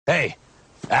Hey,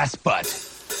 ass butt.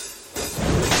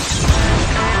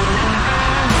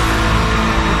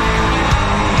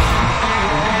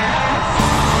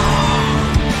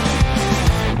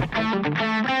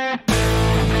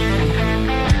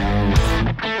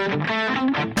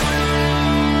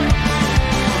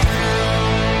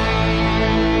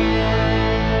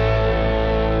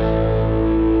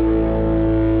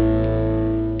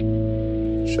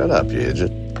 Shut up, you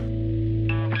idiot.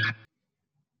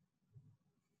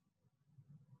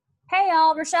 Hey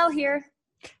y'all, Rochelle here.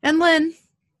 And Lynn.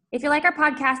 If you like our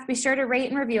podcast, be sure to rate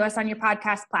and review us on your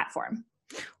podcast platform.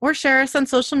 Or share us on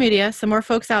social media so more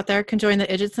folks out there can join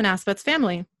the Idiots and Ass Butts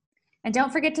family. And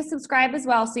don't forget to subscribe as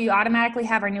well so you automatically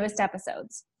have our newest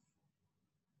episodes.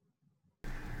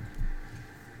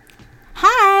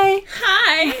 Hi.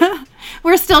 Hi.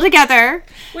 We're still together.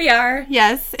 We are.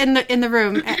 Yes, in the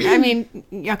room. I mean,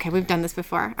 okay, we've done this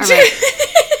before. All right.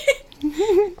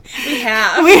 We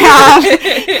have. We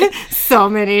have so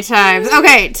many times.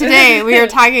 Okay, today we are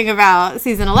talking about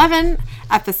season 11,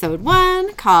 episode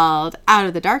 1, called Out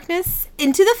of the Darkness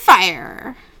Into the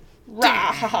Fire.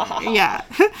 Yeah.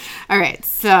 All right.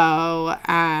 So,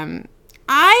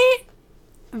 I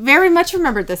very much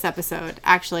remembered this episode,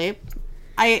 actually.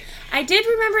 I did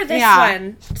remember this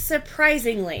one,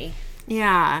 surprisingly.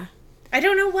 Yeah. I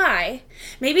don't know why.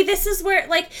 Maybe this is where,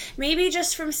 maybe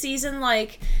just from season,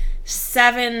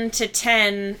 7 to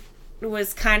 10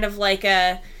 was kind of like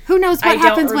a... Who knows what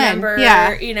happens when? I don't remember,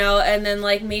 yeah. And then,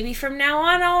 maybe from now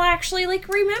on I'll actually,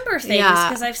 remember things,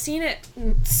 because I've seen it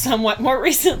somewhat more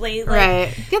recently.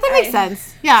 Right. Yeah, that makes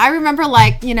sense. Yeah, I remember,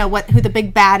 who the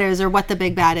big bad is or what the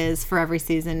big bad is for every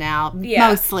season now,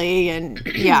 mostly, and,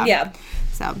 yeah. Yeah.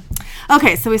 So,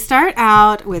 okay, so we start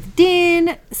out with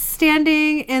Dean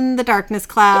standing in the darkness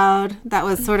cloud that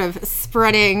was sort of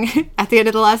spreading at the end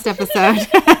of the last episode.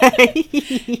 Cloud.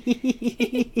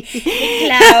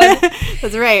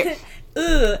 That's right.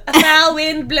 Ooh, a foul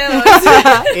wind blows.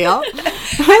 Yep.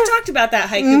 I've talked about that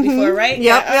haiku before, right?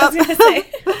 Yep, I was going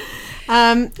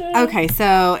to say. Okay,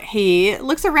 so he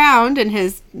looks around in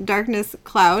his darkness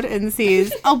cloud and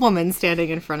sees a woman standing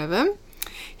in front of him.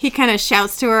 He kind of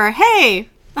shouts to her, "Hey,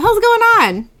 the hell's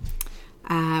going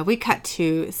on?" We cut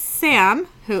to Sam,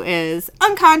 who is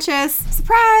unconscious,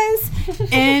 surprise,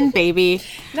 in baby.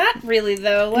 Not really,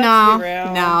 though. Let's be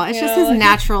real. No, it's just his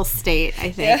natural state, I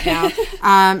think, now.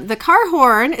 The car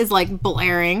horn is,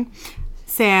 blaring.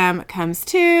 Sam comes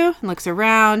to and looks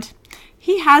around.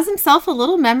 He has himself a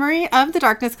little memory of the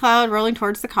darkness cloud rolling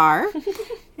towards the car.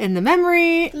 In the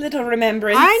memory... Little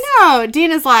remembrance. I know.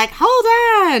 Dean is like, "Hold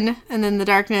on." And then the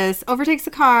darkness overtakes the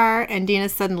car, and Dean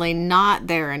is suddenly not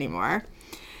there anymore.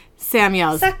 Sam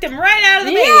yells... Sucked him right out of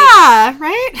the baby. Yeah,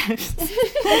 right?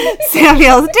 Sam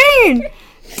yells, "Dean!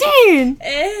 Dean!"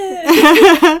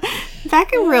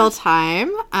 Back in real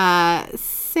time,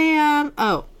 Sam...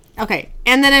 Oh, okay.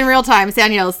 And then in real time,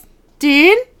 Sam yells,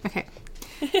 "Dean?" Okay.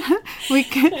 We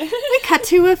cut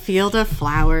to a field of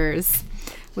flowers.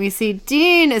 We see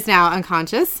Dean is now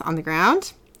unconscious on the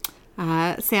ground.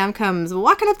 Sam comes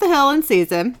walking up the hill and sees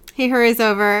him. He hurries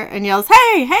over and yells,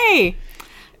 "Hey, hey!"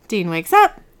 Dean wakes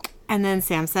up, and then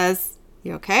Sam says,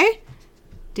 "You okay?"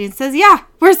 Dean says, "Yeah,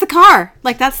 where's the car?"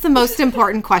 That's the most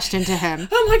important question to him.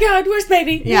 Oh my God, where's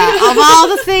baby? Yeah, of all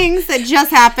the things that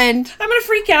just happened, I'm going to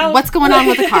freak out. What's going on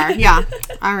with the car? Yeah,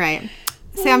 all right.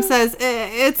 Sam says,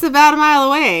 "It's about a mile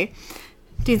away."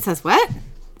 Dean says, "What?"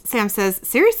 Sam says,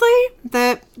 "Seriously?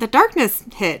 The darkness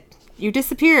hit. You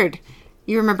disappeared.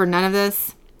 You remember none of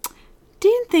this?"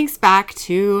 Dean thinks back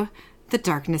to the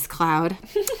darkness cloud.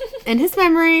 In his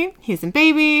memory, he's in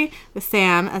baby with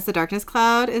Sam as the darkness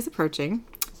cloud is approaching.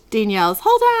 Dean yells,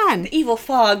 "Hold on!" The evil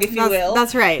fog, if you will.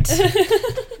 That's right.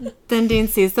 Then Dean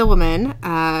sees the woman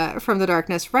from the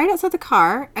darkness right outside the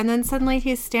car, and then suddenly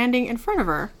he's standing in front of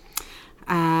her.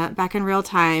 Back in real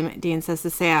time, Dean says to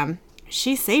Sam,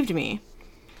 "She saved me."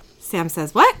 Sam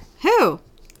says, "What? Who?"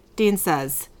 Dean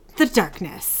says, "The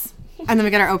darkness." And then we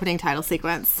get our opening title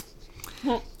sequence.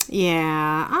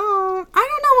 Yeah. Oh, I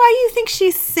don't know why you think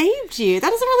she saved you. That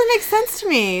doesn't really make sense to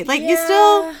me.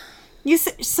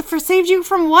 Saved you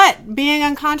from what? Being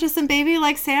unconscious and baby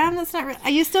like Sam? That's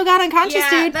not you still got unconscious,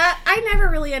 dude. I never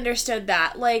really understood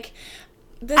that.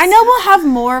 I know we'll have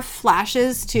more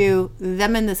flashes to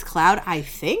them in this cloud, I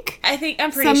think. I'm pretty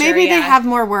sure, so maybe they have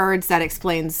more words that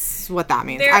explains what that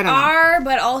means. There I don't know.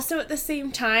 But also at the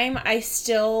same time, I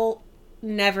still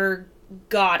never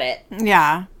got it.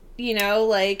 Yeah.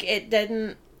 It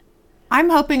didn't... I'm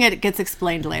hoping it gets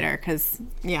explained later, because,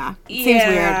 it seems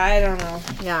weird. Yeah, I don't know.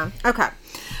 Yeah. Okay.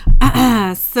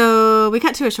 So we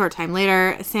cut to a short time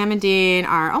later. Sam and Dean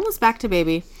are almost back to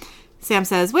baby. Sam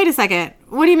says, wait a second.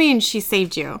 What do you mean she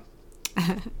saved you?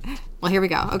 Well, here we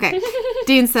go. Okay.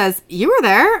 Dean says, you were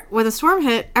there. When the storm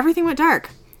hit, everything went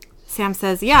dark. Sam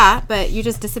says, yeah, but you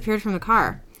just disappeared from the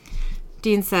car.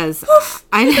 Dean says,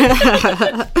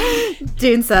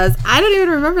 Dean says, I don't even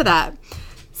remember that.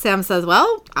 Sam says,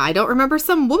 well, I don't remember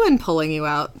some woman pulling you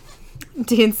out.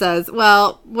 Dean says,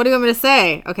 well, what do you want me to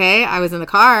say? Okay, I was in the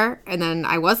car, and then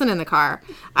I wasn't in the car.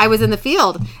 I was in the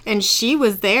field, and she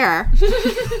was there.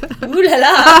 Ooh la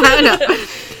la. I know.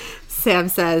 Sam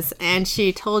says, and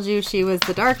she told you she was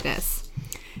the darkness.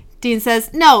 Dean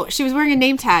says, no, she was wearing a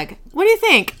name tag. What do you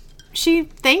think? She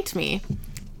thanked me.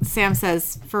 Sam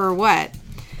says, for what?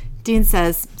 Dean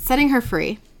says, setting her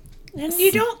free. And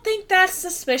you don't think that's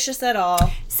suspicious at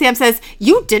all? Sam says,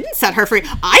 you didn't set her free.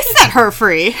 I set her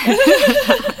free.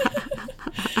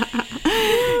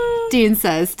 Dean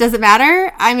says, does it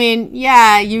matter? I mean,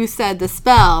 yeah, you said the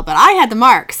spell, but I had the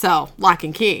mark, so lock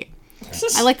and key.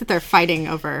 I like that they're fighting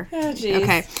over. Oh, jeez.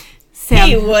 Okay. Sam.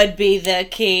 He would be the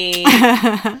key.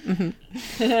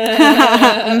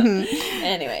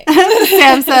 Anyway.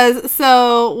 Sam says,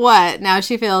 so what? Now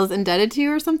she feels indebted to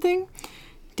you or something?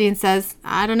 Dean says,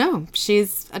 I don't know.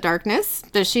 She's a darkness.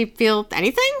 Does she feel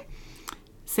anything?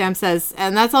 Sam says,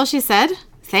 and that's all she said?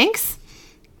 Thanks?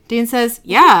 Dean says,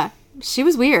 yeah, she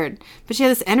was weird, but she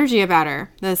had this energy about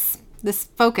her, this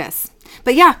focus.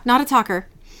 But yeah, not a talker.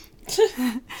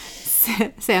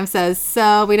 Sam says,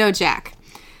 so we know Jack.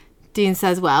 Dean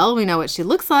says, well, we know what she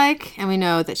looks like, and we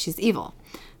know that she's evil.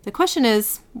 The question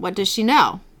is, what does she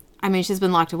know? I mean, she's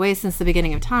been locked away since the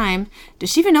beginning of time.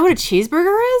 Does she even know what a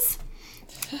cheeseburger is?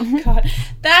 God,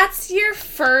 that's your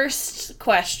first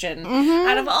question.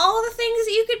 Out of all the things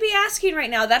that you could be asking right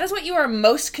now, that is what you are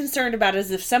most concerned about,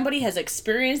 is if somebody has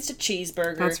experienced a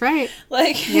cheeseburger. That's right.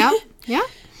 Like, yeah.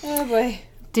 Oh boy.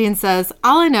 Dean says,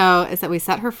 all I know is that we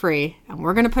set her free, and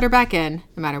we're going to put her back in,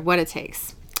 no matter what it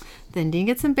takes. Then Dean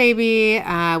gets some baby,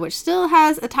 which still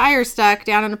has a tire stuck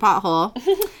down in a pothole.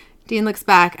 Dean looks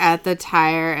back at the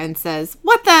tire and says,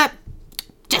 what the?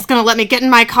 Just going to let me get in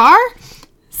my car?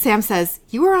 Sam says,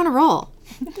 you were on a roll.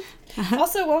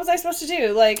 Also, what was I supposed to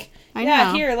do? Like, I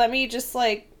know. Here, let me just,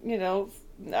 like, I don't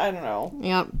know.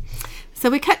 Yep. So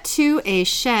we cut to a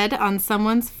shed on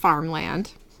someone's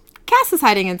farmland. Cass is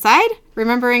hiding inside,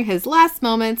 remembering his last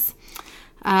moments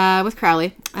with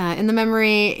Crowley. In the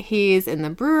memory, he's in the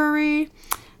brewery.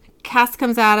 Cass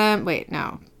comes at him. Wait,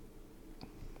 no.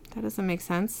 That doesn't make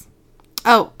sense.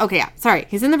 Oh, okay, yeah. Sorry.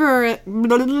 He's in the brewery.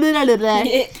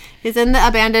 He's in the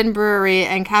abandoned brewery,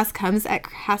 and Cass comes at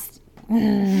Cass.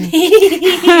 This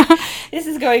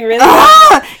is going really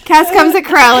well. Cass comes at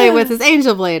Crowley with his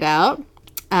angel blade out.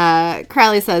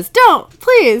 Crowley says, don't,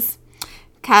 please.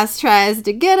 Cass tries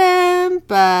to get him,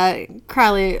 but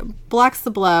Crowley blocks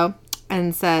the blow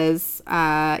and says,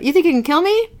 you think you can kill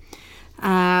me?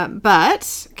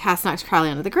 But Cass knocks Crowley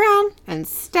onto the ground and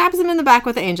stabs him in the back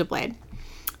with the angel blade.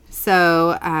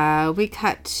 So we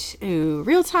cut to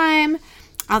real time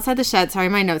outside the shed. Sorry,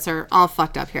 my notes are all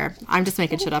fucked up here. I'm just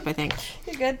making shit up, I think.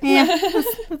 You're good. Yeah,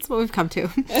 that's what we've come to.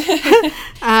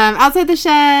 Outside the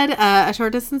shed, a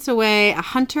short distance away, a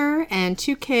hunter and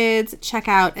two kids check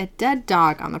out a dead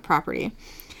dog on the property.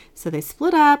 So they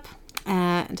split up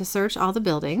to search all the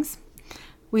buildings.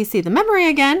 We see the memory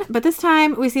again, but this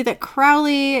time we see that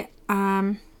Crowley...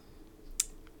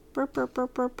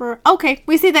 Okay,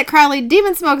 we see that Crowley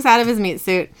demon smokes out of his meat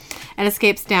suit and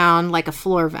escapes down like a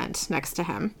floor vent next to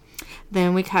him.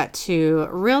 Then we cut to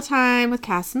real time with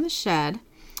Cass in the shed.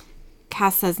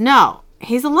 Cass says, no,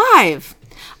 he's alive.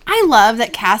 I love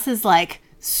that Cass is like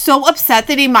so upset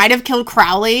that he might have killed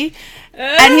Crowley.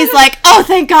 And he's like, oh,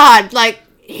 thank God. Like,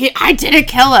 I didn't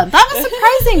kill him. That was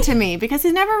surprising to me because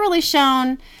he's never really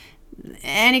shown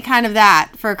any kind of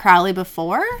that for Crowley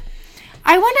before.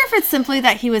 I wonder if it's simply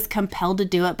that he was compelled to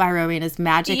do it by Rowena's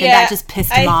magic and that just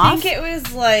pissed him off. I think it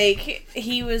was like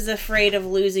he was afraid of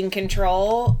losing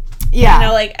control. Yeah. You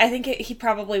know, like, I think he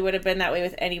probably would have been that way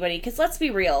with anybody. Because let's be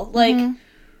real. Like,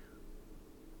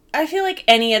 I feel like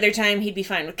any other time he'd be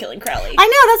fine with killing Crowley. I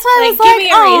know, that's why I was give me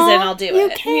a reason, I'll do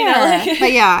it. Care. You know, like...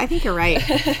 But yeah, I think you're right.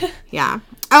 Yeah.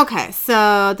 Okay,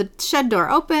 so the shed door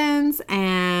opens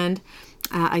and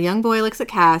a young boy looks at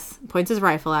Cass, points his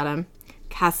rifle at him.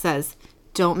 Cass says,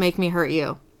 don't make me hurt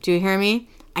you. Do you hear me?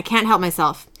 I can't help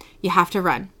myself. You have to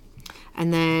run.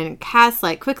 And then Cass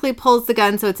like quickly pulls the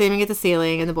gun so it's aiming at the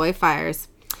ceiling and the boy fires.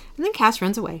 And then Cass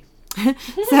runs away.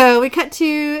 So we cut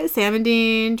to Sam and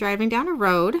Dean driving down a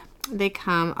road. They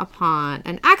come upon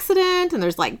an accident and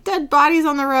there's like dead bodies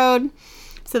on the road.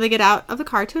 So they get out of the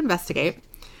car to investigate.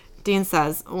 Dean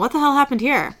says, what the hell happened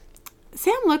here?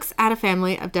 Sam looks at a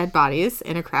family of dead bodies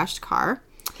in a crashed car.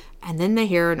 and then they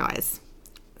hear a noise.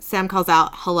 Sam calls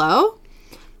out, "Hello?"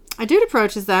 A dude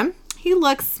approaches them. He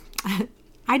looks,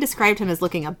 I described him as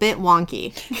looking a bit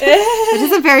wonky, which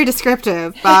isn't very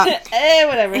descriptive, but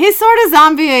whatever. he's sort of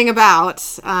zombieing about.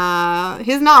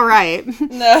 He's not right.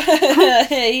 No,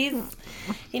 he's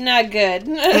not good.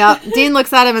 Yep. Dean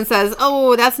looks at him and says,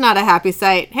 "Oh, that's not a happy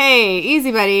sight. Hey,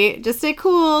 easy, buddy. Just stay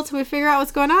cool till we figure out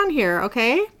what's going on here,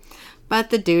 okay?" But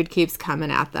the dude keeps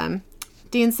coming at them.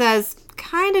 Dean says,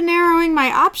 "Kind of narrowing my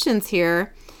options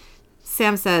here."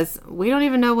 Sam says, "We don't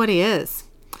even know what he is."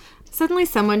 Suddenly,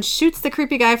 someone shoots the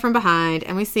creepy guy from behind,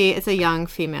 and we see it's a young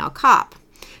female cop.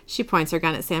 She points her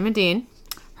gun at Sam and Dean.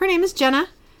 Her name is Jenna.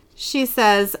 She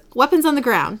says, "Weapons on the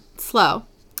ground. Slow."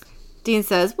 Dean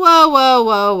says, "Whoa, whoa,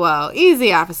 whoa, whoa.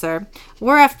 Easy, officer.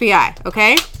 We're FBI,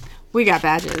 okay? We got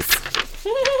badges."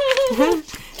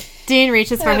 Dean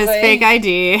reaches for his fake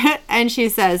ID, and she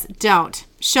says, "Don't.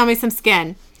 Show me some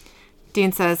skin."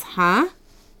 Dean says, "Huh?"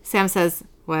 Sam says,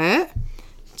 "What?"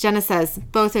 Jenna says,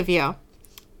 "Both of you."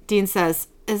 Dean says,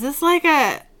 "Is this like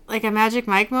a Magic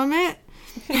Mike moment?"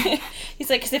 He's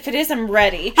like, "'Cause if it is, I'm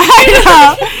ready."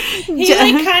 I know. He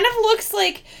like kind of looks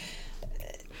like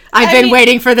I've been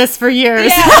waiting for this for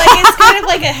years. Yeah, like it's kind of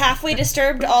like a halfway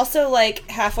disturbed, also like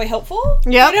halfway hopeful.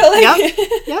 Yep. You know, like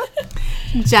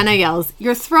Yep. Jenna yells,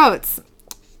 "Your throats."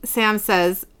 Sam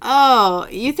says, "Oh,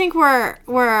 you think we're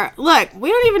look, we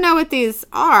don't even know what these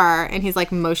are." And he's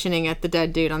like motioning at the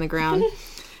dead dude on the ground.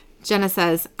 Jenna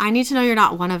says, "I need to know you're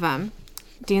not one of them."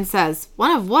 Dean says,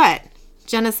 "One of what?"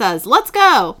 Jenna says, "Let's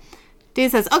go." Dean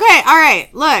says, "Okay, all right,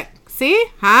 look, see,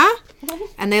 huh?"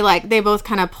 And they both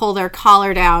kind of pull their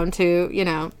collar down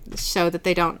to, show that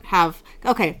they don't have,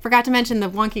 okay, forgot to mention the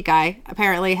wonky guy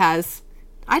apparently has,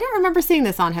 I don't remember seeing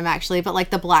this on him actually, but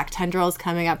like the black tendrils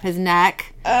coming up his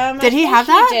neck. Did he have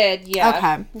that? He did, yeah.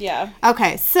 Okay. Yeah.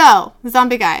 Okay, so,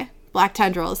 zombie guy, black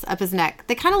tendrils up his neck.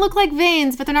 They kind of look like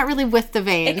veins, but they're not really with the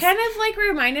veins. It kind of like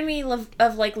reminded me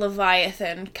of like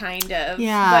Leviathan, kind of.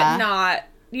 Yeah. But not,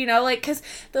 because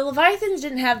the Leviathans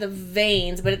didn't have the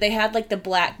veins, but they had like the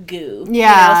black goo.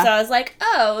 Yeah. So I was like,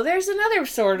 oh, there's another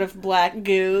sort of black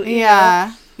goo.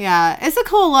 Yeah. Yeah. It's a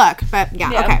cool look, but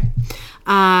yeah. Okay.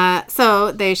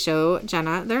 So they show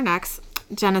Jenna their necks.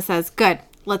 Jenna says, "Good.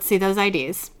 Let's see those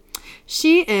IDs."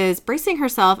 She is bracing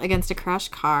herself against a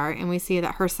crashed car, and we see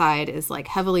that her side is like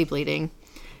heavily bleeding.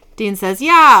 Dean says,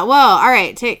 "Yeah, well, all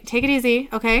right, take it easy,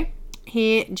 okay?"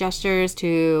 He gestures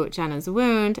to Jenna's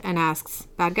wound and asks,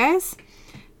 "Bad guys?"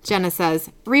 Jenna says,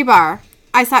 "Rebar.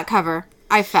 I sought cover.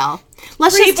 I fell."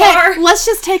 Let's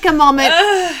just take a moment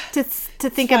to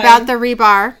think about the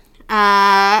rebar.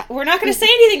 We're not going to say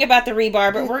anything about the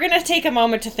rebar, but we're going to take a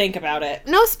moment to think about it.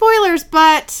 No spoilers,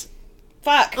 but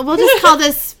fuck. We'll just call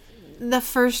this the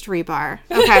first rebar.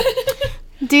 Okay.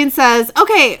 Dean says,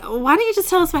 "Okay, why don't you just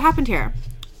tell us what happened here?"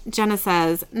 Jenna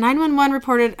says, 911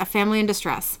 reported a family in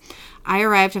distress. I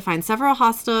arrived to find several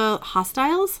hostels?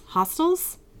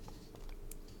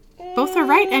 Both are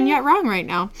right and yet wrong right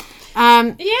now. Yeah,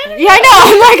 I know.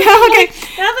 I'm like, okay.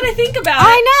 Now that I think about it.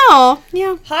 I know.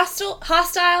 Yeah.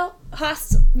 Hostile,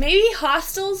 maybe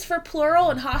hostels for plural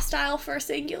and hostile for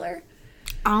singular.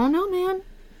 I don't know, man.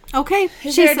 Okay.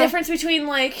 Is there a difference between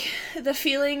like the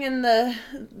feeling and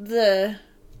the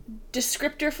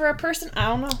descriptor for a person? I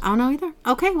don't know. I don't know either.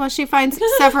 Okay, well, she finds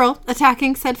several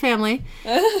attacking said family.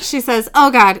 She says,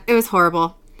 "Oh God, it was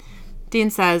horrible." Dean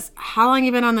says, "How long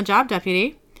you been on the job,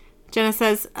 deputy?" Jenna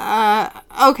says,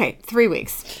 "Okay, 3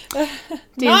 weeks."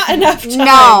 Not enough time.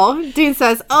 No. Dean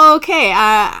says, "Okay,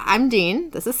 I'm Dean.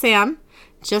 This is Sam.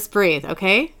 Just breathe,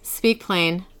 okay? Speak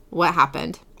plain. What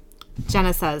happened?"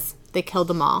 Jenna says, "They killed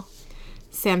them all."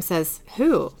 Sam says,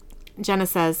 "Who?" Jenna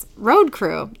says, "Road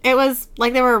crew. It was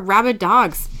like they were rabid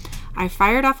dogs. I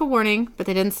fired off a warning, but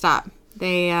they didn't stop.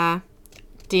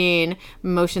 Dean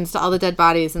motions to all the dead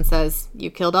bodies and says,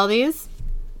 "You killed all these?"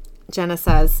 Jenna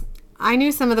says, "I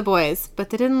knew some of the boys, but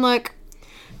they didn't look...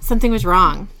 Something was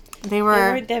wrong. They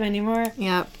weren't them anymore."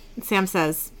 Yep. Sam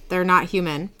says, "They're not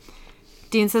human."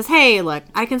 Dean says, "Hey, look,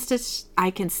 I can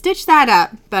stitch that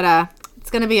up, but it's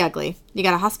gonna be ugly. You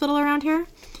got a hospital around here?"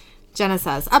 Jenna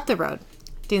says, "Up the road."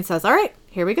 Dean says, "All right,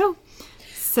 here we go."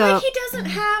 So like he doesn't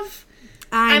have.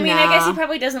 I mean, I guess he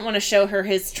probably doesn't want to show her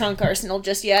his trunk arsenal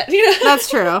just yet. That's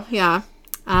true. Yeah.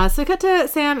 So we cut to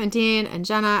Sam and Dean and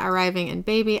Jenna arriving in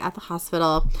Baby at the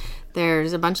hospital.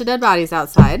 There's a bunch of dead bodies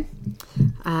outside.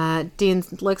 Dean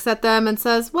looks at them and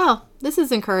says, "Well, this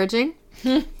is encouraging."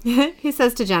 He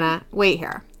says to Jenna, "Wait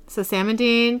here." So Sam and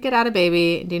Dean get out of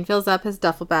Baby. Dean fills up his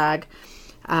duffel bag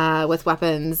with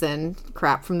weapons and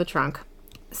crap from the trunk.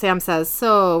 Sam says,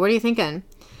 "So, what are you thinking?"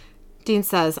 Dean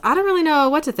says, "I don't really know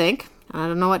what to think. I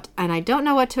don't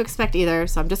know what to expect either,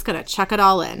 so I'm just going to chuck it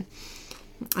all in.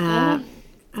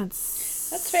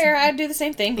 That's fair. I'd do the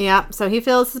same thing. Yeah, so he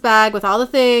fills his bag with all the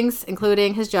things,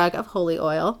 including his jug of holy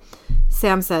oil.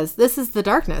 Sam says, this is the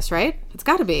darkness, right? It's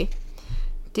got to be.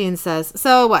 Dean says,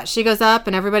 so what? She goes up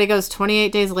and everybody goes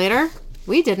 28 days later?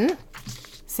 We didn't.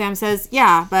 Sam says,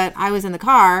 yeah, but I was in the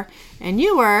car and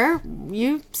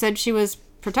you said she was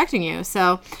protecting you.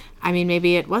 So, I mean,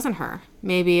 maybe it wasn't her.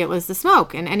 Maybe it was the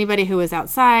smoke, and anybody who was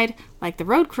outside, like the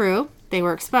road crew, they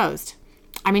were exposed.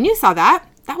 I mean, you saw that.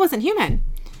 That wasn't human.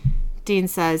 Dean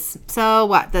says, so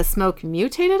what? The smoke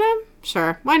mutated him?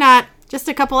 Sure. Why not? Just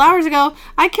a couple hours ago,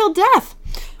 I killed Death.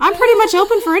 I'm pretty much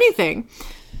open for anything.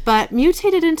 But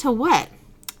mutated into what?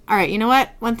 All right, you know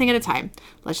what? One thing at a time.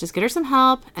 Let's just get her some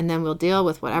help, and then we'll deal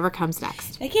with whatever comes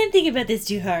next. I can't think about this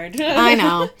too hard. I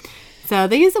know. So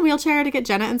they use a wheelchair to get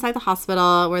Jenna inside the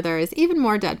hospital, where there is even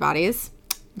more dead bodies.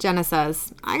 Jenna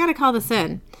says, I gotta call this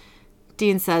in.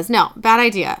 Dean says, no, bad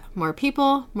idea. More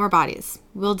people, more bodies.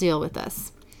 We'll deal with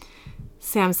this.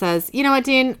 Sam says, you know what,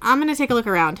 Dean? I'm gonna take a look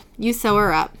around. You sew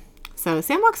her up. So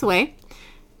Sam walks away.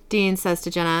 Dean says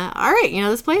to Jenna, all right, you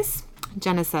know this place?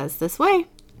 Jenna says, this way.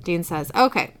 Dean says,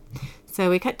 okay. So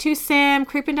we cut to Sam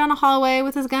creeping down a hallway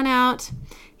with his gun out.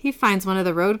 He finds one of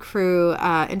the road crew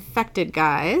infected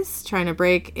guys trying to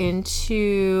break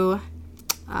into...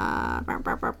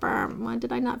 why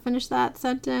did I not finish that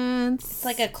sentence? It's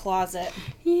like a closet.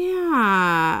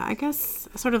 Yeah, I guess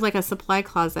sort of like a supply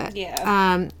closet.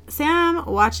 Yeah. Sam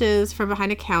watches from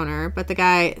behind a counter, but the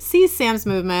guy sees Sam's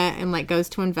movement and goes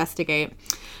to investigate.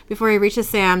 Before he reaches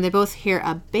Sam, they both hear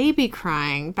a baby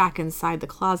crying back inside the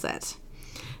closet.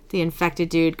 The infected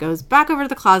dude goes back over to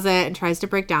the closet and tries to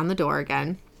break down the door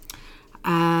again.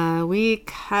 We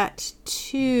cut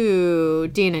to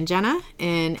Dean and Jenna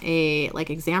in a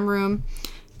exam room.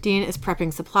 Dean is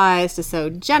prepping supplies to sew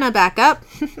Jenna back up.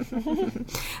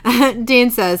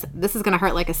 Dean says, this is going to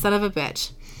hurt like a son of a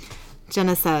bitch.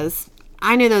 Jenna says,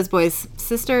 I knew those boys'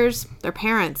 sisters, their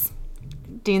parents.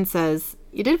 Dean says,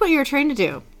 you did what you were trained to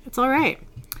do. It's all right.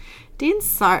 Dean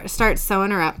starts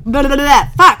sewing her up. Blah, blah, blah, blah.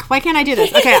 Fuck, why can't I do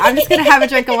this? Okay, I'm just going to have a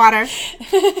drink of water.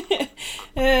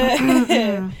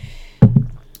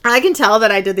 I can tell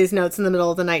that I did these notes in the middle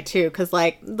of the night too, because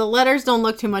the letters don't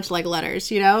look too much like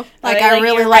letters, you know. I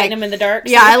really writing them in the dark.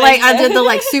 Yeah, I did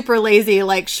the super lazy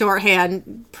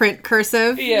shorthand print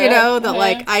cursive, you know,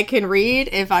 that I can read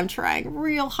if I'm trying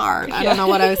real hard. I don't know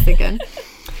what I was thinking.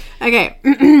 Okay,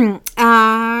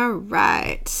 all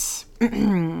right.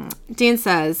 Dean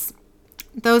says,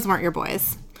 those weren't your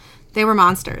boys. They were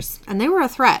monsters, and they were a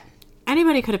threat.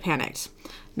 Anybody could have panicked.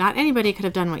 Not anybody could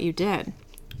have done what you did.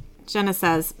 Jenna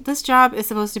says, this job is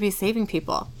supposed to be saving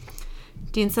people.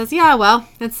 Dean says, yeah, well,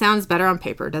 it sounds better on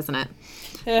paper, doesn't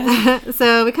it?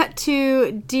 So we cut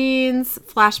to Dean's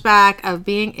flashback of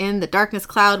being in the darkness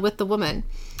cloud with the woman.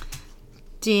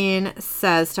 Dean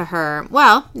says to her,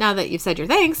 well, now that you've said your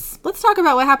thanks, let's talk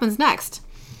about what happens next.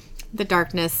 The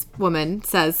darkness woman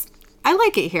says, I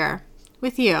like it here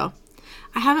with you.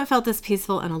 I haven't felt this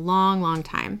peaceful in a long, long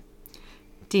time.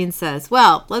 Dean says,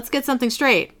 well, let's get something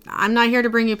straight. I'm not here to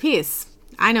bring you peace.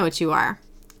 I know what you are.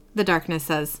 The darkness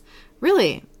says,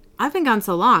 really? I've been gone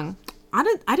so long. I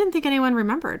didn't think anyone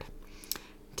remembered.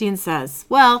 Dean says,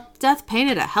 well, Death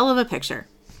painted a hell of a picture.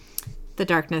 The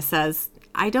darkness says,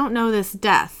 I don't know this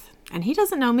Death, and he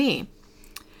doesn't know me.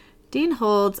 Dean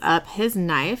holds up his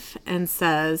knife and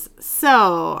says,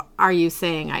 so are you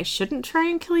saying I shouldn't try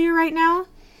and kill you right now?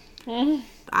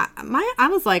 I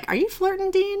was like, are you flirting,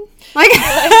 Dean?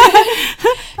 That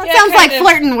sounds like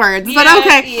flirting words, but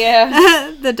okay.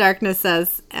 Yeah. The darkness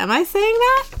says, am I saying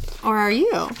that? Or are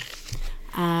you?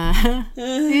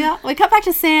 Yeah. We cut back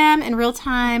to Sam in real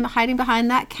time, hiding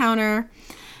behind that counter.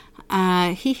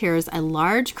 He hears a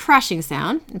large crashing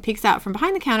sound and peeks out from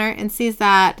behind the counter and sees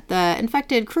that the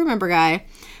infected crew member guy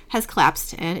has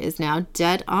collapsed and is now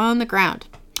dead on the ground.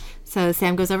 So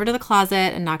Sam goes over to the closet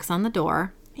and knocks on the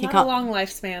door. Not a long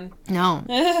lifespan. No.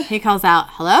 He calls out,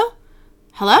 hello?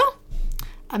 Hello?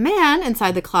 A man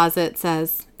inside the closet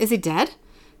says, is he dead?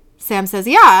 Sam says,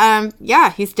 yeah,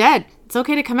 he's dead. It's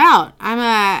okay to come out. I'm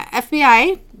a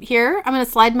FBI here. I'm going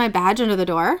to slide my badge under the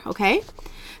door, okay?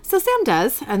 So Sam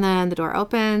does, and then the door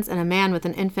opens, and a man with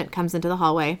an infant comes into the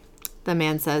hallway. The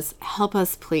man says, help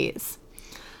us, please.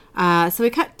 So we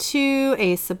cut to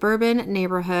a suburban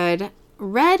neighborhood.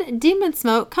 Red demon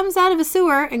smoke comes out of a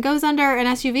sewer and goes under an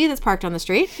SUV that's parked on the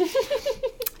street.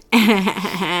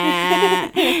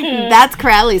 That's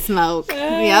Crowley smoke.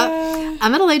 Yep. A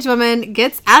middle-aged woman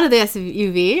gets out of the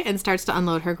SUV and starts to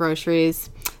unload her groceries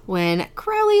when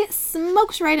Crowley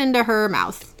smokes right into her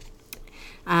mouth.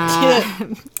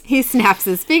 He snaps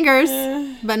his fingers,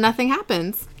 but nothing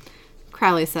happens.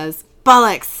 Crowley says,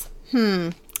 bollocks.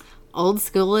 Old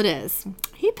school it is.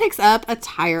 He picks up a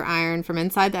tire iron from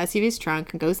inside the SUV's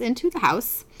trunk and goes into the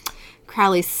house.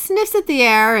 Crowley sniffs at the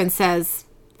air and says,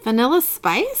 vanilla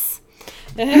spice?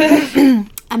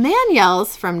 A man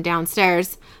yells from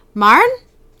downstairs, Marn,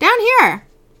 down here.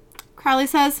 Crowley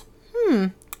says,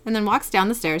 and then walks down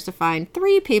the stairs to find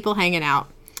 3 people hanging out.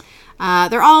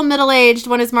 They're all middle-aged.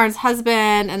 One is Marn's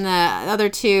husband, and the other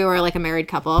 2 are like a married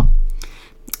couple.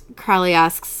 Crowley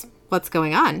asks, what's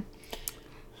going on?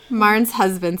 Marn's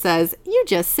husband says, you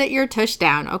just sit your tush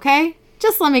down, okay?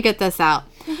 Just let me get this out.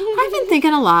 I've been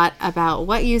thinking a lot about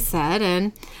what you said,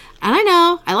 and I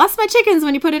know I lost my chickens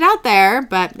when you put it out there,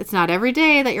 but it's not every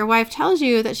day that your wife tells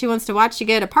you that she wants to watch you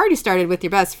get a party started with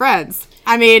your best friends.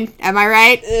 I mean, am I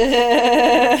right?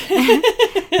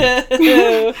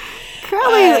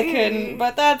 Crowley, I couldn't,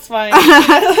 but that's fine.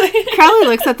 Crowley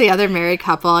looks at the other married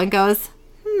couple and goes,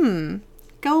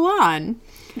 go on.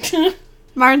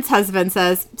 Martin's husband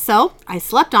says, so I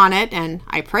slept on it and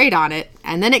I prayed on it,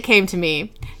 and then it came to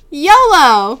me.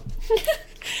 YOLO!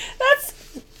 That's...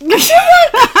 I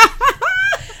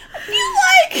feel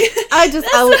like that's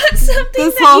not something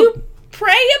that you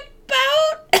pray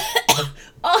about.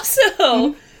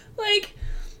 Also, like,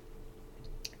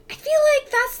 I feel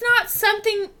like that's not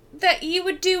something that you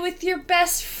would do with your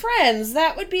best friends.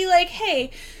 That would be like,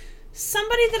 hey,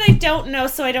 somebody that I don't know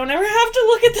so I don't ever have to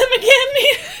look at them again.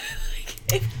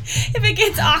 If it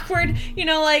gets awkward,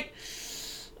 like...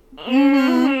 I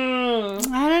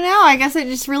don't know. I guess it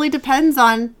just really depends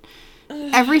on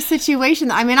every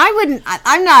situation. I mean,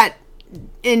 I'm not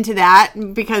into that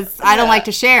because I don't like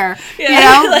to share,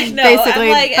 like, no,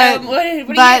 basically. I'm like, what do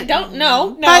you don't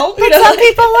know? No. But some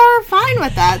people are fine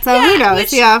with that, so who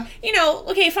knows?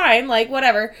 Okay, fine, like,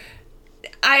 whatever.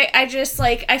 I just,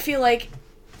 like, I feel like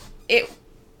it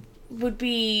would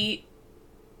be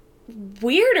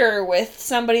weirder with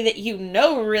somebody that you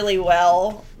know really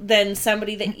well than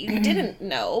somebody that you didn't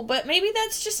know, but maybe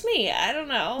that's just me. I don't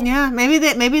know. Yeah,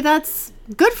 maybe that's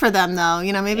good for them though.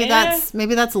 Maybe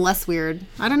that's less weird.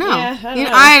 I don't know. Yeah,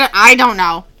 I don't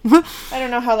know. I don't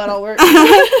know how that all works.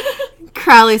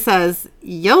 Crowley says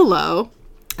YOLO.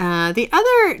 The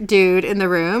other dude in the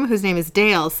room, whose name is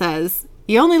Dale, says,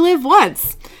 you only live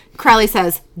once. Crowley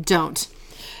says, don't.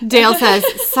 Dale says,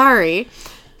 sorry.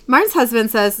 Martin's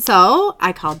husband says, so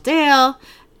I called Dale,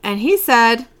 and he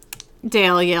said,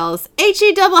 Dale yells,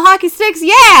 HE double hockey sticks,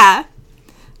 yeah!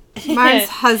 Martin's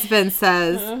husband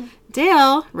says,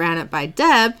 Dale ran it by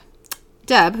Deb.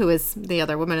 Deb, who is the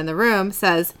other woman in the room,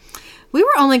 says, we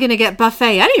were only going to get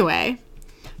buffet anyway.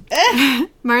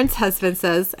 Martin's husband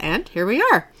says, and here we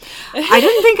are. I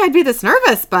didn't think I'd be this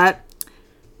nervous, but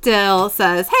Dale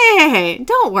says, hey,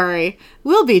 don't worry.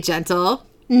 We'll be gentle.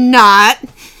 Not.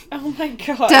 Oh my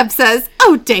God. Deb says,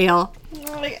 oh, Dale.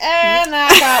 I'm like,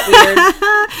 that got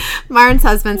weird. Martin's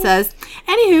husband says,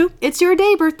 anywho, it's your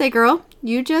day, birthday girl.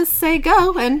 You just say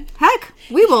go, and heck,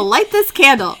 we will light this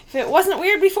candle. If it wasn't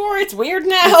weird before, it's weird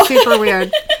now. It's super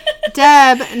weird.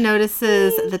 Deb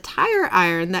notices the tire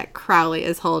iron that Crowley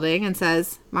is holding and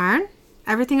says, Marn,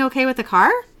 everything okay with the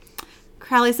car?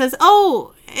 Crowley says,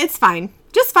 oh, it's fine.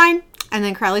 Just fine. And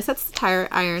then Crowley sets the tire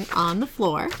iron on the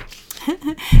floor.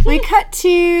 We cut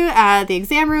to the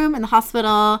exam room in the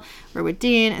hospital. We're with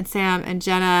Dean and Sam and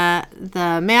Jenna,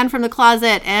 the man from the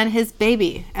closet, and his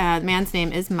baby. The man's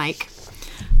name is Mike.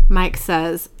 Mike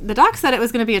says, the doc said it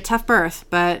was going to be a tough birth,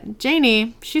 but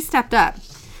Janie, she stepped up.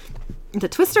 The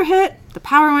twister hit, the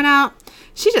power went out.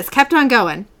 She just kept on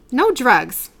going. No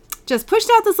drugs. Just pushed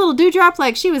out this little dewdrop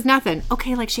like she was nothing.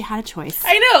 Okay, like she had a choice.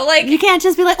 I know, like... You can't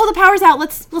just be like, oh, the power's out.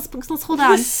 Let's hold on.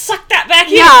 Let's suck that back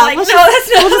in. Yeah, Like, no, that's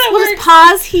not how that we'll works. just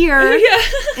pause here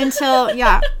until,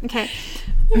 okay.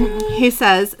 He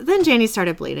says, then Janie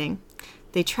started bleeding.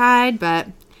 They tried, but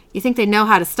you think they know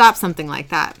how to stop something like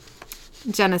that.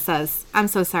 Jenna says, I'm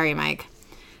so sorry, Mike.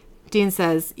 Dean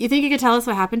says, you think you could tell us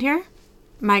what happened here?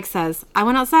 Mike says, I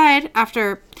went outside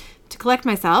to collect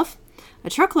myself. A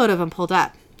truckload of them pulled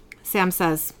up. Sam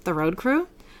says, the road crew?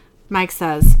 Mike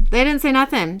says, they didn't say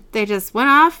nothing. They just went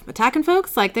off attacking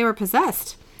folks like they were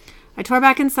possessed. I tore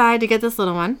back inside to get this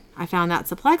little one. I found that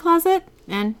supply closet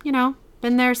and,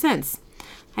 been there since.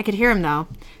 I could hear him, though,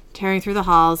 tearing through the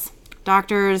halls.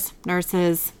 Doctors,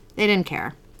 nurses, they didn't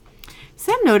care.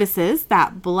 Sam notices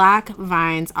that black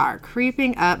vines are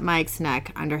creeping up Mike's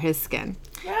neck under his skin.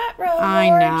 I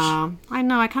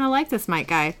know. I kind of like this Mike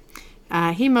guy.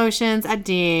 He motions at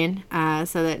Dean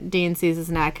so that Dean sees his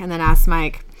neck and then asks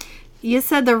Mike, you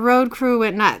said the road crew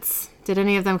went nuts. Did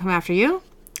any of them come after you?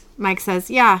 Mike says,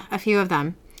 yeah, a few of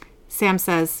them. Sam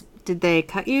says, did they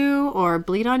cut you or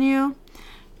bleed on you?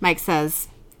 Mike says,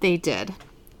 they did.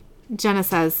 Jenna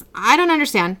says, I don't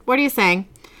understand. What are you saying?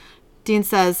 Dean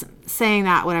says, saying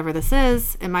that whatever this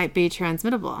is, it might be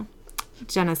transmittable.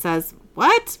 Jenna says,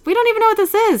 what? We don't even know what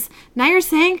this is. Now you're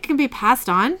saying it can be passed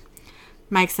on?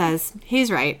 Mike says, he's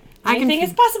right. Anything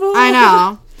is possible. I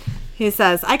know. He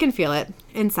says, I can feel it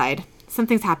inside.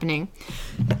 Something's happening.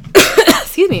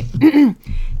 Excuse me.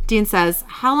 Dean says,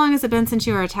 how long has it been since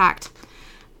you were attacked?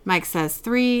 Mike says,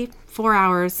 3-4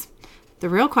 hours. The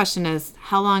real question is,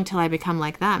 how long till I become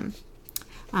like them?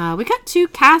 We cut to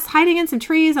Cass hiding in some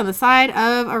trees on the side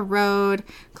of a road.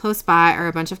 Close by are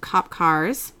a bunch of cop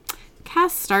cars.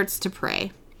 Cass starts to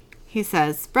pray. He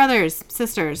says, brothers,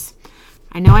 sisters,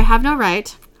 I know I have no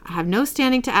right. I have no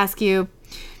standing to ask you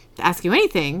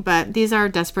anything, but these are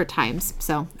desperate times,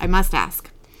 so I must ask.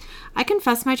 I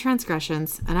confess my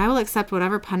transgressions, and I will accept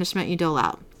whatever punishment you dole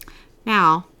out.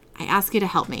 Now, I ask you to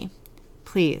help me.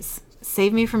 Please,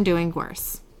 save me from doing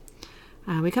worse.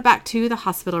 We cut back to the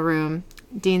hospital room.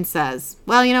 Dean says,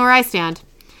 well, you know where I stand.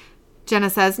 Jenna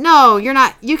says, no, you're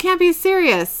not. You can't be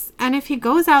serious. And if he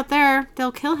goes out there,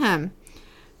 they'll kill him.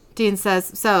 Dean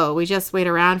says, so we just wait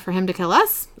around for him to kill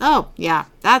us? Oh, yeah,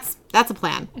 that's a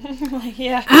plan.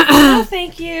 Yeah. Oh,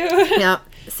 thank you. Yep.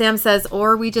 Sam says,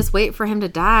 or we just wait for him to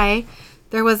die.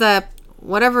 There was a,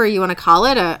 whatever you want to call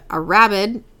it, a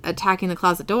rabbit attacking the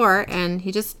closet door, and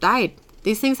he just died.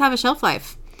 These things have a shelf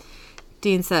life.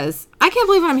 Dean says, I can't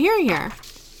believe what I'm hearing here.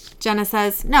 Jenna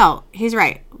says, no, he's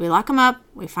right. We lock him up.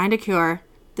 We find a cure.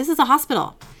 This is a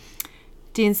hospital.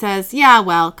 Dean says, yeah,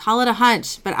 well, call it a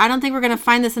hunch, but I don't think we're going to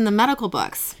find this in the medical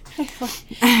books.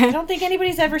 I don't think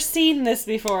anybody's ever seen this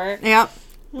before. Yep.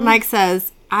 Mike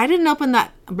says, I didn't open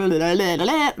that. Blah, blah, blah, blah,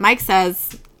 blah. Mike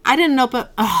says, I didn't open.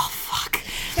 Oh, fuck.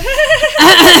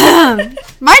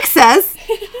 Mike says,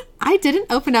 I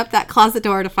didn't open up that closet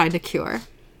door to find a cure.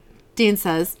 Dean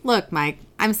says, look, Mike,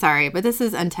 I'm sorry, but this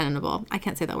is untenable. I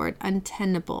can't say that word.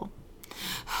 Untenable.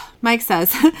 Mike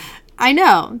says, I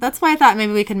know. That's why I thought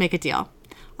maybe we could make a deal.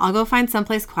 I'll go find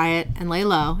someplace quiet and lay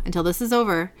low until this is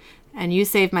over, and you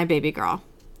save my baby girl.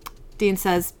 Dean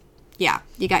says, yeah,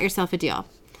 you got yourself a deal.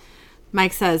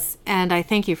 Mike says, and I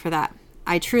thank you for that.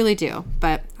 I truly do,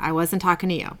 but I wasn't talking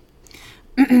to you.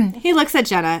 He looks at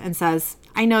Jenna and says,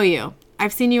 I know you.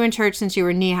 I've seen you in church since you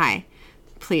were knee-high.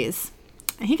 Please.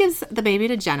 And he gives the baby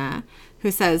to Jenna,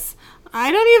 who says,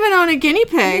 I don't even own a guinea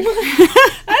pig.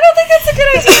 I don't think that's a good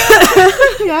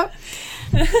idea. Yep.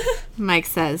 Mike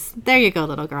says, there you go,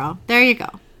 little girl. There you go.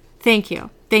 Thank you.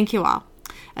 Thank you all.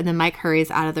 And then Mike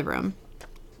hurries out of the room.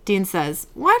 Dean says,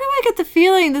 why do I get the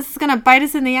feeling this is going to bite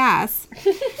us in the ass?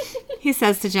 He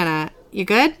says to Jenna, you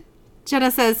good?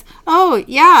 Jenna says, oh,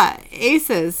 yeah,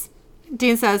 aces.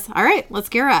 Dean says, all right, let's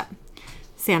gear up.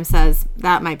 Sam says,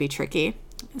 that might be tricky.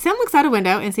 Sam looks out a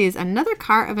window and sees another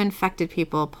car of infected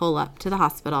people pull up to the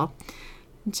hospital.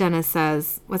 Jenna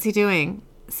says, what's he doing?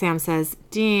 Sam says,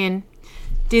 Dean.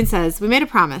 Dean says, we made a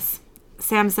promise.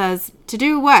 Sam says, to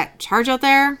do what? Charge out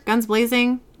there? Guns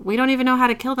blazing? We don't even know how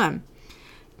to kill them.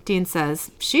 Dean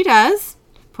says, she does,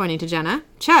 pointing to Jenna.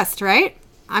 Chest, right?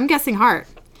 I'm guessing heart.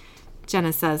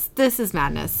 Jenna says, this is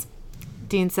madness.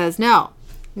 Dean says, no,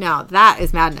 that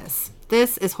is madness.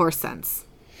 This is horse sense.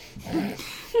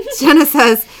 Jenna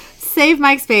says, save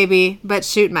Mike's baby, but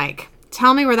shoot Mike.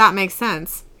 Tell me where that makes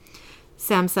sense.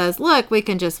 Sam says, look, we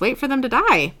can just wait for them to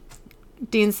die.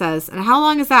 Dean says, and how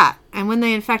long is that? And when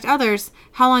they infect others,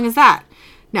 how long is that?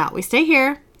 No, we stay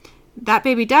here. That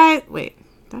baby dies. Wait,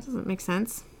 that doesn't make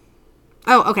sense.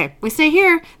 Oh, okay. We stay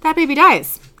here. That baby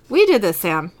dies. We did this,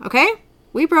 Sam. Okay?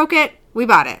 We broke it. We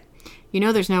bought it. You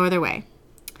know there's no other way.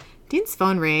 Dean's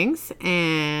phone rings,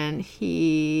 and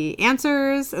he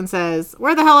answers and says,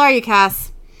 where the hell are you,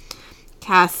 Cass?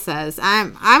 Cass says,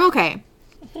 I'm okay.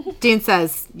 Dean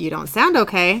says, you don't sound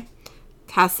okay.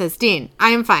 Cass says, Dean, I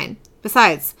am fine.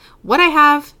 Besides, what I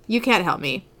have, you can't help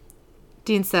me.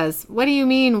 Dean says, what do you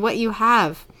mean, what you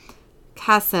have?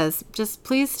 Cass says, just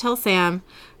please tell Sam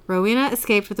Rowena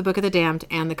escaped with the Book of the Damned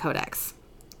and the Codex.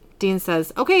 Dean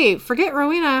says, okay, forget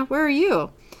Rowena. Where are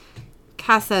you?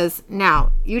 Cass says,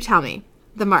 now, you tell me.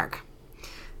 The mark.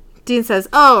 Dean says,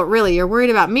 oh, really? You're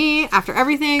worried about me after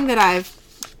everything that I've...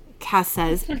 Cass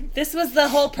says... This was the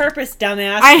whole purpose,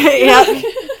 dumbass. Yeah.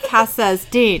 Cass says,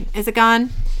 Dean, is it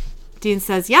gone? Dean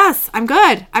says, yes, I'm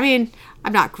good. I mean,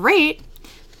 I'm not great.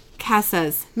 Cass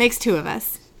says, makes two of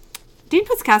us. Dean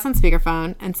puts Cass on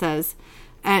speakerphone and says,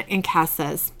 and Cass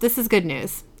says, this is good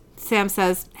news. Sam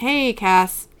says, hey,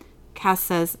 Cass. Cass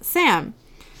says, Sam.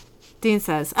 Dean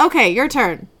says, okay, your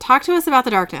turn. Talk to us about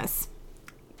the darkness.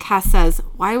 Cass says,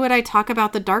 why would I talk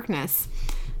about the darkness?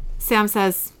 Sam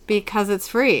says, because it's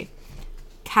free.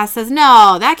 Cass says,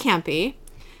 no, that can't be.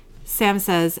 Sam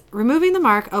says, removing the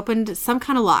mark opened some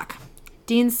kind of lock.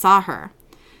 Dean saw her.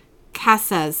 Cass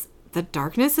says, the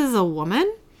darkness is a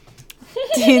woman?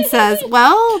 Dean says,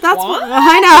 well, that's what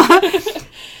I know.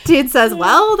 Dean says,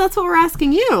 well, that's what we're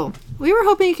asking you. We were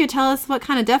hoping you could tell us what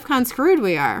kind of DEFCON screwed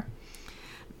we are.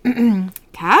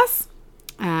 Cass?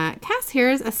 Cass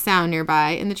hears a sound nearby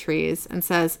in the trees and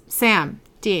says, Sam,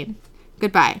 Dean,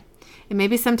 goodbye. It may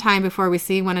be some time before we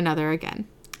see one another again.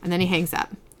 And then he hangs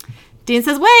up. Dean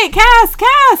says, wait,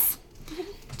 Cass!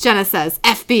 Jenna says,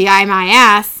 FBI my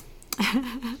ass.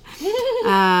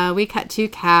 We cut to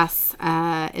Cass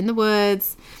in the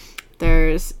woods.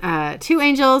 There's 2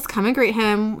 angels come and greet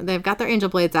him. They've got their angel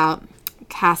blades out.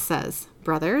 Cass says,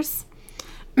 brothers.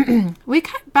 We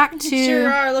cut back to... Sure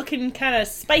are looking kind of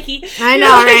spiky. I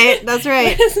know, right? That's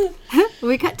right.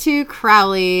 We cut to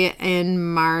Crowley in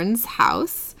Marn's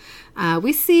house.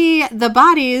 We see the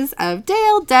bodies of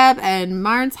Dale, Deb, and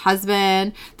Marn's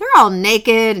husband. They're all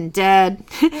naked and dead.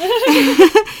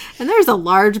 And there's a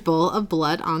large bowl of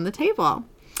blood on the table.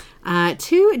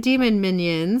 2 demon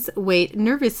minions wait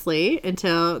nervously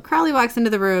until Crowley walks into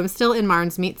the room, still in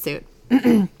Marn's meat suit.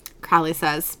 Crowley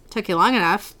says, took you long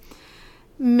enough.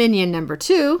 Minion number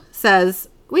 2 says,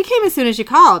 we came as soon as you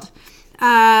called.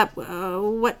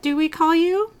 What do we call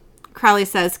you? Crowley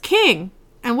says, King.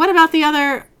 And what about the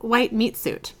other white meat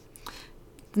suit?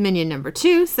 Minion number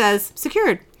 2 says,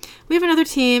 secured. We have another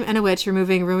team and a witch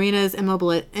removing Rowena's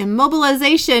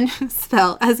immobilization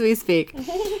spell as we speak.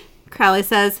 Crowley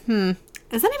says, is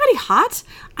anybody hot?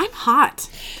 I'm hot.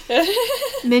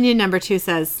 Minion number 2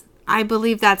 says, I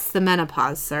believe that's the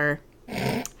menopause, sir.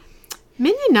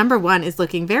 Minion number 1 is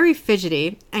looking very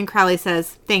fidgety, and Crowley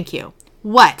says, thank you.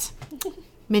 What?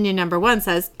 Minion number 1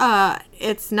 says,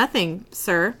 it's nothing,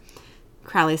 sir.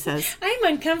 Crowley says, I'm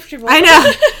uncomfortable. I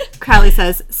know. Crowley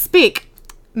says, speak.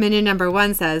 Minion number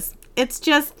 1 says, it's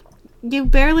just, you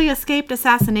barely escaped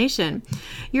assassination.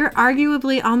 You're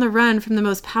arguably on the run from the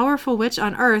most powerful witch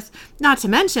on earth, not to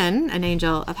mention an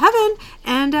angel of heaven.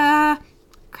 And,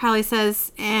 Crowley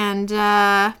says, and,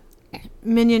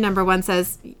 Minion number 1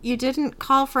 says, you didn't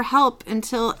call for help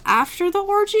until after the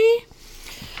orgy?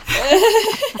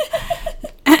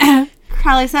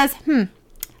 Crowley says,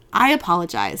 I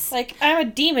apologize. Like, I'm a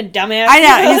demon, dumbass. I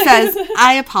know. He says,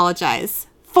 I apologize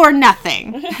for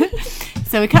nothing.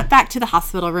 So we cut back to the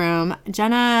hospital room.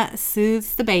 Jenna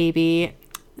soothes the baby.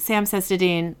 Sam says to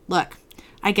Dean, look,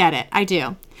 I get it. I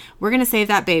do. We're going to save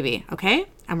that baby, okay?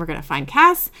 And we're going to find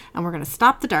Cass, and we're going to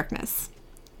stop the darkness.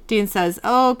 Dean says,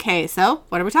 okay, so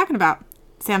what are we talking about?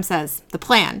 Sam says, the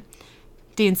plan.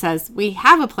 Dean says, we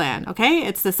have a plan, okay?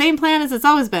 It's the same plan as it's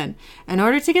always been. In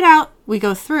order to get out, we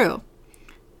go through.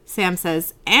 Sam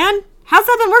says, and how's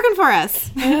that been working for us?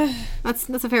 That's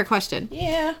a fair question.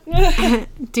 Yeah.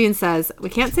 Dean says, we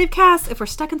can't save Cass if we're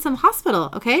stuck in some hospital,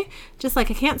 okay? Just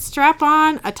like I can't strap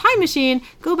on a time machine,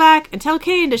 go back and tell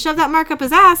Kane to shove that mark up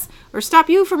his ass, or stop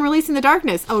you from releasing the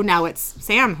darkness. Oh, now it's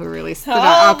Sam who released the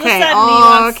dark. Okay.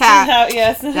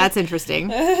 Yes. That's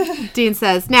interesting. Dean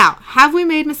says, now, have we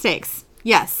made mistakes?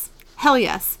 Yes. Hell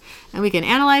yes. And we can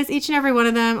analyze each and every one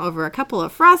of them over a couple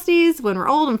of Frosties when we're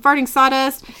old and farting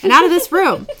sawdust and out of this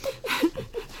room.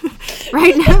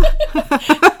 Right now.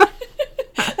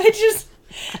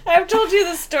 I've told you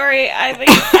the story. I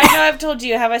know I've told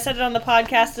you. Have I said it on the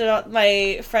podcast about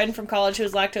my friend from college who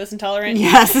was lactose intolerant?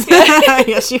 Yes.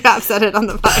 Yes, you have said it on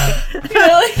the podcast.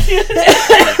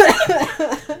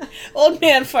 Old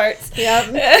man farts. Yep.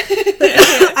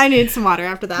 I need some water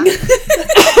after that.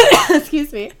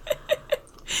 Excuse me.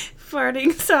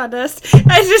 Farting sawdust.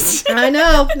 I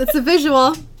know. It's a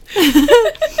visual.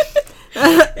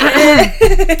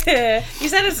 You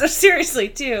said it so seriously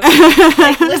too.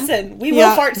 Like, listen, we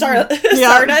will fart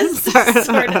sawdust.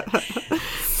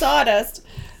 Sawdust.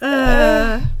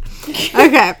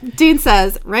 Okay. Dean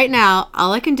says, right now,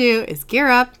 all I can do is gear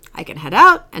up. I can head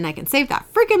out and I can save that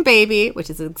freaking baby, which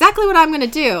is exactly what I'm going to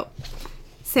do.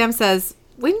 Sam says,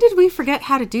 when did we forget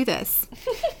how to do this?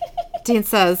 Dean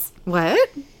says, what?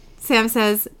 Sam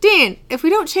says, Dean, if we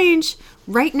don't change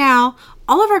right now,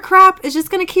 all of our crap is just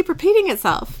going to keep repeating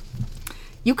itself.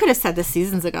 You could have said this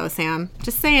seasons ago, Sam.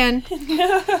 Just saying.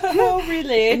 No,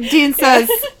 really? Dean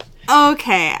says,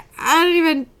 okay, I don't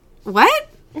even... What?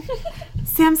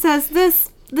 Sam says, this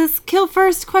kill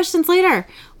first, questions later.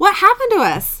 What happened to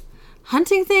us?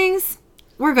 Hunting things?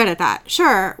 We're good at that.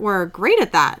 Sure, we're great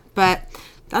at that, but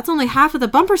that's only half of the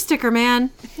bumper sticker,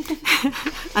 man.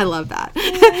 I love that.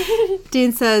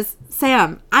 Dean says,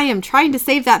 Sam, I am trying to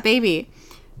save that baby.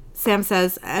 Sam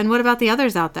says, and what about the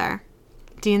others out there?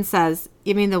 Dean says,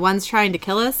 you mean the ones trying to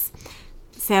kill us?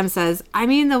 Sam says, I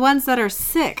mean the ones that are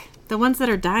sick, the ones that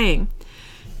are dying.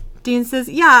 Dean says,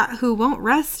 yeah, who won't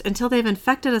rest until they've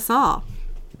infected us all.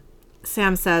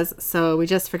 Sam says, so we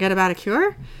just forget about a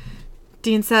cure?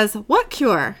 Dean says, what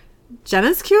cure?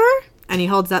 Jenna's cure? And he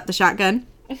holds up the shotgun.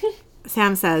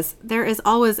 Sam says, there is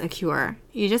always a cure.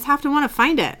 You just have to want to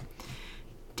find it.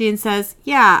 Dean says,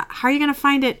 yeah, how are you going to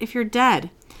find it if you're dead?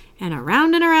 And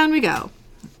around we go.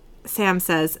 Sam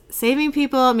says, saving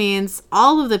people means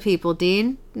all of the people,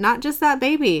 Dean, not just that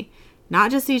baby,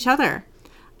 not just each other.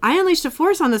 I unleashed a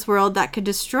force on this world that could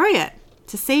destroy it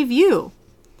to save you.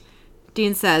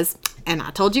 Dean says, and I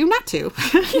told you not to.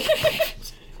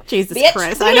 Jesus Bitch.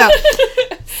 Christ, I know.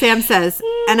 Sam says,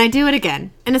 and I do it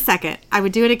again. In a second, I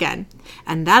would do it again.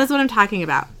 And that is what I'm talking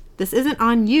about. This isn't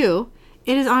on you.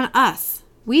 It is on us.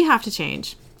 We have to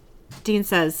change. Dean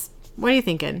says, what are you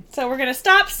thinking? So we're going to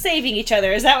stop saving each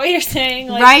other. Is that what you're saying?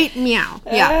 Like, right? Meow.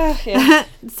 Yeah. yeah.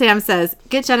 Sam says,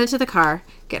 get Jenna to the car.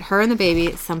 Get her and the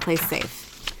baby someplace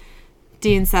safe.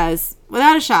 Dean says,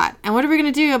 without a shot. And what are we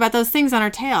going to do about those things on our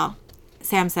tail?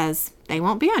 Sam says, they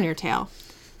won't be on your tail.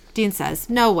 Dean says,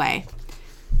 no way.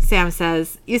 Sam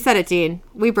says, you said it, Dean.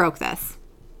 We broke this.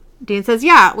 Dean says,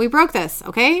 yeah, we broke this,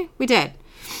 okay? We did.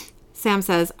 Sam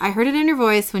says, I heard it in your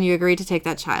voice when you agreed to take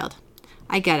that child.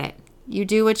 I get it. You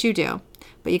do what you do.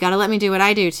 But you got to let me do what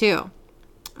I do, too.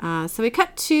 So we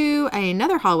cut to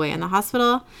another hallway in the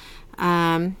hospital.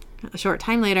 A short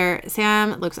time later,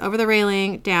 Sam looks over the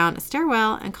railing down a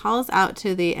stairwell and calls out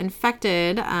to the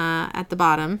infected at the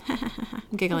bottom. I'm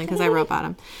giggling because I wrote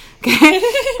bottom. Okay,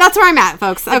 that's where I'm at,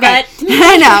 folks. Okay,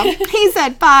 I know. He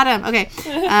said bottom. Okay,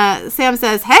 Sam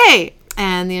says, hey,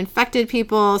 and the infected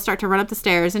people start to run up the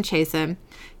stairs and chase him.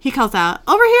 He calls out,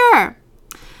 over here.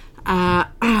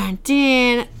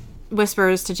 Dean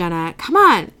whispers to Jenna, come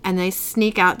on, and they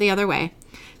sneak out the other way.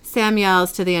 Sam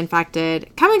yells to the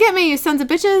infected, come and get me, you sons of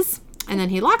bitches. And then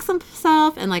he locks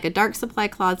himself in like a dark supply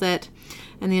closet,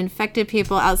 and the infected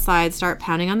people outside start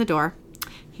pounding on the door.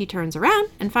 He turns around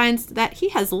and finds that he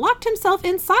has locked himself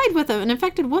inside with an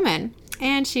infected woman,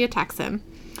 and she attacks him.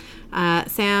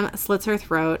 Sam slits her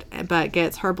throat, but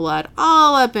gets her blood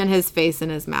all up in his face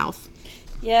and his mouth.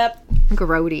 Yep.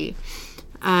 Grody.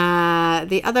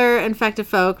 The other infected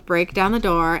folk break down the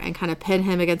door and kind of pin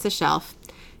him against a shelf.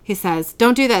 He says,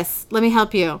 don't do this. Let me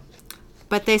help you.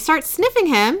 But they start sniffing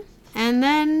him and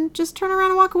then just turn around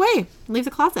and walk away. Leave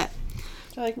the closet.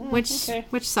 Like, which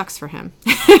sucks for him.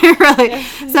 Yeah. Really. Yeah.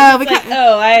 So we like,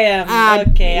 oh, I am.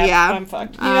 Okay. Yeah. I'm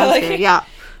fucked. You know, like,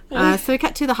 yeah. So we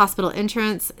cut to the hospital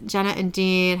entrance. Jenna and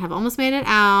Dean have almost made it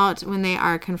out when they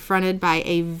are confronted by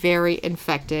a very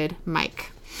infected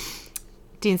Mike.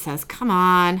 Dean says, come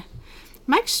on.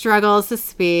 Mike struggles to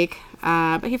speak,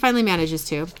 but he finally manages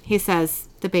to. He says,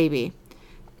 the baby.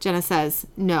 Jenna says,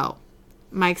 no.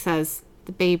 Mike says,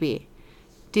 the baby.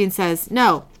 Dean says,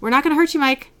 no, we're not going to hurt you,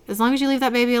 Mike, as long as you leave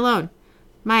that baby alone.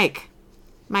 Mike.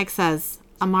 Mike says,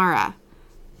 Amara.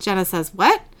 Jenna says,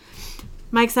 what?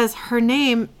 Mike says, her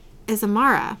name is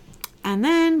Amara. And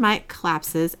then Mike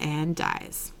collapses and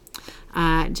dies.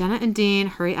 Jenna and Dean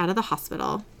hurry out of the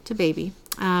hospital to baby.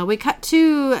 We cut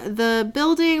to the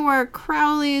building where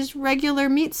Crowley's regular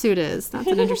meat suit is. That's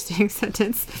an interesting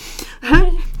sentence.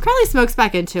 Crowley smokes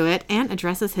back into it and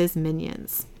addresses his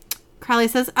minions. Crowley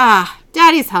says,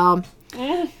 Daddy's home.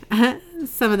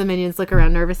 Some of the minions look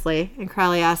around nervously, and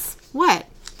Crowley asks, what?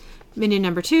 Minion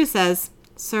number 2 says,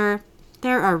 sir,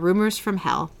 there are rumors from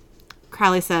hell.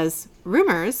 Crowley says,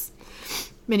 rumors?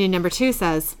 Minion number 2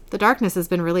 says, the darkness has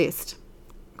been released.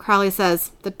 Crowley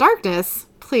says, the darkness?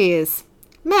 Please.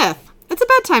 Myth. It's a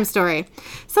bedtime story.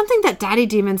 Something that daddy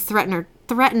demons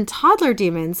threaten toddler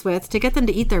demons with to get them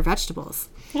to eat their vegetables.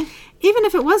 Even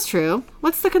if it was true,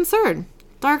 what's the concern?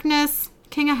 Darkness,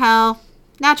 king of hell,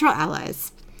 natural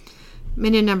allies.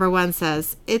 Minion number 1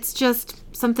 says, it's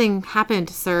just something happened,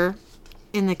 sir,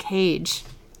 in the cage.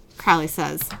 Crowley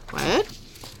says, what?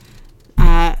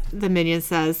 The minion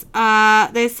says,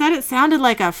 they said it sounded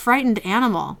like a frightened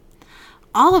animal.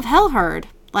 All of hell heard,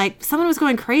 like someone was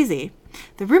going crazy.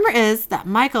 The rumor is that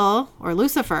Michael, or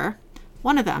Lucifer,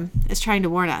 one of them, is trying to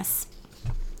warn us.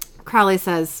 Crowley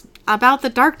says, about the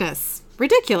darkness.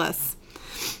 Ridiculous.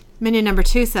 Minion number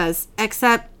 2 says,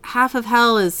 except half of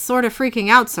hell is sort of freaking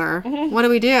out, sir. What do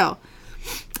we do?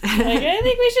 I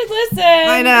think we should listen.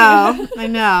 I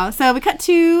know. So we cut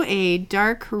to a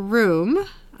dark room.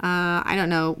 I don't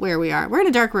know where we are. We're in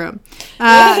a dark room.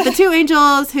 The 2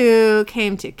 angels who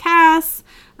came to Cass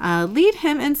lead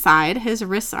him inside. His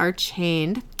wrists are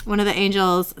chained. One of the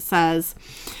angels says,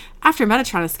 after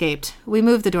Metatron escaped, we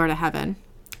moved the door to heaven.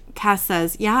 Cass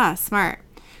says, yeah, smart.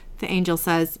 The angel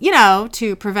says,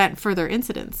 to prevent further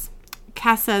incidents.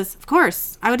 Cass says, of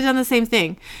course, I would have done the same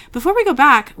thing. Before we go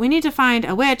back, we need to find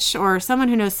a witch or someone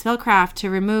who knows spellcraft to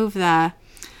remove the...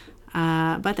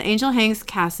 but the angel hangs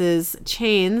Cass's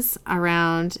chains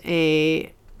around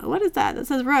a... What is that? That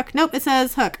says rook. Nope, it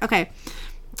says hook. Okay.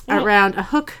 Around a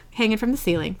hook hanging from the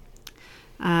ceiling.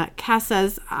 Cass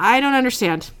says, I don't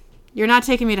understand. You're not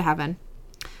taking me to heaven.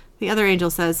 The other angel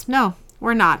says, no,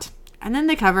 we're not. And then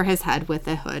they cover his head with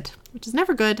a hood, which is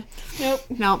never good.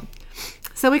 Nope.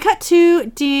 So we cut to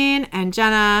Dean and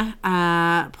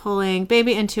Jenna pulling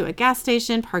baby into a gas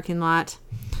station parking lot.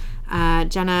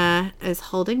 Jenna is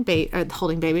holding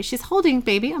baby. She's holding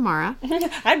baby Amara.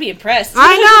 I'd be impressed.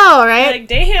 I know, right? Like,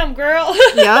 damn, girl.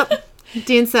 Yep.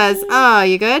 Dean says, oh,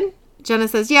 you good? Jenna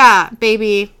says, yeah,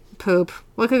 baby, poop.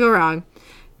 What could go wrong?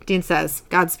 Dean says,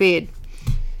 Godspeed.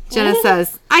 Jenna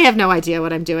says, I have no idea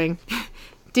what I'm doing.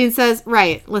 Dean says,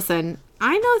 right, listen,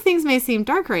 I know things may seem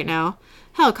dark right now.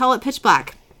 Hell, call it pitch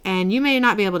black. And you may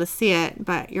not be able to see it,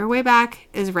 but your way back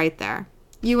is right there.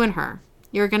 You and her.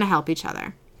 You're going to help each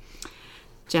other.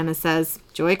 Jenna says,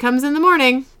 joy comes in the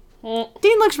morning.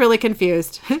 Dean looks really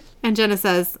confused. And Jenna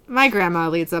says, my grandma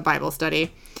leads a Bible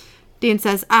study. Dean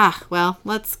says, well,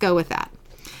 let's go with that.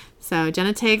 So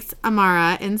Jenna takes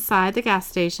Amara inside the gas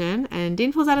station, and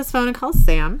Dean pulls out his phone and calls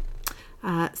Sam.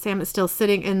 Sam is still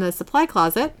sitting in the supply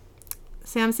closet.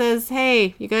 Sam says,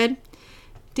 hey, you good?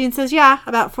 Dean says, yeah,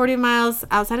 about 40 miles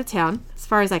outside of town. As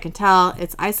far as I can tell,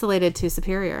 it's isolated to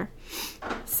Superior.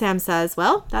 Sam says,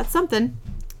 well, that's something.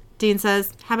 Dean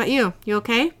says, how about you? You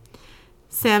okay?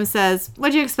 Sam says,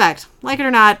 what'd you expect? Like it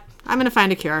or not, I'm going to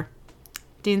find a cure.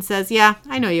 Dean says, yeah,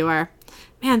 I know you are.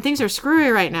 Man, things are screwy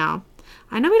right now.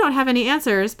 I know we don't have any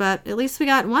answers, but at least we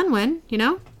got one win,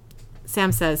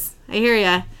 Sam says, I hear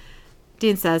ya.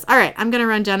 Dean says, all right, I'm going to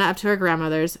run Jenna up to her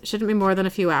grandmother's. Shouldn't be more than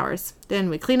a few hours. Then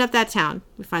we clean up that town.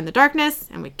 We find the darkness,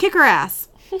 and we kick her ass.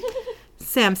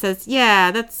 Sam says,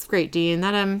 yeah, that's great, Dean.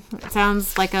 That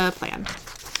sounds like a plan.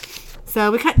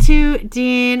 So we cut to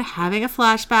Dean having a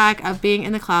flashback of being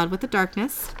in the cloud with the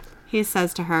darkness. He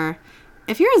says to her,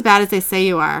 if you're as bad as they say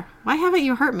you are, why haven't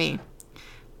you hurt me?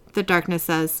 The darkness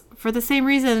says, for the same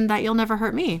reason that you'll never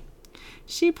hurt me.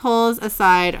 She pulls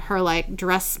aside her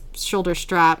dress shoulder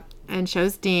strap and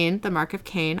shows Dean the mark of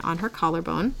Cain on her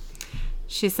collarbone.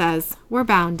 She says, we're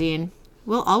bound, Dean.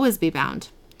 We'll always be bound.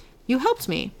 You helped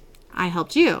me. I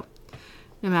helped you.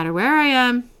 No matter where I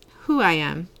am, who I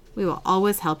am, we will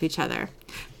always help each other.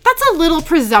 That's a little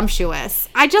presumptuous.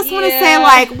 I just want to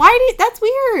say, that's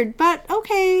weird, but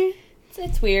okay.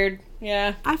 It's weird.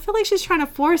 Yeah. I feel like she's trying to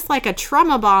force a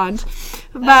trauma bond.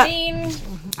 But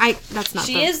that's not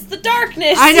she is the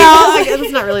darkness. I know.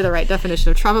 That's not really the right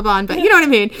definition of trauma bond, but you know what I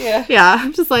mean. Yeah. Yeah.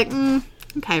 I'm just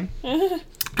okay.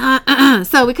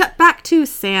 So we cut back to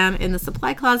Sam in the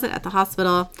supply closet at the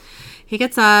hospital. He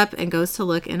gets up and goes to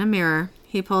look in a mirror.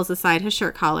 He pulls aside his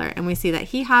shirt collar, and we see that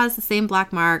he has the same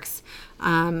black marks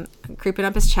creeping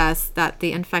up his chest that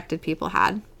the infected people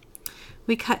had.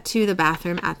 We cut to the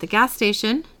bathroom at the gas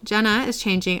station. Jenna is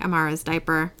changing Amara's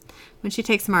diaper. When she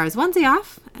takes Amara's onesie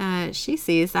off, she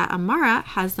sees that Amara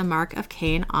has the mark of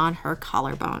Cain on her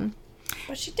collarbone.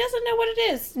 But she doesn't know what it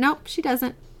is. Nope, she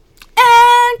doesn't.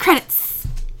 And credits.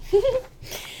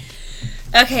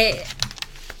 Okay.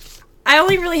 I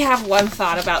only really have one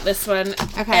thought about this one.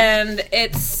 Okay. And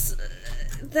it's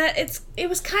that it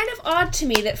was kind of odd to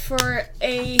me that for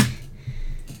a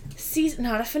season,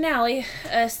 not a finale,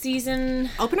 a season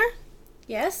opener?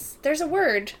 Yes, there's a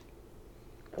word.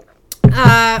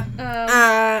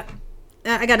 I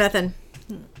got nothing.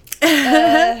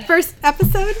 First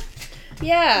episode?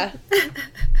 Yeah.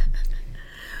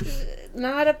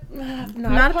 Not a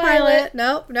pilot.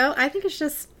 No. I think it's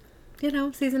just,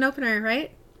 season opener,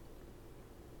 right?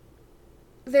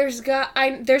 There's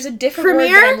a different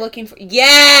Premiere? word that I'm looking for.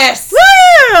 Yes!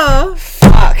 Woo!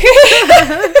 Fuck.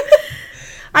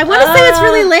 I want to say it's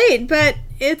really late, but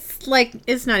it's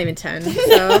not even 10.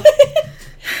 So.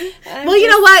 Well, you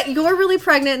know what? You're really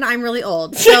pregnant and I'm really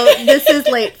old. So this is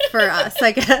late for us,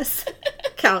 I guess.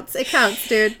 Counts. It counts,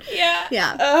 dude. Yeah.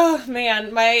 Yeah. Oh,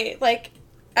 man.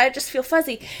 I just feel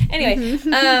fuzzy. Anyway,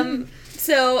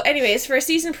 so anyways, for a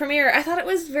season premiere, I thought it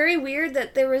was very weird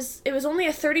that it was only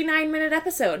a 39-minute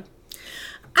episode.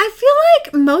 I feel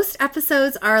like most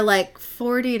episodes are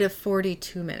 40 to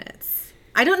 42 minutes.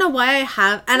 I don't know why I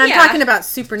have, and I'm talking about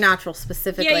Supernatural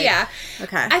specifically. Yeah.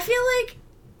 Okay. I feel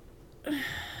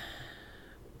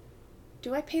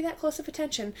do I pay that close of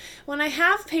attention? When I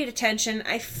have paid attention,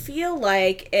 I feel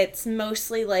like it's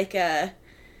mostly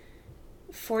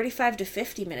 45 to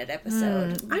 50 minute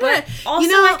episode. But also,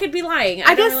 I could be lying.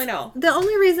 I don't really know. The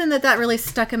only reason that really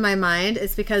stuck in my mind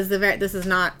is because this is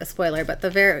not a spoiler, but the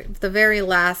very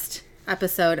last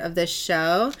episode of this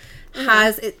show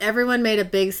everyone made a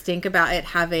big stink about it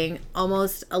having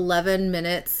almost 11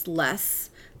 minutes less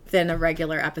than a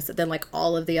regular episode, than like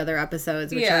all of the other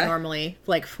episodes, which are normally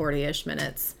like 40-ish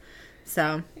minutes.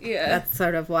 So that's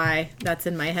sort of why that's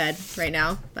in my head right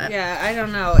now. But. Yeah, I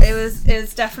don't know. It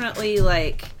was definitely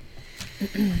like,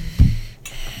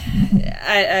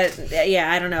 I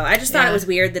don't know. I just thought it was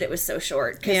weird that it was so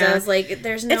short, because I was like,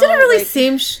 there's no. It didn't really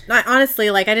seem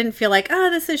honestly, like I didn't feel like, oh,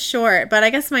 this is short, but I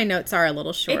guess my notes are a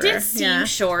little shorter. It did seem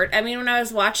short. I mean, when I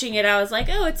was watching it, I was like,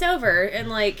 oh, it's over, and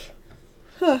like.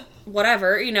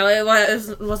 Whatever, you know, it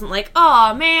wasn't like,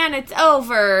 oh man, it's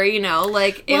over, you know,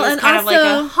 like it was kind of like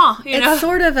a you know, it's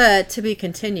sort of a to be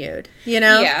continued, you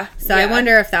know. So I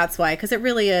wonder if that's why, because it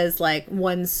really is like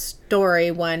one story,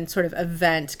 one sort of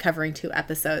event covering 2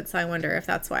 episodes. So I wonder if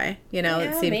that's why, you know,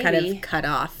 it seemed kind of cut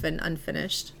off and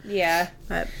unfinished.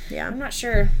 But I'm not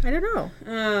sure. I don't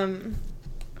know.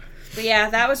 But yeah,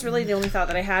 that was really the only thought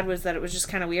that I had, was that it was just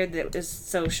kind of weird that it was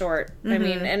so short. I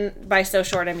mean, and by so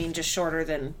short, I mean just shorter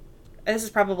than... This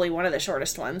is probably one of the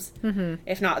shortest ones,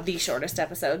 if not the shortest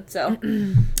episode. So,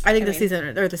 I think the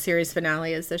season or the series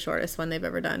finale is the shortest one they've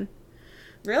ever done.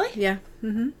 Really? Yeah.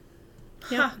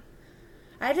 Yeah.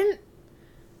 I didn't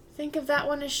think of that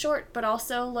one as short, but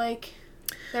also like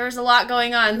there was a lot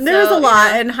going on. There was a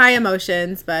lot and high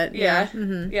emotions, but yeah.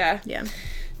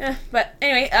 But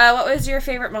anyway, what was your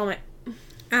favorite moment?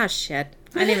 Ah, shit.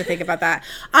 I didn't even think about that.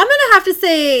 I'm gonna have to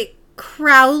say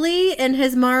Crowley in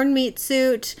his marn meat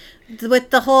suit with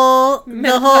the whole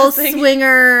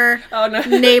swinger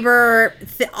neighbor,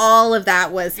 all of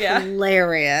that was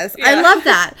hilarious. I love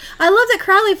that. I love that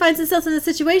Crowley finds himself in this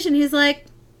situation. He's like,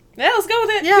 yeah, let's go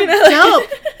with it. Yeah, you know, dope.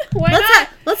 Why not?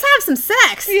 Let's have some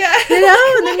sex. Yeah, you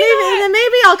know, and then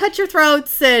maybe I'll cut your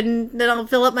throats, and then I'll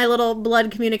fill up my little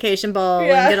blood communication bowl and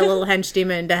get a little hench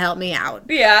demon to help me out.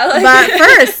 Yeah, but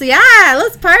first,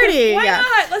 let's party. Why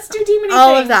not? Let's do demon.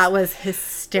 All of that was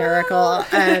hysterical,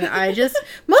 and I just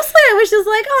mostly I was just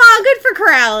like, oh, good for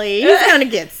Crowley. He's gonna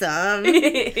get some.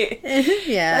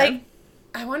 Like,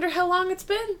 I wonder how long it's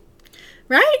been.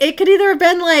 Right? It could either have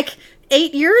been like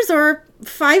 8 years or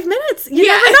 5 minutes. You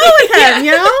never know with him,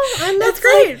 you know? And that's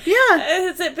great. Like, yeah.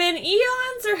 Has it been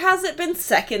eons or has it been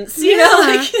seconds? You know,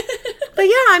 like. But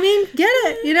yeah, I mean, get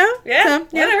it, you know? Yeah, so,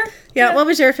 whatever. Yeah, what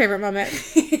was your favorite moment?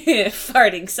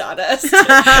 Farting sawdust.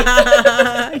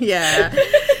 Yeah.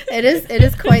 It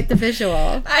is quite the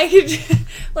visual. I could,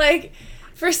 like,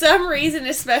 for some reason,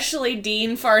 especially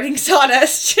Dean farting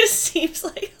sawdust just seems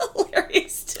like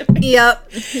hilarious to me.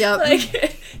 Yep.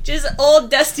 Like, just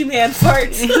old dusty man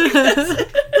farts.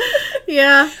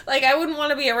 Yeah. Like, I wouldn't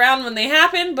want to be around when they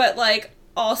happen, but, like,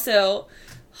 also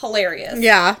hilarious.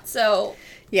 Yeah. So.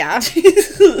 Yeah.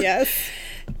 Yes.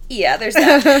 Yeah, there's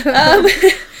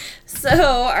that. So,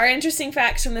 our interesting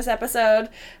facts from this episode,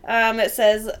 it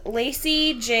says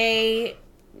Lacey J.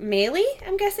 Maley,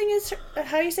 I'm guessing is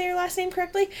how you say her last name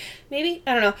correctly. Maybe?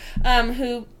 I don't know.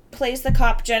 Who plays the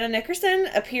cop Jenna Nickerson,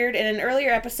 appeared in an earlier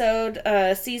episode,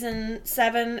 season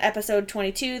 7, episode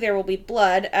 22, There Will Be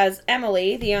Blood, as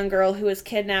Emily, the young girl who was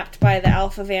kidnapped by the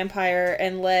alpha vampire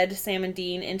and led Sam and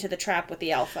Dean into the trap with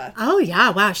the alpha. Oh,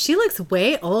 yeah. Wow. She looks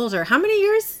way older. How many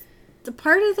years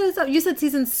apart of those? You said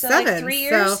season 7. Like 3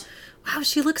 years? So, wow,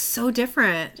 she looks so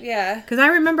different. Yeah. Because I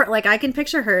remember, like, I can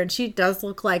picture her, and she does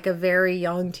look like a very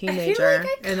young teenager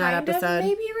in that episode.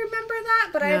 Maybe remember that,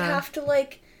 but I'd have to,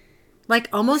 like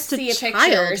almost see a picture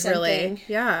child, or something. Really.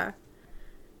 Yeah.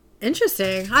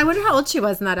 Interesting. I wonder how old she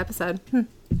was in that episode. Yeah,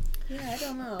 I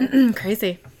don't know.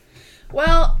 Crazy.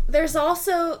 Well, there's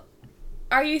also...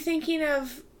 Are you thinking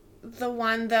of the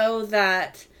one, though,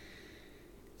 that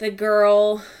the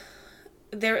girl...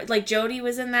 There, like, Jody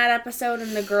was in that episode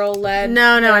and the girl led...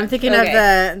 No, I'm thinking of the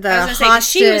I was gonna say, 'cause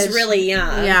she was really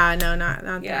young. Yeah, no, not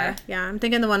there. Yeah, I'm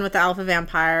thinking the one with the alpha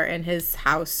vampire in his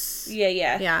house.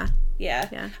 Yeah.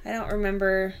 I don't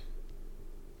remember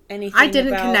anything. I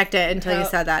didn't connect it until you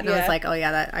said that, and I was like, oh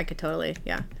yeah, that I could totally,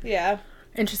 Yeah.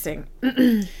 Interesting.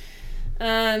 So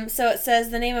it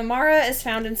says the name Amara is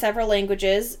found in several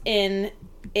languages. In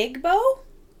Igbo,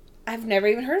 I've never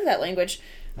even heard of that language.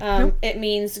 Nope. It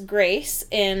means grace.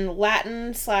 In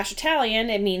Latin/Italian,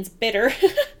 it means bitter.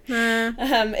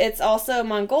 It's also a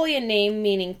Mongolian name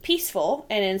meaning peaceful,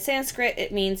 and in Sanskrit,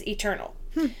 it means eternal.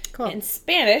 Cool. In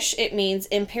Spanish, it means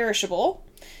imperishable.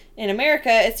 In America,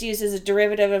 it's used as a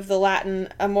derivative of the Latin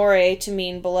amore to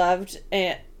mean beloved,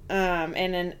 and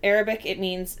in Arabic, it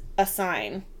means a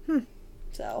sign.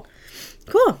 So.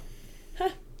 Cool.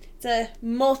 It's a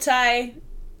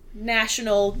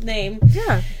multi-national name.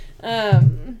 Yeah.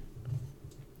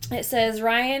 It says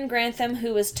Ryan Grantham,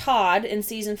 who was Todd in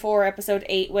season 4, episode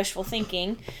 8, Wishful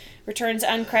Thinking, returns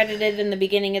uncredited in the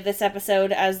beginning of this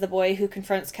episode as the boy who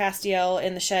confronts Castiel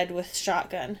in the shed with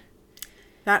shotgun.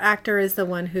 That actor is the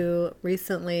one who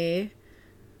recently...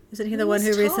 Isn't he the one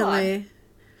who Todd? recently...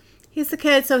 He's the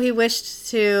kid, so he wished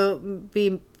to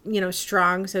be,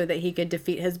 strong so that he could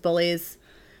defeat his bullies.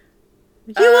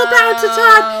 You will bow to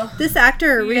Todd! This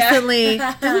actor recently...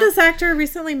 Didn't this actor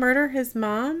recently murder his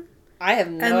mom? I have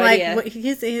no idea.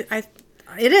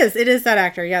 It is that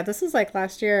actor. Yeah, this was like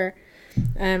last year.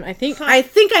 I think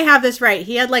I have this right.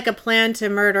 He had like a plan to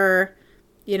murder,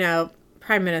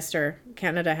 Prime Minister.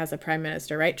 Canada has a Prime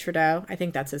Minister, right? Trudeau. I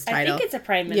think that's his title. I think it's a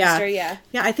Prime Minister, yeah.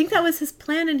 Yeah, I think that was his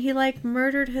plan, and he like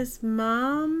murdered his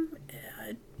mom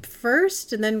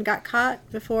first and then got caught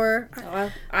before.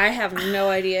 I have no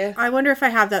idea. I wonder if I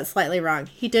have that slightly wrong.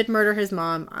 He did murder his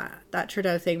mom. That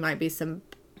Trudeau thing might be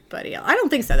somebody else. I don't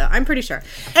think so, though. I'm pretty sure.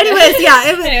 Anyways, yeah,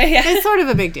 it's sort of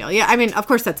a big deal. Yeah, I mean, of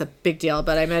course that's a big deal,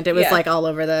 but I meant it was like all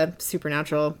over the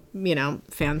Supernatural,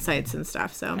 fan sites and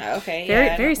stuff. So okay,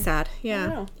 very sad.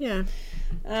 Yeah, yeah.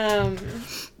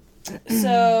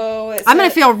 So I'm gonna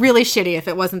feel really shitty if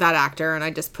it wasn't that actor, and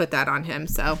I just put that on him.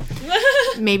 So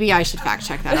maybe I should fact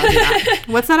check that. I'll do that.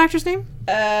 What's that actor's name?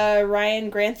 Ryan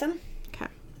Grantham.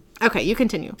 Okay, you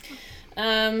continue.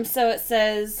 So it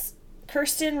says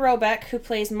Kirsten Robeck, who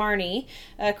plays Marnie,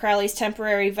 Crowley's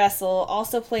temporary vessel,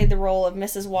 also played the role of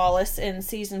Mrs. Wallace in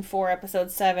season 4,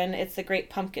 episode 7. It's the Great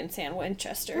Pumpkin San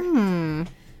Winchester. And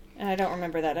I don't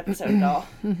remember that episode at all.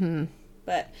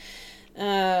 But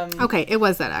okay, it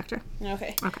was that actor.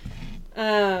 Okay.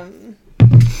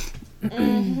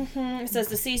 It says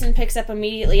the season picks up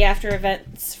immediately after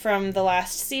events from the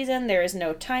last season. There is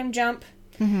no time jump.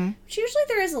 Which usually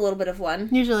there is a little bit of one.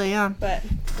 Usually, yeah. But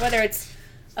whether it's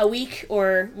a week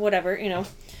or whatever, It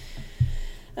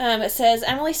says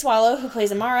Emily Swallow, who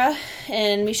plays Amara,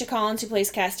 and Misha Collins, who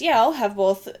plays Castiel, have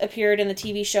both appeared in the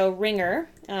TV show Ringer,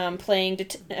 playing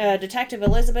Detective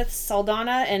Elizabeth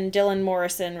Saldana and Dylan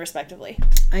Morrison, respectively.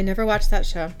 I never watched that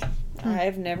show.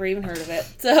 I've never even heard of it.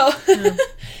 So,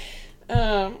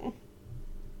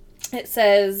 it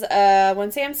says,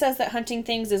 when Sam says that hunting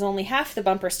things is only half the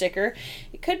bumper sticker,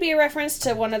 it could be a reference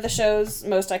to one of the show's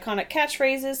most iconic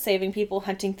catchphrases, saving people,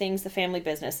 hunting things, the family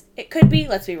business. It could be,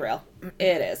 let's be real.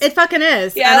 It is. It fucking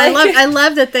is. Yeah, and I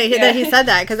love that that he said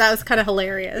that, because that was kind of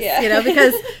hilarious. Yeah.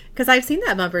 Because I've seen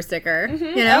that bumper sticker.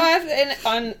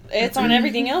 It's on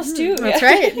everything else too. That's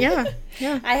right. Yeah.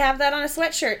 Yeah. I have that on a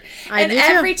sweatshirt.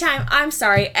 Every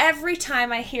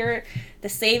time I hear the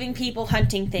saving people,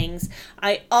 hunting things,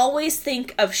 I always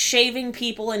think of shaving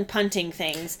people and punting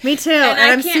things. Me too. And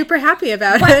I'm super happy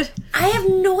about it. I have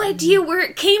no idea where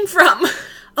it came from.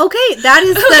 Okay, that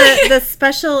is the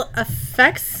special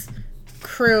effects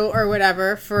crew or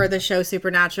whatever for the show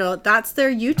Supernatural. That's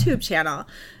their YouTube channel.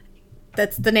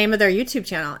 That's the name of their YouTube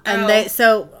channel. And a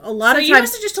lot of times... you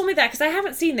must have just told me that, because I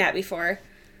haven't seen that before.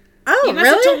 Oh, you must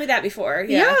have told me that before.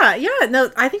 Yeah. No,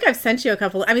 I think I've sent you a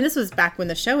couple. I mean, this was back when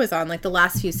the show was on. Like, the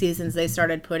last few seasons, they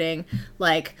started putting,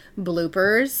 like,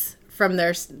 bloopers from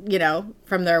their,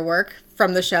 from their work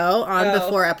from the show on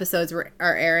before episodes are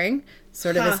airing,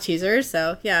 sort of as teasers.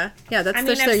 So, yeah, that's their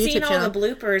YouTube channel. I've seen all the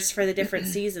bloopers for the different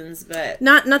seasons, but...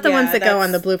 Not the ones that go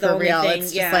on the blooper reel.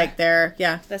 It's just, like, they're,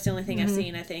 That's the only thing I've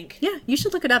seen, I think. Yeah, you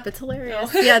should look it up. It's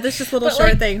hilarious. Yeah, there's just little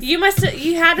short things. You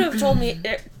had to have told me...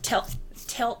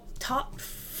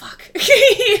 Fuck.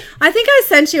 I think I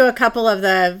sent you a couple of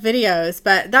the videos,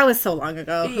 but that was so long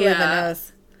ago. Who even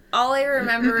knows? All I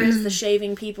remember is the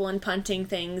shaving people and punting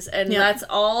things, and that's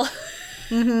all.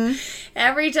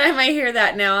 Every time I hear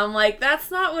that now, I'm like, that's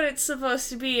not what it's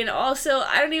supposed to be. And also,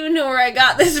 I don't even know where I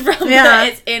got this from, but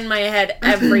it's in my head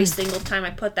every single time I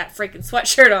put that freaking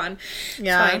sweatshirt on.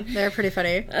 Yeah, they're pretty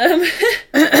funny.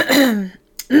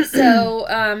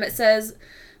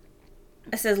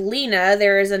 It says Lena.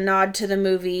 There is a nod to the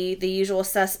movie The Usual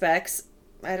Suspects.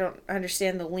 I don't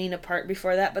understand the Lena part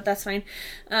before that, but that's fine.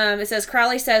 It says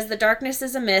Crowley says the darkness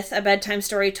is a myth, a bedtime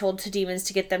story told to demons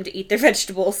to get them to eat their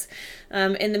vegetables.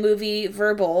 In the movie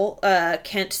Verbal,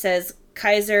 Kent says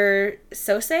Kaiser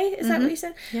Sose, is that what you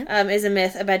said? Yeah. Is a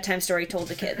myth, a bedtime story told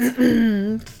to kids.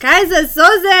 Kaiser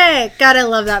Sose! God, I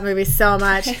love that movie so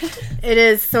much. It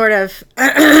is sort of,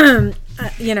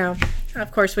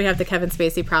 of course, we have the Kevin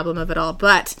Spacey problem of it all,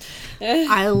 but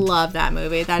I love that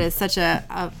movie. That is such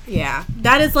that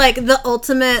is like the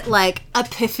ultimate, like,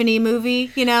 epiphany movie,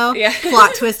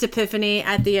 plot twist epiphany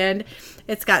at the end.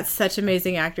 It's got such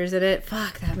amazing actors in it.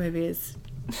 Fuck, that movie is,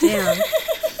 damn.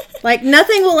 Like,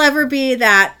 nothing will ever be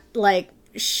that like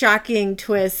shocking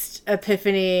twist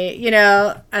epiphany, you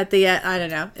know, at the end. I don't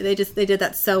know. They did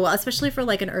that so well, especially for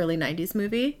like an early 90s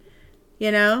movie,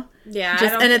 you know? Yeah.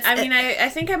 I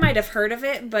think I might have heard of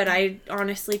it, but I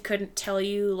honestly couldn't tell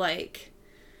you like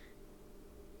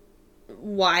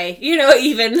why, you know,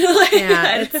 even. Like,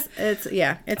 yeah,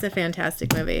 it's a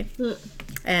fantastic movie.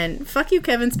 And fuck you,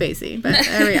 Kevin Spacey. But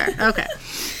there we are. Okay.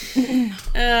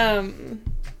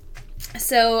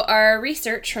 So our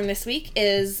research from this week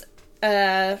is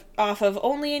off of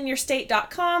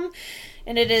onlyinyourstate.com,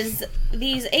 and it is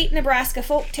these 8 Nebraska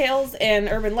folk tales and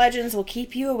urban legends will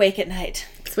keep you awake at night.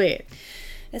 Sweet.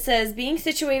 It says, being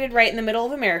situated right in the middle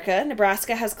of America,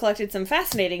 Nebraska has collected some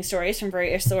fascinating stories from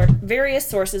various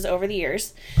sources over the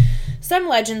years. Some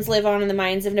legends live on in the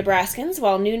minds of Nebraskans,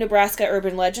 while new Nebraska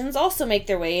urban legends also make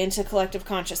their way into collective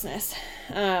consciousness.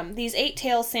 These 8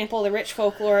 tales sample the rich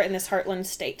folklore in this heartland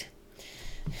state.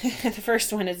 The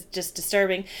first one is just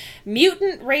disturbing.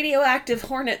 Mutant radioactive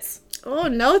hornets. Oh,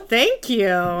 no, thank you.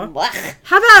 Blech.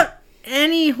 How about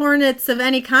any hornets of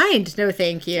any kind? No,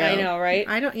 thank you. I know, right?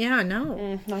 Not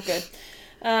good.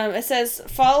 It says,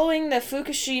 following the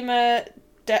Fukushima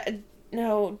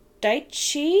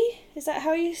Daiichi? Is that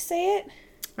how you say it?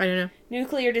 I don't know.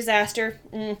 Nuclear disaster.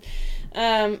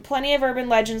 Plenty of urban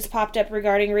legends popped up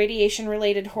regarding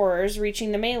radiation-related horrors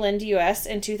reaching the mainland U.S.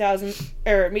 in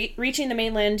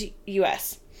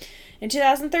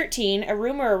 2013, a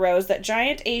rumor arose that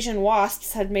giant Asian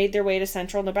wasps had made their way to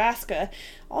central Nebraska.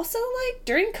 Also, like,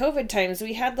 during COVID times,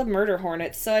 we had the murder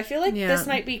hornets, so I feel like this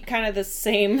might be kind of the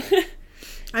same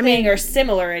thing, or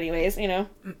similar anyways, you know?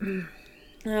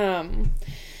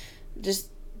 Just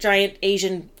giant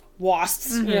Asian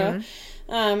wasps, you know?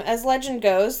 As legend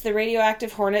goes, the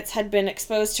radioactive hornets had been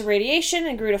exposed to radiation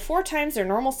and grew to 4 times their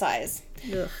normal size.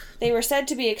 Ugh. They were said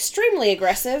to be extremely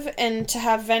aggressive and to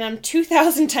have venom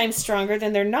 2,000 times stronger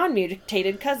than their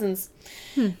non-mutated cousins.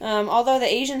 Although the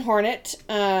Asian hornet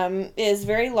is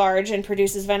very large and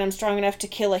produces venom strong enough to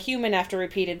kill a human after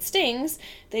repeated stings,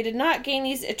 they did not gain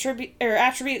these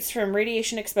attributes from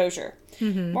radiation exposure.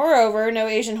 Moreover, no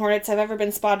Asian hornets have ever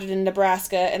been spotted in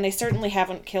Nebraska, and they certainly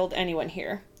haven't killed anyone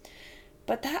here.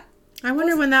 But that... I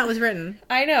wonder when that was written.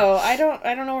 I know. I don't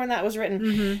know when that was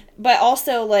written. But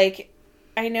also, like...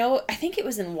 I think it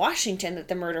was in Washington that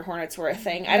the murder hornets were a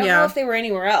thing. I don't know if they were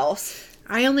anywhere else.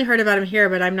 I only heard about them here,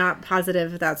 but I'm not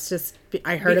positive that's just...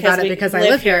 I heard about it because I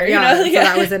live here. You know? So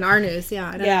that was in our news.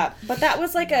 Yeah. But that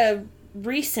was like a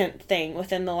recent thing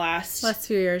within the last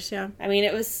few years, yeah. I mean,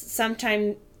 it was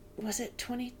sometime... Was it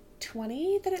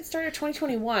 2020 that it started?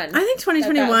 2021? I think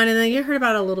 2021, and then you heard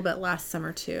about it a little bit last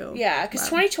summer, too. Yeah, because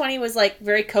 2020 was, like,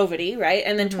 very COVID-y, right?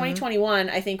 And then 2021,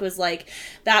 I think, was, like...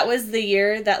 That was the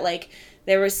year that, like...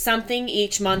 There was something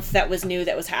each month that was new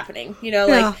that was happening. You know,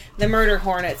 like the murder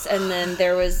hornets. And then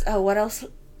there was, what else?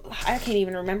 I can't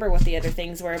even remember what the other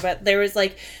things were. But there was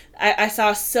like, I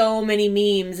saw so many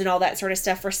memes and all that sort of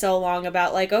stuff for so long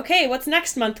about like, okay, what's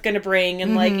next month going to bring?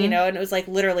 And like, you know, and it was like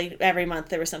literally every month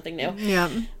there was something new. Yeah.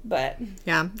 But.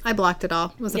 Yeah, I blocked it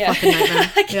all. It was a fucking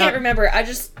nightmare. I can't remember. I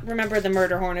just remember the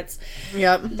murder hornets.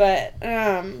 Yep. But,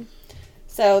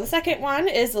 so the second one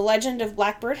is the legend of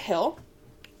Blackbird Hill.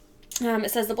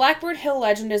 It says, the Blackbird Hill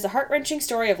legend is a heart-wrenching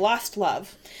story of lost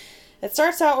love. It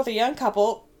starts out with a young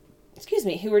couple,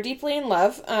 who were deeply in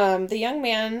love. The young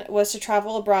man was to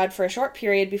travel abroad for a short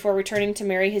period before returning to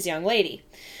marry his young lady.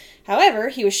 However,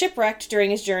 he was shipwrecked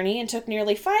during his journey and took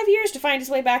nearly 5 years to find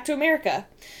his way back to America.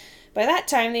 By that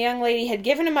time, the young lady had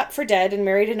given him up for dead and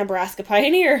married a Nebraska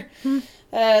pioneer.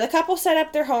 The couple set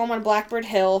up their home on Blackbird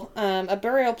Hill, a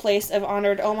burial place of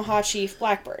honored Omaha chief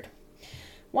Blackbird.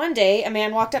 One day, a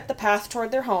man walked up the path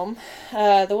toward their home.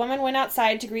 The woman went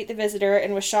outside to greet the visitor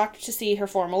and was shocked to see her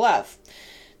former love.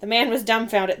 The man was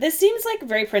dumbfounded. This seems like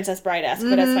very Princess Bride-esque,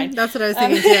 but that's fine. That's what I was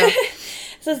thinking, too.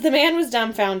 Says the man was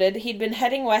dumbfounded. He'd been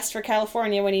heading west for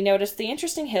California when he noticed the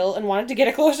interesting hill and wanted to get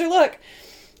a closer look.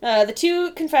 The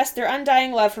two confessed their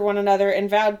undying love for one another and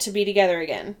vowed to be together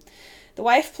again. The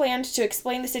wife planned to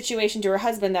explain the situation to her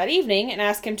husband that evening and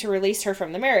ask him to release her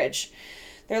from the marriage.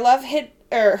 Her love hid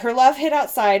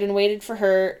outside and waited for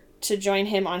her to join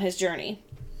him on his journey.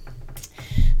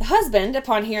 The husband,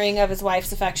 upon hearing of his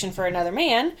wife's affection for another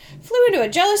man, flew into a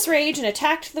jealous rage and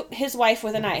attacked his wife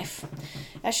with a knife.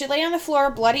 As she lay on the floor,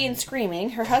 bloody and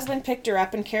screaming, her husband picked her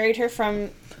up and carried her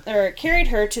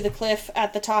to the cliff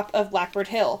at the top of Blackbird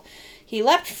Hill. He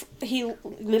leapt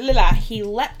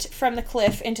from the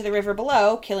cliff into the river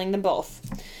below, killing them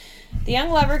both. The young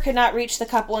lover could not reach the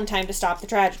couple in time to stop the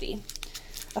tragedy.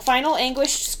 A final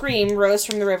anguished scream rose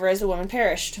from the river as the woman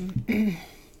perished.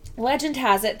 Legend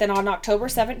has it that on October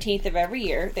 17th of every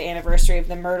year, the anniversary of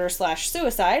the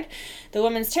murder/suicide, the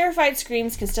woman's terrified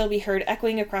screams can still be heard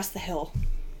echoing across the hill.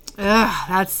 Ugh,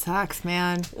 that sucks,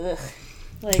 man. Ugh.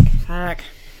 Like, fuck.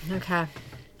 Okay.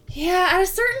 Yeah, at a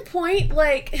certain point,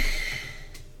 like,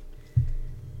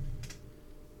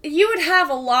 you would have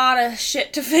a lot of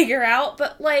shit to figure out,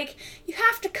 but, like, you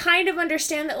have to kind of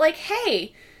understand that, like,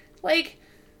 hey, like,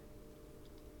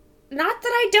 not that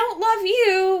I don't love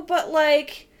you, but,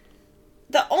 like,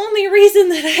 the only reason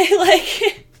that I,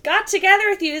 like, got together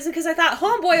with you is because I thought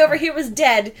homeboy over here was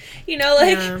dead. You know,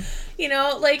 like, you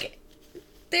know, like,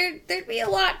 there'd be a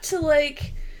lot to,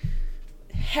 like,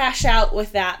 hash out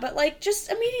with that. But, like, just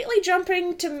immediately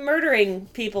jumping to murdering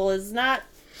people is not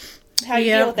how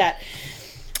you deal with that.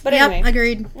 But anyway.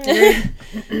 Agreed.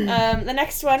 The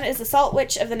next one is the Salt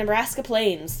Witch of the Nebraska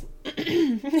Plains.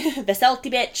 The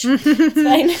salty bitch. It's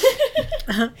fine.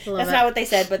 That's not what they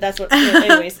said, but that's what.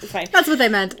 Anyways, it's fine. That's what they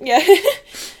meant. Yeah.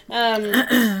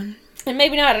 And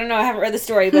maybe not. I don't know. I haven't read the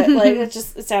story, but like it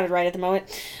sounded right at the moment.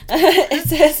 It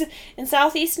says in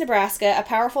southeast Nebraska, a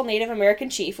powerful Native American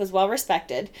chief was well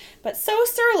respected, but so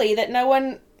surly that no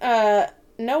one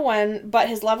but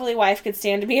his lovely wife could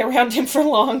stand to be around him for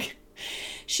long.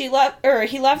 He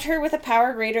loved her with a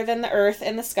power greater than the earth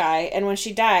and the sky, and when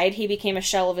she died, he became a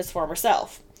shell of his former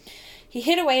self. He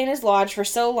hid away in his lodge for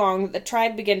so long that the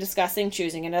tribe began discussing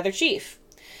choosing another chief.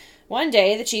 One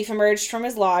day, the chief emerged from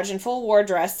his lodge in full war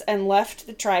dress and left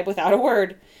the tribe without a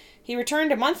word. He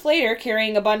returned a month later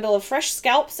carrying a bundle of fresh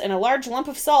scalps and a large lump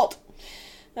of salt.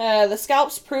 The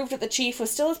scalps proved that the chief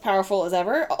was still as powerful as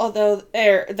ever, though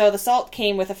the salt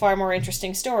came with a far more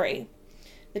interesting story.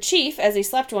 The chief, as he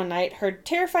slept one night, heard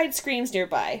terrified screams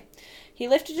nearby. He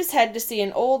lifted his head to see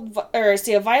a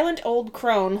violent old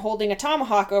crone holding a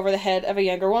tomahawk over the head of a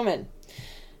younger woman.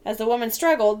 As the woman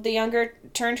struggled, the younger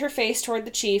turned her face toward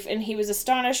the chief, and he was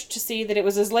astonished to see that it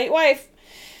was his late wife.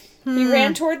 He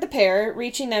ran toward the pair,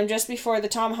 reaching them just before the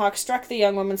tomahawk struck the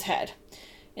young woman's head.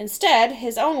 Instead,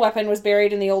 his own weapon was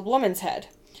buried in the old woman's head.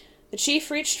 The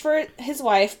chief reached for his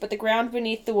wife, but the ground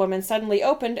beneath the woman suddenly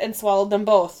opened and swallowed them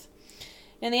both.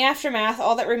 In the aftermath,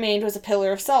 all that remained was a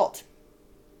pillar of salt.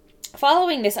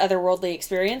 Following this otherworldly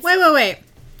experience... Wait.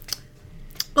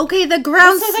 Okay, the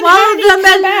ground swallowed them,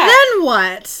 and then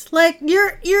what? Like,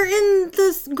 you're in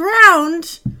this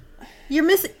ground. You're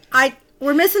missing...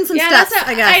 We're missing some steps,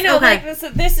 I guess. I know, okay. like,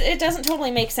 this it doesn't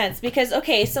totally make sense, because,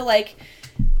 okay, so, like...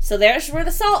 So there's where the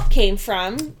salt came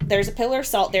from. There's a pillar of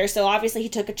salt there, so obviously he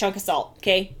took a chunk of salt.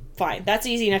 Okay, fine. That's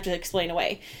easy enough to explain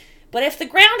away. But if the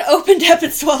ground opened up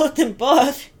and swallowed them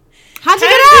both, how'd you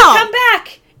get out? How did he come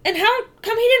back? And how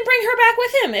come he didn't bring her back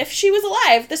with him if she was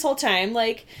alive this whole time?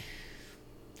 Like,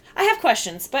 I have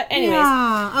questions, but anyways.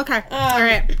 Yeah, okay. All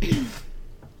right.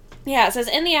 Yeah, it says,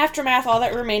 in the aftermath, all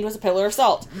that remained was a pillar of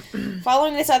salt.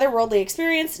 Following this otherworldly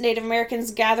experience, Native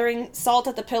Americans gathering salt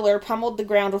at the pillar pummeled the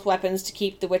ground with weapons to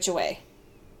keep the witch away.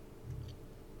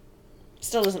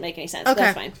 Still doesn't make any sense. Okay.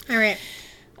 That's fine. All right.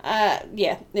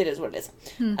 Yeah, it is what it is.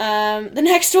 The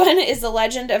next one is the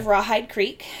legend of Rawhide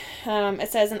Creek.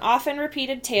 It says, an often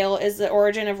repeated tale is the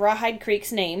origin of Rawhide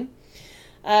Creek's name.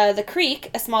 The creek,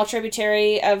 a small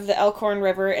tributary of the Elkhorn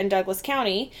River in Douglas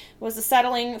County, was the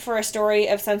settling for a story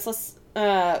of senseless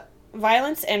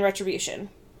violence and retribution.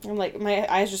 I'm like, my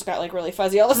eyes just got like really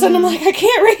fuzzy all of a sudden. I'm like, I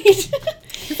can't read.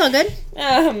 It's all good.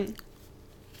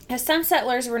 As some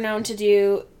settlers were known to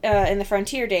do in the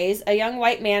frontier days, a young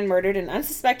white man murdered an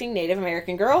unsuspecting Native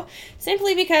American girl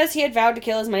simply because he had vowed to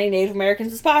kill as many Native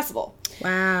Americans as possible.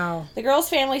 Wow. The girl's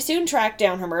family soon tracked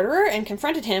down her murderer and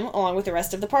confronted him along with the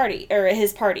rest of the party, or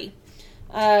his party.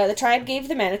 The tribe gave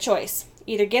the men a choice.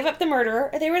 Either give up the murderer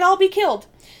or they would all be killed.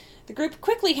 The group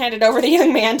quickly handed over the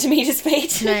young man to meet his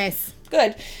fate. Nice.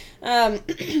 Good.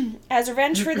 As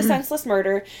revenge for the senseless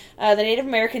murder, the Native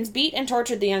Americans beat and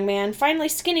tortured the young man, finally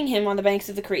skinning him on the banks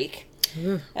of the creek.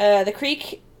 The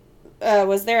creek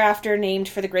was thereafter named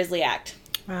for the Grizzly Act.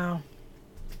 Wow.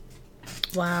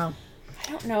 I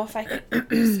don't know if I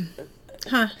could...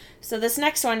 So this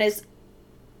next one is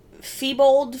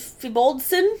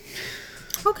Feboldson.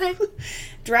 Okay.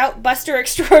 Drought Buster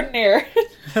Extraordinaire.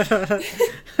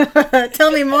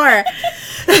 Tell me more.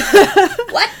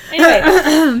 What?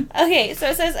 Anyway. Okay, so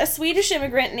it says a Swedish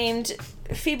immigrant named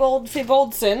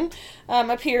Feboldson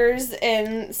appears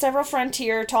in several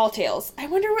frontier tall tales. I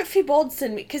wonder what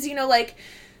Feboldson, because, you know, like,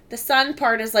 the son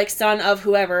part is, like, son of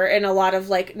whoever, and a lot of,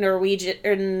 like, Norwegian,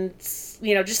 and,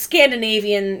 you know, just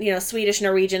Scandinavian, you know, Swedish,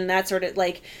 Norwegian, that sort of,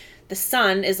 like, the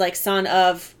son is, like, son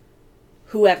of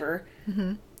whoever.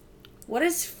 Mm-hmm. What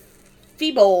is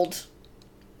Febold?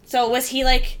 So was he,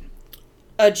 like,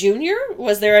 a junior?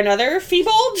 Was there another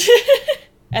Feebold?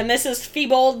 And this is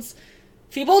Feebold's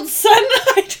son?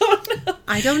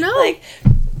 I don't know. Like,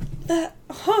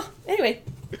 anyway.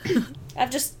 I've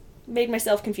just made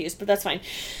myself confused, but that's fine.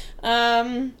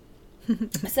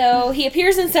 So he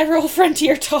appears in several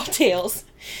frontier tall tales.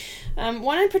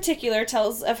 One in particular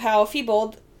tells of how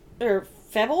Feebold,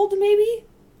 maybe?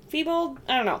 Feebold?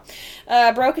 I don't know.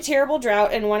 Broke a terrible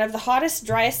drought in one of the hottest,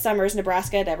 driest summers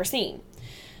Nebraska had ever seen.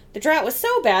 The drought was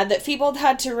so bad that Feebold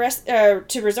had to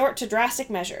resort to drastic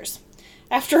measures.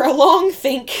 After a long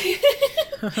think,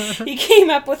 he came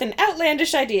up with an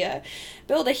outlandish idea.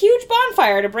 Build a huge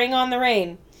bonfire to bring on the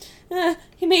rain.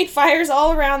 He made fires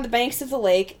all around the banks of the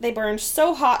lake. They burned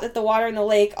so hot that the water in the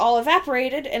lake all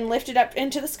evaporated and lifted up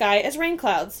into the sky as rain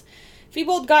clouds.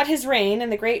 Feebold got his rain, and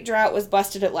the great drought was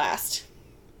busted at last.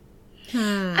 I feel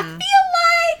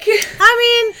like...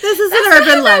 this is an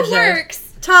urban legend.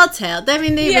 Works. Tall tale. They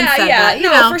even said that.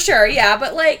 No, for sure. Yeah,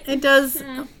 but like... It does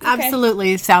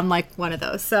absolutely sound like one of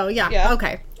those. So, yeah.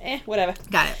 Okay. Whatever.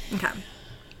 Got it. Okay.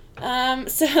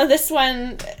 So this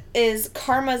one is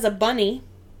Karma's a bunny.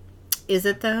 Is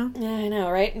it, though? Yeah, I know,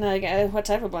 right? Like, what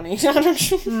type of bunny? It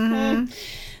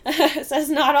says,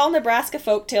 not all Nebraska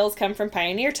folktales come from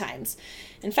pioneer times.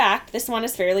 In fact, this one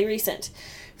is fairly recent.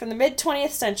 From the mid-20th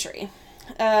century.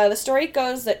 The story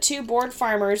goes that two bored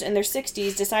farmers in their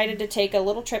 60s decided to take a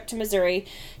little trip to Missouri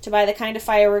to buy the kind of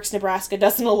fireworks Nebraska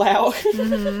doesn't allow.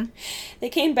 They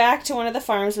came back to one of the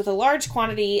farms with a large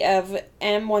quantity of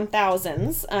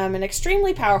M1000s, an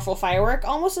extremely powerful firework,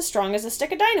 almost as strong as a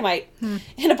stick of dynamite,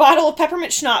 and a bottle of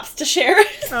peppermint schnapps to share.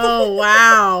 Oh,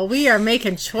 wow. We are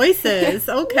making choices.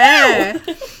 Okay.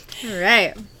 All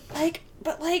right.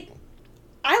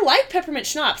 I like peppermint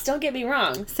schnapps, don't get me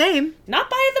wrong. Same. Not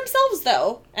by themselves,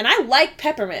 though. And I like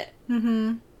peppermint.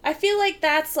 I feel like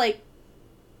that's, like,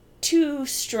 too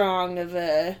strong of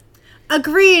a...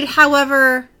 Agreed.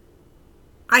 However,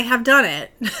 I have done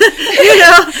it.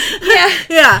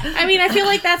 Yeah. I mean, I feel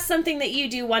like that's something that you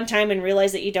do one time and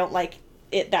realize that you don't like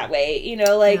it that way.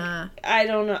 I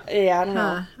don't know. Yeah, I don't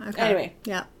know. Okay. Anyway.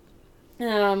 Yeah.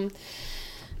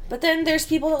 But then there's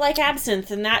people that like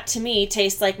absinthe, and that, to me,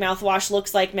 tastes like mouthwash,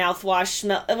 looks like mouthwash.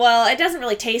 Well, it doesn't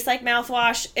really taste like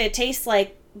mouthwash. It tastes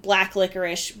like black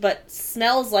licorice, but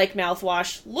smells like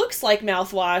mouthwash, looks like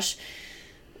mouthwash.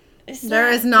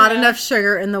 There is not enough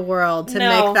sugar in the world to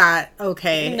make that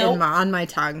okay on my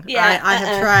tongue. Yeah, I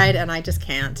have tried, and I just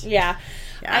can't. Yeah.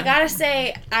 I gotta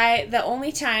say, the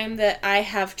only time that I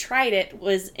have tried it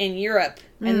was in Europe,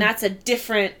 and that's a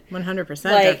different...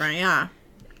 100% different, yeah.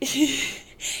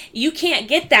 You can't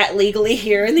get that legally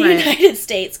here in the United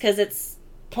States because it's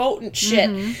potent shit.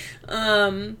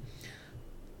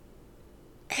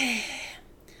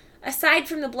 Aside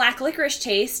from the black licorice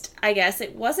taste, I guess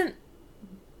it wasn't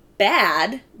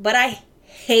bad, but I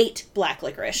hate black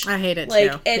licorice. I hate it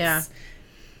too. It's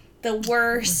the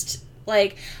worst.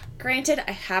 Granted,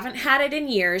 I haven't had it in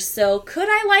years, so could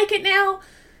I like it now?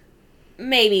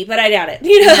 Maybe, but I doubt it.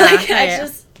 I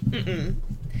just...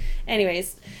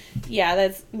 Anyways... Yeah,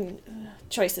 that's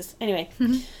choices. Anyway,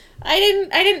 I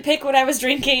didn't pick what I was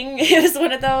drinking. It was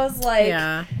one of those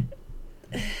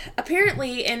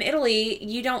apparently in Italy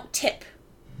you don't tip.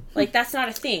 That's not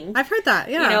a thing. I've heard that.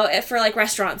 Yeah. For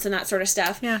restaurants and that sort of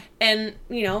stuff. Yeah. And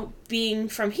being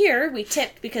from here, we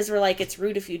tip because we're it's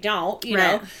rude if you don't. You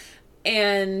know.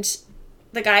 And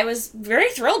the guy was very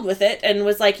thrilled with it and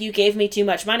was like, "You gave me too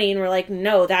much money," and we're like,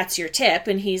 "No, that's your tip."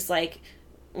 And he's like,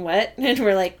 "What?" And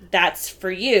we're like, "That's for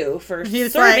you for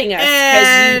serving us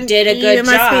because you did a good job.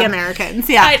 You must be Americans."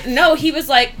 Yeah. No, he was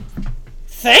like,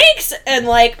 "Thanks," and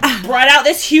brought out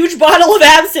this huge bottle of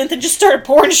absinthe and just started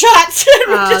pouring shots.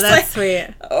 That's sweet.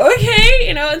 Okay,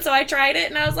 and so I tried it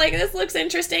and I was like, "This looks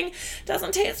interesting.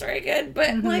 Doesn't taste very good, but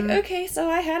okay." So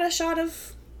I had a shot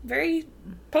of very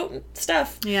potent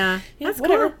stuff. Yeah, that's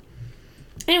whatever. Cool.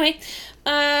 Anyway.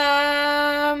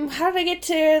 How did I get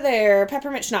to there?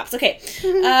 Peppermint schnapps. Okay.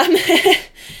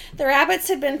 The rabbits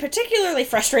had been particularly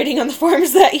frustrating on the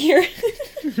farms that year.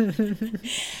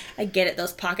 I get it.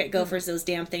 Those pocket gophers, those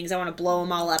damn things. I want to blow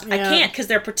them all up. Yeah. I can't because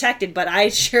they're protected, but I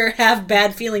sure have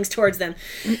bad feelings towards them.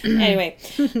 Anyway.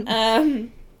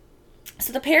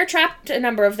 So the pair trapped a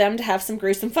number of them to have some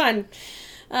gruesome fun.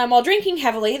 While drinking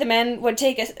heavily, the men would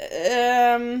take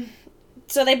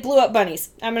so they blew up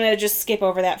bunnies. I'm going to just skip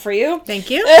over that for you. Thank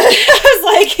you. I was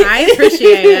like... I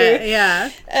appreciate it. Yeah.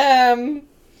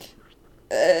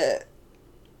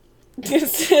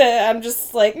 I'm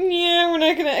just like, yeah, we're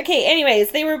not going to... Okay,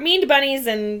 anyways, they were mean to bunnies,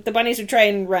 and the bunnies would try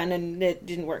and run, and it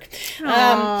didn't work.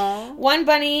 One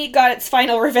bunny got its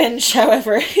final revenge,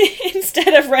 however.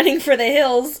 Instead of running for the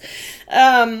hills,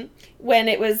 when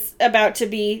it was about to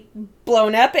be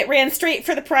blown up, it ran straight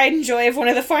for the pride and joy of one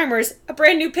of the farmers, a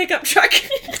brand new pickup truck.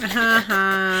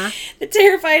 The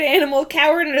terrified animal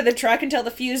cowered under the truck until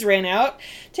the fuse ran out,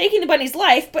 taking the bunny's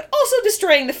life, but also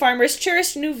destroying the farmer's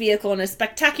cherished new vehicle in a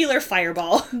spectacular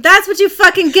fireball. That's what you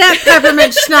fucking get,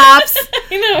 peppermint schnapps.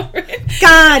 I know, right?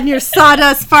 God, and your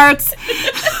sawdust farts.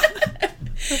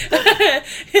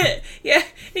 Yeah,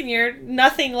 and you're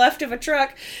nothing left of a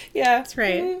truck. Yeah. That's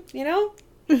right. You know?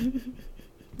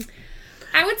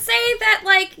 I would say that,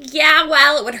 like, yeah,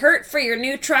 while it would hurt for your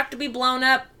new truck to be blown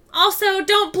up, also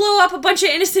don't blow up a bunch of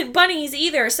innocent bunnies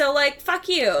either. So, like, fuck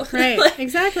you. Right, like,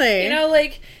 exactly. You know,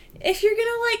 like, if you're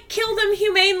gonna, like, kill them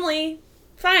humanely,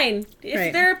 fine.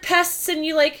 If they're pests and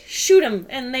you, like, shoot them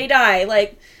and they die,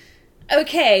 like,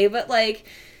 okay, but, like,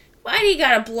 why do you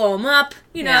gotta blow them up?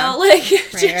 You know, like,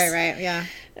 right, yeah.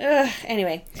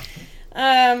 Anyway,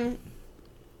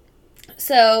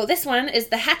 so this one is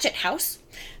the Hatchet House.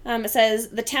 It says,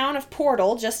 the town of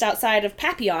Portal, just outside of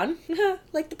Papillon,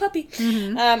 like the puppy,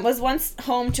 was once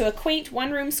home to a quaint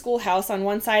one-room schoolhouse on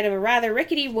one side of a rather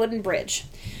rickety wooden bridge.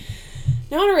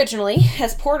 Known originally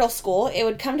as Portal School, it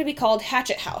would come to be called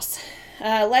Hatchet House.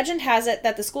 Legend has it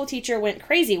that the school teacher went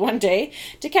crazy one day,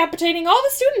 decapitating all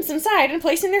the students inside and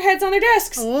placing their heads on their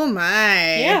desks. Oh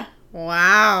my. Yeah.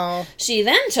 Wow. She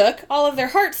then took all of their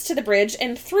hearts to the bridge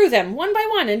and threw them one by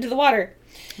one into the water.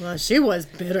 Well, she was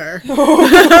bitter. She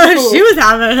was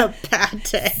having a bad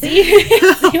day.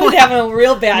 She was having a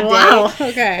real bad day. Wow,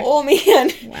 okay. Oh,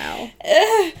 man. Wow.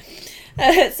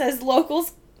 It says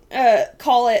locals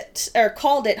called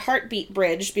it Heartbeat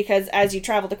Bridge because as you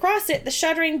traveled across it, the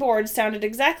shuddering boards sounded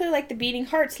exactly like the beating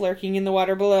hearts lurking in the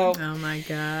water below. Oh my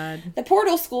God. The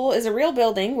Portal School is a real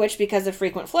building, which because of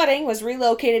frequent flooding, was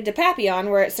relocated to Papillon,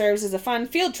 where it serves as a fun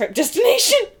field trip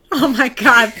destination. Oh my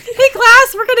God. Hey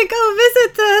class, we're gonna go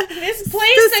visit this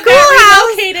place that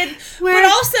got relocated, but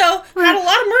also had a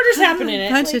lot of murders happen in it.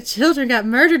 A bunch of children got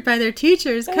murdered by their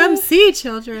teachers. Come see,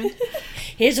 children.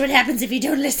 Here's what happens if you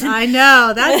don't listen. I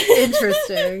know. That's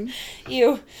interesting.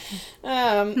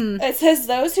 It says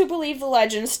those who believe the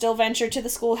legend still venture to the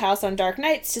schoolhouse on dark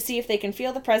nights to see if they can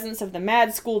feel the presence of the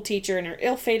mad school teacher and her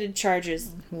ill-fated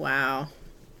charges. Wow.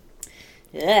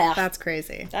 Yeah. That's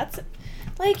crazy. That's,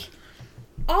 like...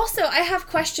 Also, I have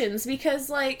questions because,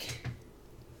 like...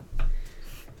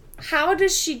 How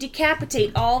does she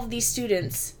decapitate all of these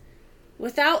students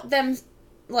without them,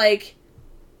 like...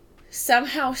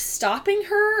 somehow stopping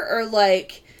her, or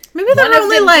like maybe they're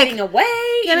only like getting away.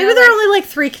 Yeah, maybe they're only like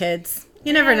 3 kids.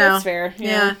 You never know. That's fair.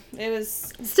 Yeah, it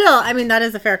was still. I mean, that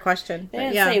is a fair question. They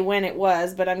didn't say when it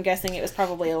was, but I'm guessing it was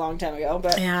probably a long time ago.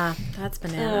 But yeah, that's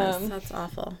bananas. That's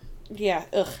awful. Yeah.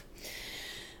 Ugh.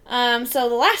 So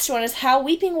the last one is how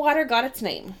Weeping Water got its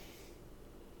name.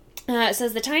 It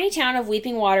says the tiny town of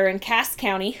Weeping Water in Cass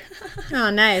County. Oh,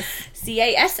 nice.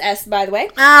 CASS, by the way.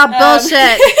 Ah,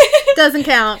 bullshit. Doesn't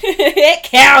count. It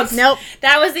counts. Nope.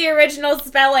 That was the original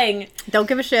spelling. Don't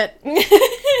give a shit.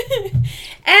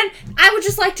 And I would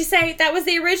just like to say that was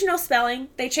the original spelling.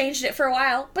 They changed it for a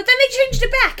while, but then they changed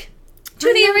it back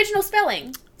to the original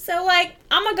spelling. So, like,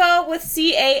 I'm going to go with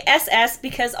CASS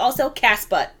because also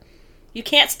Cassbutt. You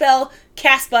can't spell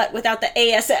Cassbutt without the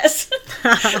ASS.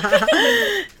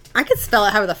 I could spell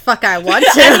it however the fuck I want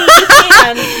to.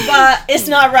 I mean, you can, but it's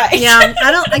not right. Yeah, I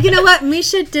don't. You know what?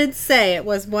 Misha did say it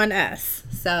was 1 S,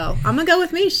 so I'm gonna go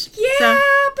with Mish. Yeah,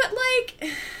 but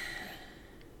like,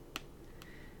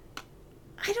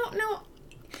 I don't know.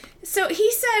 So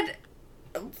he said,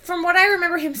 from what I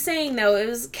remember him saying though, it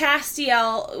was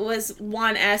Castiel was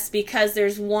 1 S because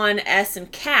there's 1 S in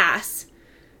Cass.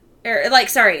 Or like,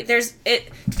 sorry,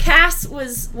 Cass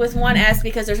was with 1 S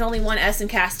because there's only 1 S in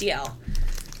Castiel.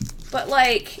 But,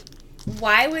 like,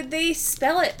 why would they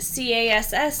spell it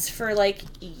CASS for, like,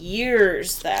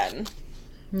 years then?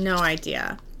 No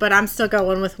idea. But I'm still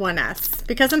going with 1 S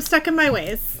because I'm stuck in my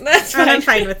ways. That's fine. And I'm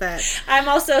fine with it. I'm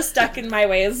also stuck in my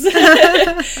ways.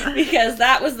 Because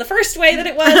that was the first way that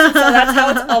it was, so that's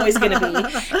how it's always going to be.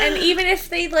 And even if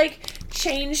they, like,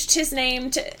 changed his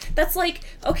name to... That's like,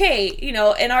 okay, you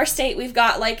know, in our state we've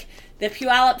got, like, the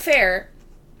Puyallup Fair.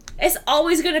 It's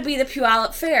always going to be the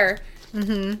Puyallup Fair.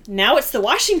 Mm-hmm. Now it's the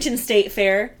Washington State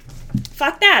Fair.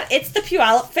 Fuck that. It's the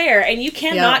Puyallup Fair, and you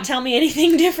cannot tell me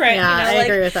anything different. Yeah, you know, I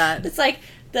agree with that. It's like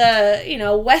the, you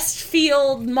know,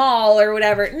 Westfield Mall or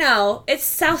whatever. No, it's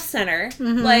South Center.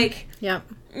 Mm-hmm. Like, yep.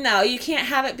 No, you can't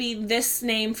have it be this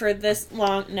name for this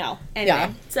long. No.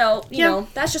 Anyway, so, you know,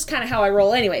 that's just kind of how I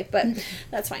roll anyway, but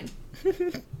that's fine.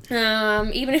 Even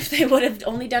if they would have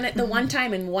only done it the one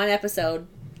time in one episode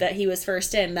that he was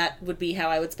first in, that would be how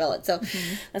I would spell it. So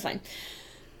that's fine.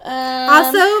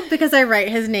 Also, because I write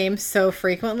his name so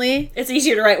frequently, it's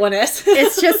easier to write one S.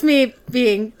 it's just me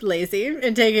being lazy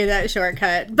and taking that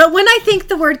shortcut. But when I think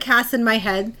the word Cass in my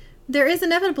head, there is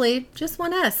inevitably just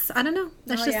one S. I don't know.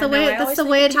 That's just the way. That's the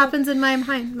way it happens in my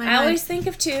mind. I always think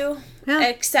of two,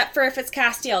 except for if it's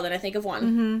Castiel, then I think of one.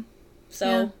 Mm-hmm.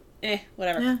 So,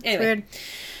 whatever. Yeah, anyway. It's weird.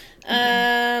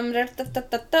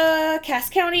 Cass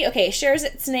County, shares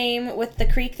its name with the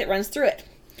creek that runs through it.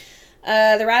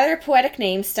 The rather poetic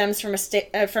name stems from a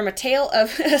tale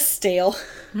of a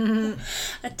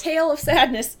tale of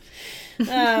sadness.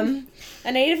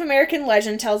 A Native American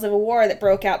legend tells of a war that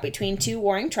broke out between two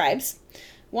warring tribes.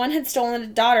 One had stolen a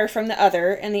daughter from the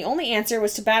other, and the only answer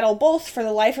was to battle both for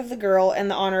the life of the girl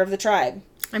and the honor of the tribe.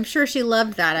 I'm sure she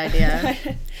loved that idea.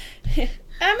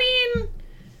 I mean,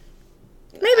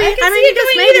 maybe. I can see it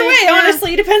going either way.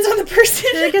 Honestly, it depends on the person.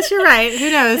 I guess you're right.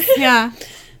 Who knows? Yeah.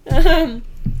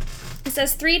 It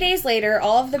says 3 days later,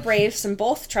 all of the braves from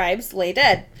both tribes lay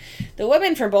dead. The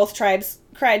women from both tribes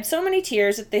cried so many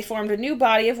tears that they formed a new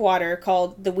body of water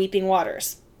called the Weeping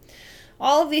Waters.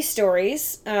 All of these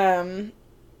stories have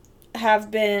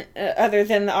been, other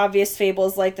than the obvious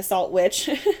fables like the Salt Witch,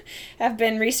 have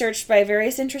been researched by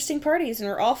various interesting parties and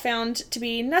are all found to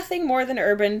be nothing more than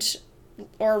urban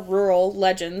or rural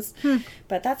legends.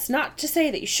 But that's not to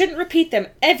say that you shouldn't repeat them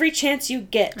every chance you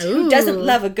get. Ooh. Who doesn't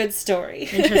love a good story?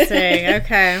 Interesting.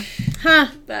 Okay. Huh.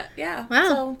 But yeah. Wow.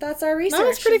 So that's our research. That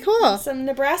was pretty cool. Some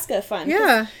Nebraska fun.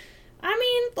 Yeah. I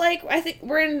mean, I think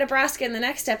we're in Nebraska in the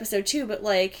next episode too, but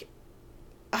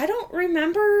I don't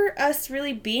remember us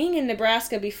really being in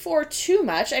Nebraska before too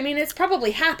much. I mean, it's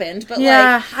probably happened, but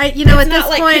at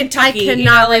this point, Kentucky, I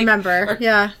cannot remember.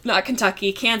 Yeah. Not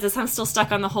Kentucky, Kansas. I'm still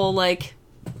stuck on the whole,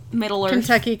 Middle Earth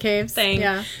Kentucky caves thing.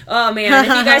 Yeah. Oh, man.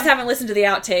 If you guys haven't listened to the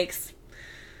outtakes,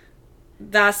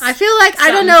 I feel like,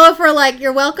 I don't know if we're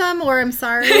you're welcome or I'm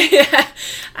sorry. Yeah.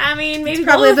 I mean, maybe it's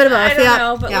probably both. A bit of both. I don't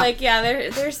know, but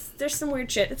there's some weird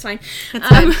shit. It's fine. That's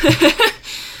fine.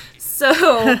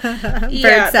 So,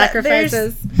 bird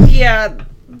sacrifices.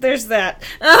 There's that.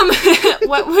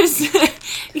 What was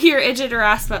your Idjit or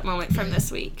Ass Butt moment from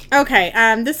this week? Okay,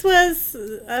 this was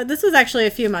actually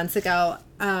a few months ago.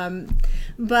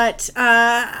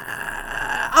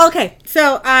 Okay,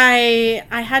 so I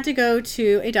had to go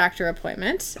to a doctor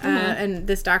appointment, and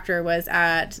this doctor was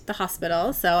at the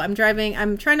hospital. So I'm trying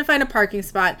to find a parking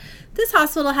spot. This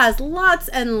hospital has lots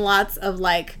and lots of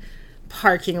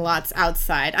parking lots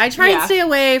outside. I try and stay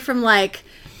away from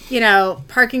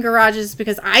parking garages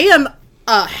because I am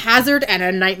a hazard and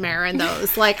a nightmare in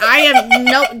those. I am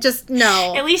no.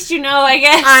 At least you know, I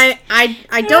guess.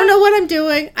 I don't know what I'm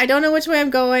doing. I don't know which way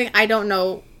I'm going. I don't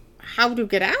know how to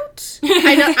get out.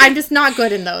 I'm just not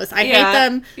good in those. I hate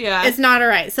them. Yeah. It's not all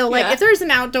right. So if there's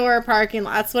an outdoor parking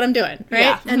lot, that's what I'm doing, right?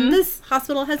 Yeah. And this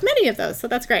hospital has many of those, so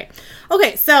that's great.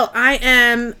 Okay, so I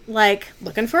am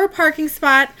looking for a parking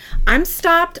spot. I'm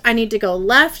stopped. I need to go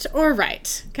left or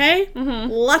right. Okay? Mm-hmm.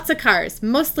 Lots of cars,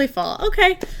 mostly full.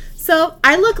 Okay. So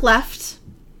I look left.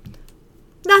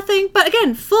 Nothing, but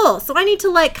again, full. So I need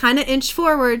to kind of inch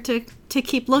forward to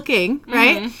keep looking,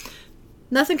 right? Mm-hmm.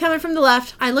 Nothing coming from the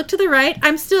left. I look to the right.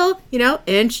 I'm still,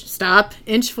 inch, stop,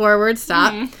 inch forward,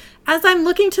 stop. Mm-hmm. As I'm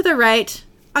looking to the right,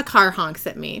 a car honks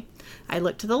at me. I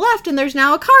look to the left, and there's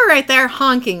now a car right there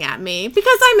honking at me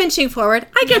because I'm inching forward.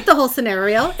 I get the whole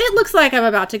scenario. It looks like I'm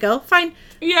about to go. Fine.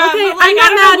 Yeah, okay, but I'm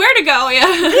not mad. Know where to go.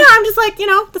 Yeah. Yeah, I'm just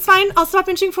that's fine. I'll stop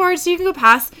inching forward so you can go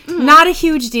past. Mm-hmm. Not a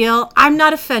huge deal. I'm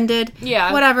not offended.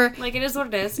 Yeah. Whatever. It is what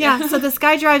it is. Yeah, so this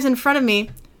guy drives in front of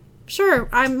me. Sure.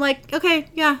 I'm okay,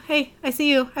 yeah, hey, I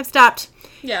see you. I've stopped.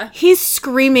 Yeah. He's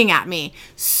screaming at me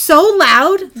so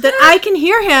loud that I can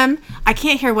hear him. I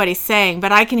can't hear what he's saying,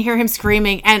 but I can hear him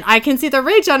screaming, and I can see the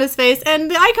rage on his face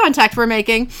and the eye contact we're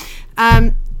making.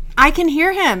 I can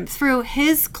hear him through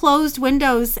his closed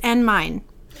windows and mine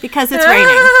because it's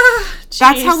raining.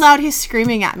 That's how loud he's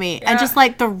screaming at me. Yeah. And just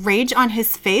the rage on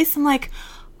his face. I'm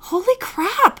holy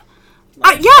crap.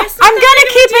 I'm going to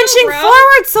keep inching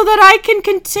forward so that I can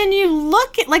continue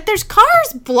looking. There's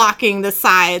cars blocking the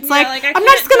sides. I'm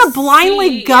not just going to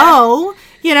blindly go,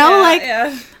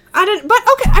 I didn't, but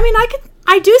okay. I mean,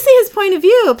 I do see his point of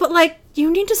view, but you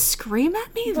need to scream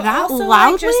at me that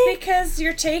loudly? Just because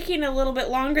you're taking a little bit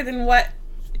longer than what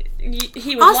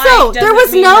he would also, there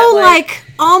was no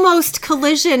almost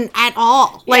collision at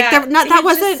all. That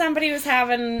wasn't. Somebody was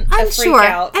having a freak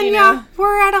out. And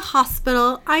we're at a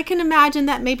hospital. I can imagine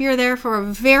that maybe you're there for a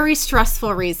very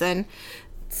stressful reason.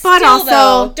 But still,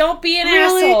 also, don't be an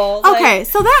asshole. Okay,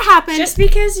 so that happened. Just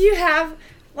because you have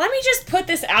let me just put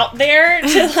this out there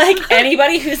to, like,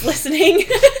 anybody who's listening.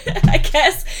 I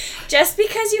guess just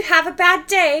because you have a bad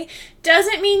day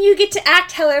doesn't mean you get to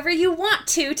act however you want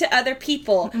to other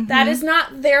people. Mm-hmm. That is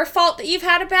not their fault that you've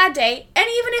had a bad day. And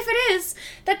even if it is,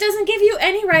 that doesn't give you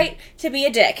any right to be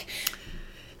a dick.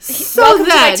 So Welcome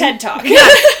then, to my TED Talk. Yeah.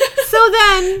 So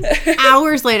then,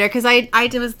 hours later, because I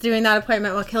was doing that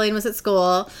appointment while Killian was at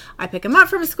school. I pick him up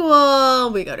from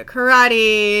school. We go to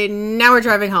karate. Now we're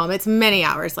driving home. It's many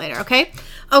hours later, okay?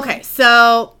 Okay,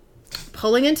 so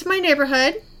pulling into my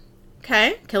neighborhood.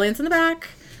 Okay, Killian's in the back.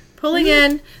 Pulling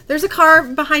in. There's a car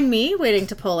behind me waiting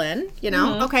to pull in, you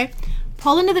know? Mm-hmm. Okay.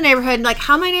 Pull into the neighborhood. Like,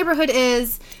 how my neighborhood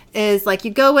is like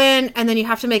you go in and then you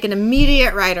have to make an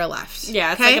immediate right or left.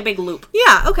 Yeah, it's okay? like a big loop.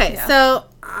 Yeah, okay. Yeah. So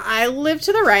I live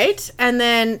to the right and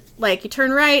then like you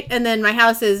turn right and then my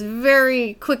house is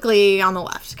very quickly on the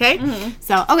left, okay? Mm-hmm.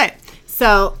 So, okay.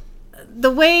 So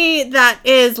the way that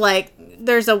is like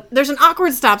there's an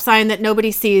awkward stop sign that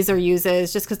nobody sees or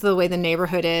uses just because of the way the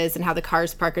neighborhood is and how the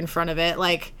cars park in front of it.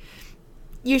 Like,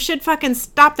 you should fucking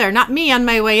stop there. Not me on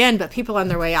my way in, but people on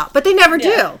their way out. But they never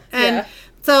do. And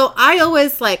so I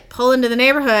always like pull into the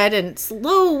neighborhood and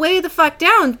slow way the fuck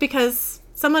down because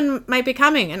someone might be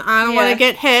coming and I don't want to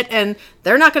get hit and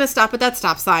they're not going to stop at that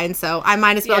stop sign. So I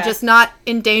might as well just not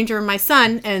endanger my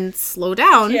son and slow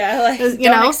down. Yeah, like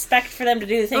don't expect for them to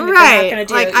do the thing that they're not going to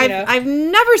do. Like I've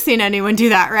never seen anyone do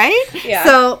that, right? Yeah.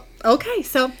 So, okay,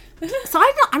 so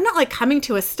I'm not like coming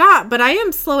to a stop, but I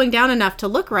am slowing down enough to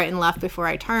look right and left before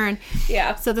I turn.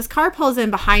 Yeah. So this car pulls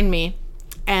in behind me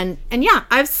and yeah,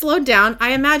 I've slowed down.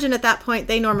 I imagine at that point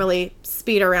they normally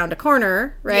speed around a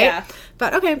corner, right? Yeah.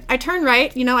 But okay, I turn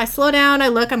right, I slow down, I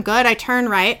look, I'm good, I turn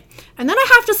right. And then I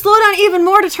have to slow down even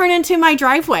more to turn into my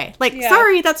driveway. Like,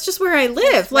 sorry, that's just where I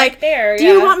live. It's like, right there, do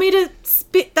you want me to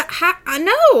speed that?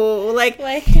 No. Like,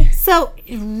 so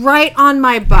right on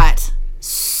my butt.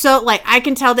 So, like, I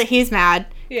can tell that he's mad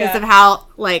because of how,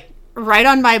 like, right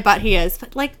on my butt he is.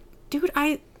 But, like, dude,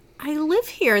 I live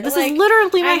here. This is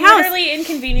literally my house. I'm literally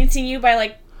inconveniencing you by,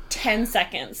 like, 10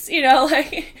 seconds,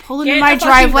 like. Pull into my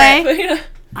driveway.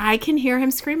 I can hear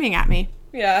him screaming at me.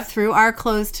 Yeah. Through our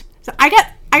closed. So I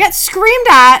got screamed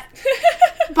at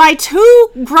by two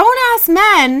grown-ass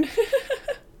men.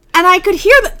 And I could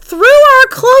hear that through our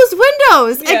closed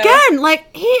windows. Yeah. Again,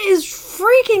 like, he is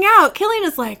freaking out. Killian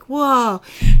is like, whoa.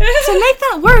 To make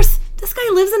that worse, this guy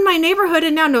lives in my neighborhood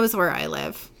and now knows where I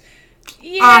live.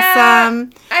 Yeah.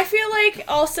 Awesome. I feel like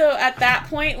also at that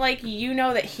point, like,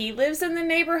 that he lives in the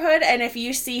neighborhood. And if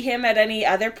you see him at any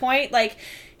other point, like,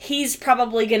 he's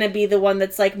probably going to be the one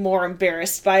that's, like, more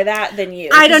embarrassed by that than you.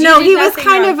 I don't know. He was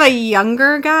kind of a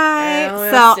younger guy.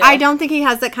 So I don't think he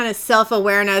has that kind of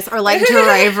self-awareness or, like,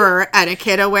 driver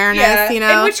etiquette awareness,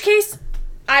 In which case,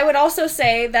 I would also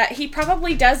say that he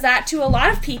probably does that to a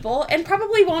lot of people and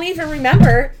probably won't even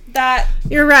remember that.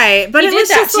 You're right. But he it did was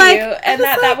that just to like, you and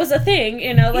that was a thing,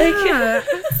 like. Yeah.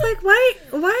 I was like,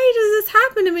 why does this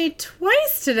happen to me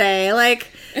twice today? Like,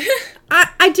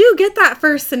 I do get that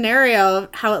first scenario of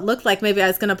how it looked like maybe I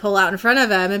was going to pull out in front of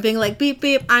him and being like, beep,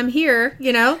 beep, I'm here,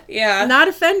 Yeah. Not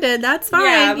offended. That's fine,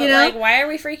 yeah, but like, why are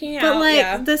we freaking out? But,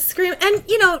 like, the scream. And,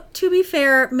 to be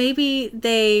fair, maybe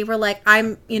they were like,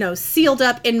 I'm, sealed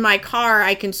up in my car.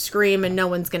 I can scream and no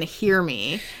one's going to hear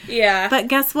me. Yeah. But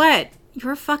guess what?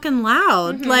 You're fucking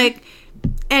loud. Mm-hmm. Like,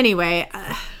 anyway.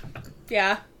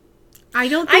 Yeah. I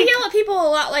yell at people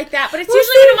a lot like that, but it's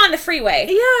usually when I'm on the freeway.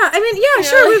 Yeah, I mean,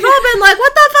 sure, we've all been like,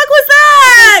 what the fuck was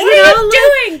that? What are you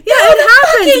doing? Yeah, it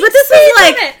happens.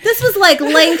 But this was like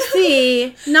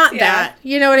lengthy, not that.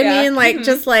 You know what I mean? Like,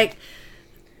 just like,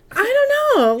 I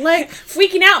don't know, like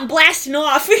freaking out and blasting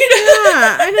off. Yeah,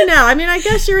 I don't know. I mean, I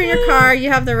guess you're in your car. You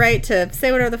have the right to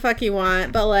say whatever the fuck you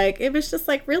want. But like, it was just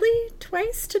like, really,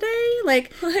 twice today?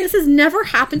 Like this has never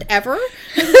happened ever.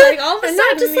 Like all of a sudden,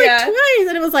 not just like twice.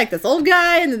 And it was like this old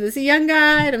guy and then this young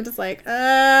guy, and I'm just like,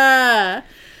 yeah.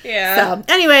 So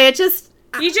anyway,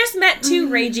 you just met two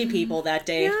ragey people that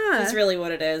day. Yeah. That's really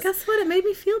what it is. Guess what? It made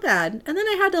me feel bad. And then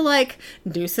I had to, like,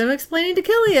 do some explaining to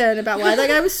Killian about why that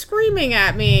guy was screaming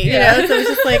at me. You know? So it was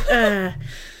just like, I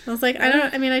was like,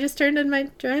 I just turned in my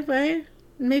driveway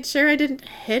and made sure I didn't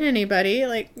hit anybody.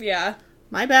 Like,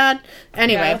 my bad.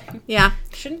 Anyway,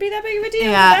 Shouldn't be that big of a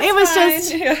deal. Yeah, it was fine.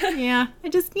 I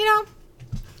just,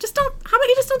 just don't, how about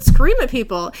you just don't scream at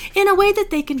people in a way that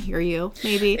they can hear you,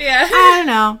 maybe. Yeah. I don't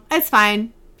know. It's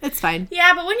fine. It's fine.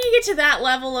 Yeah, but when you get to that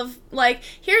level of, like,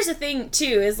 here's the thing, too,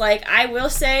 is, like, I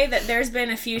will say that there's been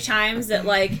a few times that,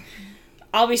 like,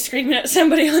 I'll be screaming at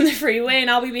somebody on the freeway and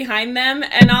I'll be behind them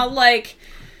and I'll, like,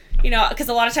 because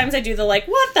a lot of times I do the, like,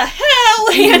 what the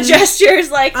hell hand gestures,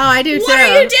 like, oh, I do too. What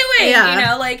are you doing? Yeah.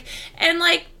 And,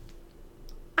 like,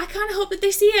 I kind of hope that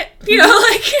they see it, you know,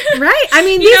 like. Right. I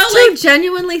mean, these two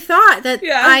genuinely thought that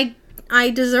I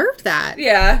deserved that.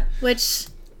 Yeah. Which,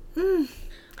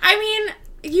 I mean,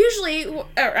 usually,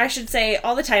 or I should say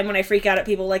all the time when I freak out at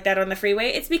people like that on the freeway,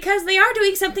 it's because they are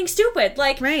doing something stupid.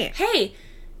 Like, hey,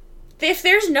 if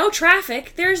there's no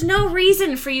traffic, there's no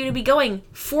reason for you to be going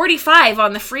 45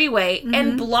 on the freeway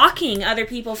and blocking other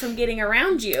people from getting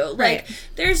around you. Like,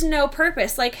 there's no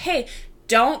purpose. Like, hey,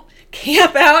 don't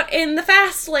camp out in the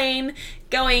fast lane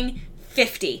going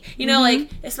 50. You know, like,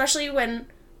 especially when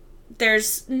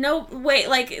there's no way,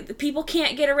 like, people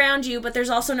can't get around you, but there's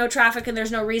also no traffic and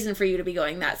there's no reason for you to be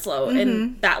going that slow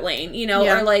in that lane, you know?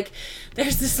 Or, like,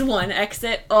 there's this one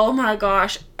exit, oh my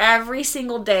gosh, every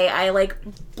single day I, like,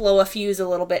 blow a fuse a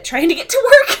little bit trying to get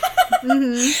to work.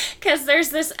 Because there's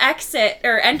this exit,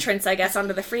 or entrance, I guess,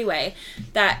 onto the freeway,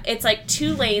 that it's, like,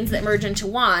 2 lanes that merge into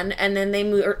one, and then they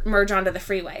merge onto the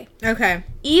freeway. Okay.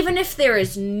 Even if there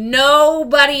is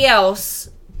nobody else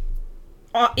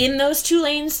in those 2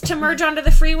 lanes to merge onto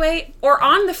the freeway or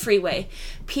on the freeway,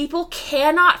 people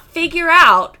cannot figure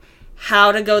out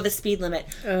how to go the speed limit.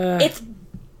 It's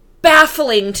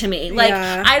baffling to me. Like,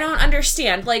 I don't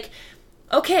understand. Like,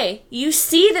 okay, you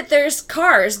see that there's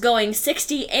cars going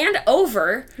 60 and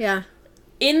over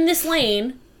in this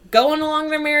lane, going along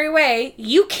their merry way.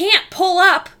 You can't pull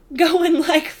up going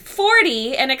like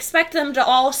 40 and expect them to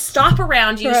all stop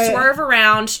around you, swerve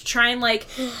around, try and, like,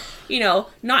 you know,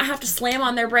 not have to slam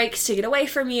on their brakes to get away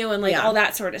from you and, like, all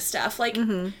that sort of stuff. Like,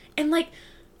 and, like,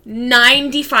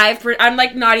 95%, I'm,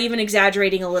 like, not even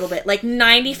exaggerating a little bit, like,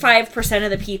 95%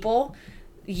 of the people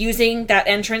using that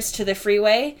entrance to the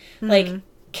freeway, like,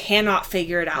 cannot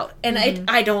figure it out. And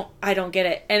I don't get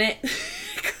it. And it,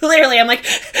 clearly, I'm, like,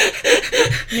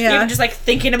 even just, like,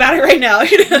 thinking about it right now,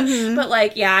 you know? But,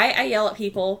 like, I yell at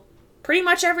people pretty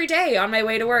much every day on my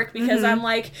way to work because I'm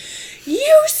like,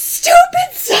 you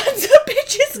stupid sons of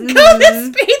bitches, go the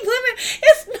speed limit.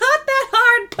 It's not that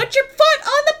hard. Put your foot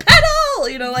on the pedal.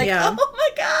 You know, like, oh my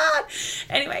God.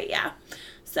 Anyway,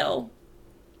 So,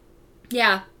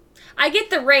 I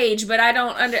get the rage, but I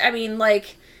don't I mean,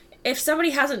 like, if somebody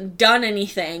hasn't done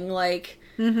anything, like,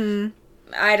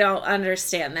 I don't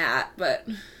understand that, but.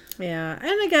 Yeah.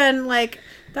 And again, like,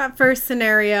 that first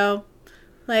scenario,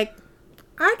 like,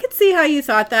 I could see how you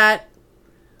thought that.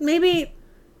 Maybe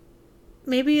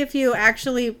if you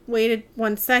actually waited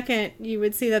 1 second, you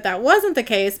would see that that wasn't the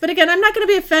case. But again, I'm not going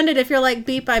to be offended if you're like,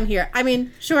 beep, I'm here. I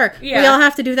mean, sure, we all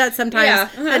have to do that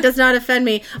sometimes. That does not offend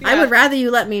me. I would rather you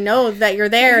let me know that you're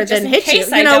there than hit you.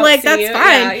 You know, like, that's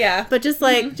fine. But just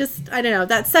like, I don't know.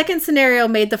 That second scenario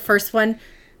made the first one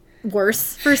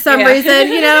worse for some reason,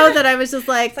 you know, that I was just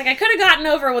like, it's like I could have gotten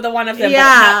over with one of them, but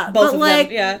not both of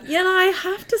them. You know, I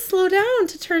have to slow down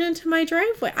to turn into my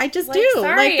driveway. I just do.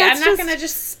 Sorry, I'm not gonna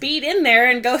just speed in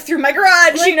there and go through my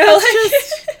garage, like, you know.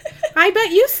 I bet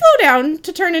you slow down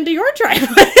to turn into your driveway.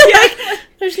 Like,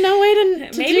 there's no way to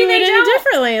do it any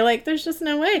differently. Like, there's just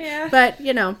no way. But,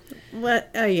 you know,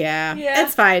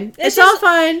 it's fine. It's all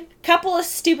fine. Couple of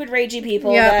stupid ragey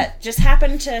people that just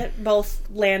happen to both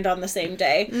land on the same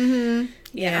day. And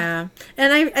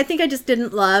I think I just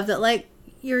didn't love that, like,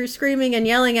 you're screaming and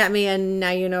yelling at me and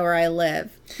now you know where I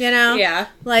live, you know?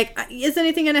 Like, is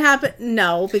anything gonna happen?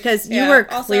 No, because you were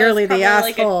clearly the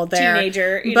asshole, like, there,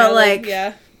 teenager, you but know,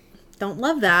 like don't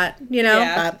love that, you know?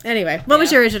 But anyway, what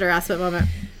was your age harassment moment?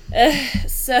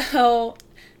 So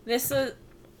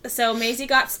Maisie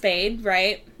got spayed,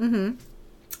 right?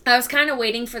 I was kind of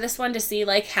waiting for this one to see,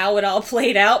 like, how it all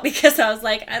played out, because I was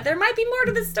like, there might be more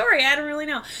to the story. I don't really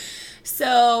know.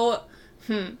 So,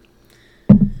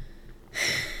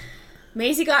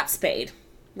 Maisie got spayed,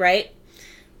 right?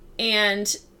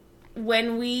 And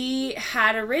when we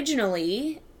had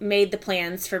originally made the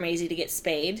plans for Maisie to get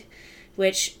spayed,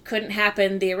 which couldn't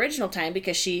happen the original time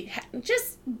because she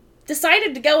just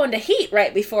decided to go into heat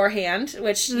right beforehand,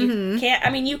 which you can't, I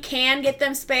mean, you can get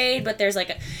them spayed, but there's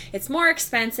like it's more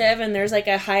expensive and there's like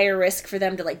a higher risk for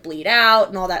them to like bleed out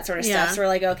and all that sort of stuff. So we're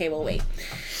like, okay, we'll wait.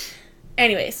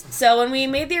 Anyways, so when we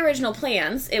made the original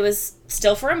plans, it was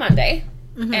still for a Monday,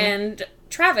 and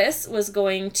Travis was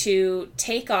going to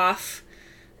take off.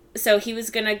 So he was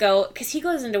going to go, because he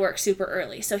goes into work super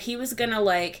early, so he was going to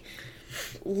like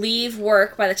leave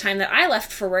work by the time that I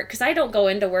left for work, because I don't go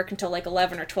into work until like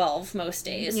 11 or 12 most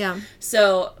days.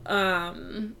 So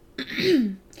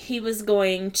he was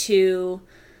going to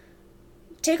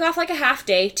take off like a half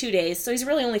day, 2 days. So he's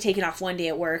really only taking off 1 day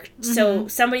at work. So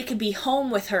somebody could be home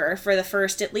with her for the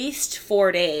first at least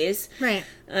 4 days. Right.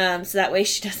 So that way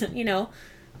she doesn't, you know,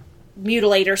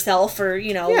 mutilate herself or,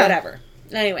 you know, whatever.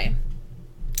 Anyway.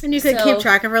 And you could keep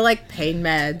track of her, like, pain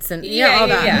meds and all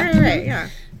that. Right,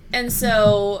 And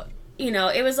so, you know,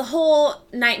 it was a whole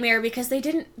nightmare because they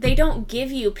don't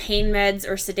give you pain meds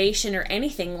or sedation or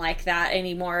anything like that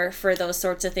anymore for those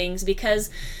sorts of things because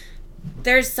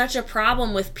there's such a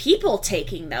problem with people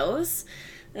taking those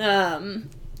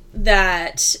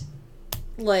that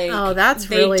like that's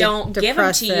they really don't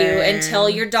depressing. give them to you until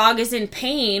your dog is in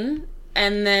pain,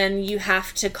 and then you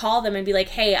have to call them and be like,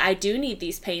 hey, I do need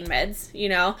these pain meds, you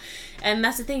know. And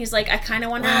that's the thing is like I kind of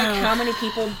wonder like how many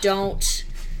people don't.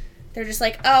 They're just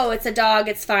like, oh, it's a dog,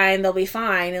 it's fine, they'll be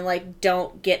fine, and like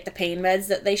don't get the pain meds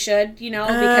that they should, you know,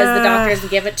 because the doctor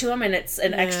doesn't give it to them and it's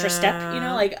an extra step, you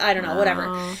know, like I don't know,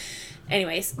 whatever.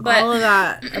 Anyways, but all of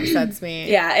that upsets me.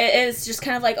 Yeah, it's just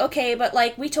kind of like, okay, but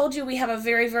like we told you we have a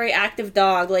very, very active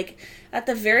dog. Like at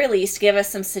the very least, give us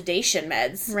some sedation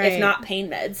meds, if not pain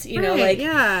meds. You know, like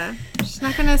she's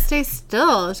not gonna stay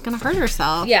still. She's gonna hurt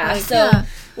herself. Yeah. Like, so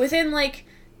within like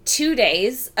 2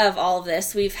 days of all of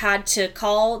this, we've had to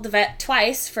call the vet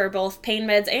twice for both pain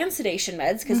meds and sedation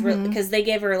meds because they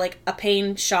gave her like a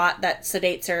pain shot that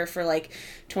sedates her for like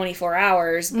 24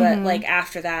 hours, but like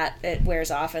after that it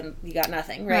wears off and you got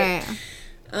nothing, right?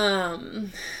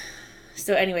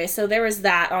 So anyway, so there was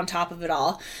that on top of it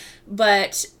all,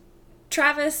 but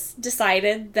Travis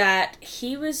decided that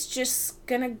he was just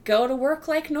gonna go to work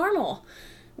like normal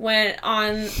when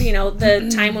on, you know, the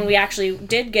time when we actually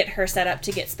did get her set up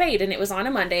to get spayed, and it was on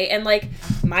a Monday, and like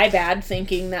my bad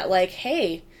thinking that like,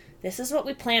 hey, this is what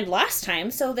we planned last time,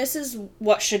 so this is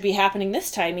what should be happening this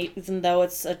time, even though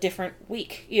it's a different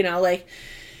week, you know, like,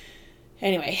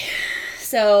 anyway,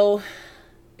 so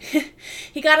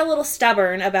he got a little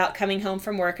stubborn about coming home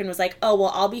from work and was like, oh,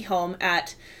 well, I'll be home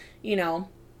at, you know,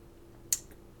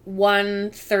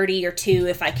 1:30 or 2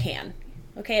 if I can.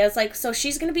 Okay, I was like, so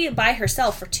she's going to be by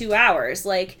herself for 2 hours.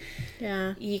 Like,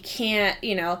 you can't,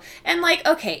 you know. And like,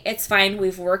 okay, it's fine.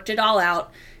 We've worked it all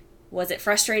out. Was it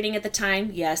frustrating at the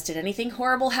time? Yes. Did anything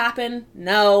horrible happen?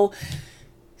 No.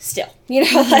 Still, you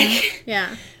know, like,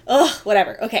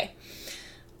 whatever. Okay.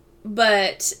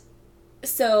 But,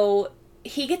 so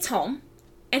he gets home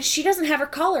and she doesn't have her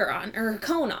collar on or her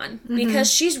cone on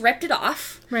because she's ripped it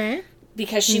off. Right.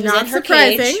 Because she was in her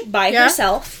cage by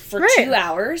herself for 2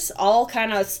 hours, all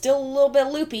kind of still a little bit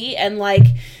loopy and like,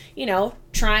 you know,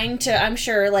 trying to, I'm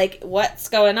sure, like, what's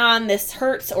going on? This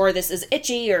hurts or this is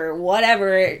itchy or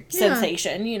whatever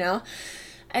sensation, you know?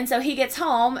 And so he gets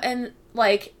home and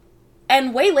like,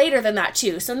 and way later than that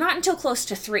too. So not until close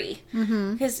to 3.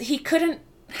 Because he couldn't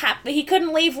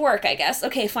leave work, I guess.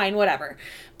 Okay, fine, whatever.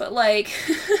 But like,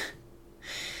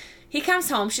 he comes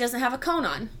home, she doesn't have a cone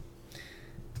on.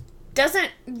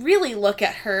 Doesn't really look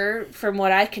at her from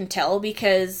what I can tell,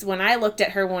 because when I looked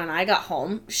at her when I got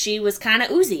home, she was kind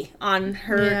of oozy on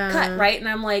her cut, right? And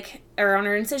I'm like, or on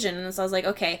her incision. And so I was like,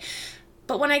 okay.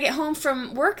 But when I get home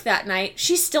from work that night,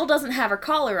 she still doesn't have her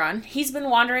collar on. He's been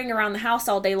wandering around the house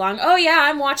all day long. Oh yeah,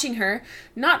 I'm watching her.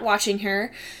 Not watching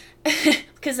her.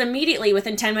 Because immediately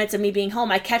within 10 minutes of me being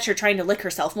home, I catch her trying to lick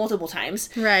herself multiple times.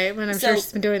 Right, when I'm sure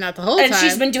she's been doing that the whole time. And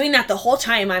she's been doing that the whole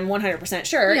time, I'm 100%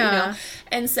 sure, you know.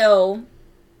 And so,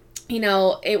 you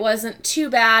know, it wasn't too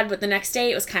bad, but the next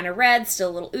day it was kind of red, still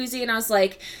a little oozy, and I was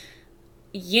like,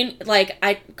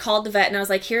 I called the vet and I was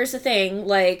like, here's the thing,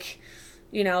 like,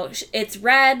 you know, it's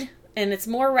red, and it's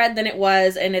more red than it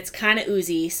was, and it's kind of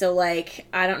oozy, so, like,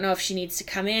 I don't know if she needs to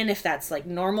come in, if that's, like,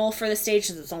 normal for the stage,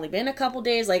 since it's only been a couple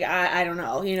days, like, I don't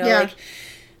know, you know, like,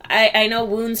 I know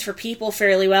wounds for people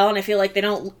fairly well, and I feel like they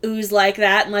don't ooze like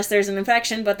that unless there's an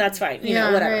infection, but that's fine, you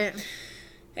know, whatever. Right.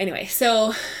 Anyway,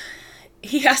 so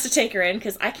he has to take her in,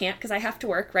 because I can't, because I have to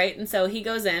work, right, and so he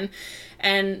goes in,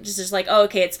 and just like, oh,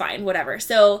 okay, it's fine, whatever,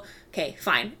 so, okay,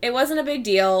 fine, it wasn't a big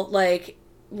deal, like,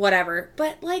 whatever,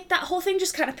 but like that whole thing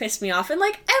just kind of pissed me off, and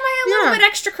like, am I a little bit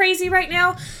extra crazy right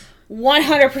now?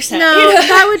 100%. No, you know?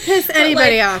 That would piss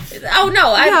anybody off. Oh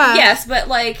no, yes, but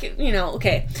like, you know,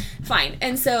 okay, fine.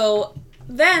 And so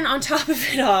then on top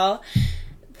of it all,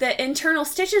 the internal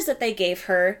stitches that they gave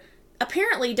her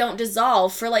apparently don't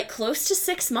dissolve for like close to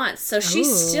 6 months. So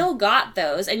she's still got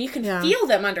those, and you can feel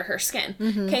them under her skin.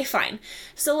 Okay, fine.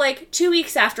 So like 2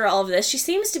 weeks after all of this, she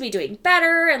seems to be doing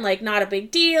better and like not a big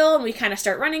deal, and we kind of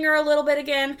start running her a little bit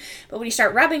again. But when you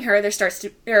start rubbing her, when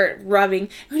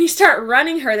you start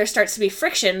running her, there starts to be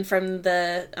friction from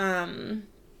the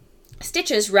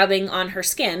stitches rubbing on her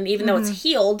skin, even though it's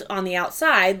healed on the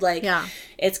outside. Like,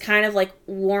 it's kind of like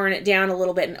worn it down a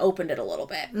little bit and opened it a little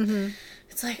bit.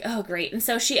 It's like, oh, great. And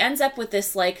so she ends up with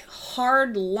this, like,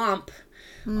 hard lump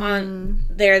on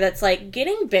there that's, like,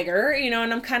 getting bigger, you know,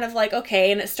 and I'm kind of like,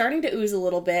 okay, and it's starting to ooze a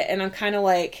little bit, and I'm kind of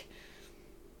like,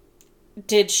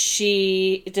 does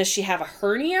she have a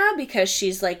hernia because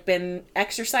she's like been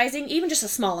exercising even just a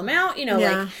small amount,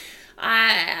 like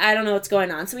I don't know what's going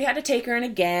on. So we had to take her in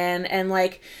again, and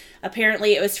like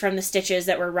apparently it was from the stitches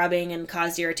that were rubbing and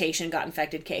caused irritation, got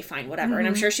infected. Okay, fine, whatever. And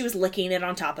I'm sure she was licking it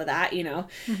on top of that,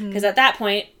 because at that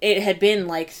point it had been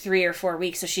like 3 or 4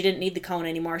 weeks, so she didn't need the cone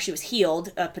anymore. She was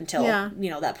healed up until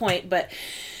that point. But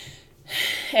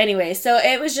anyway, so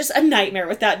it was just a nightmare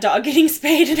with that dog getting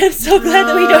spayed, and I'm so glad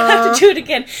that we don't have to do it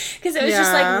again, because it was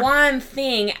just like one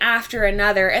thing after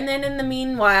another. And then in the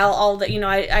meanwhile, all the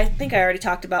I think I already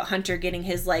talked about Hunter getting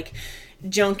his like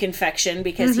junk infection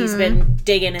because he's been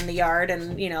digging in the yard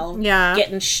and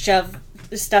getting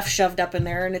stuff shoved up in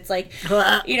there, and it's like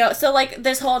so like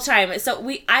this whole time, so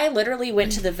I literally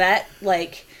went to the vet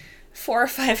like 4 or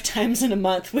 5 times in a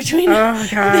month between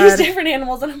these different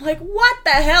animals, and I'm like, what the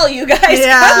hell, you guys?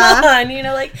 Come on,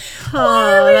 like,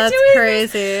 that's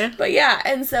crazy. This? But yeah,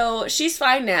 and so she's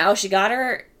fine now. She got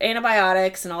her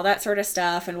antibiotics and all that sort of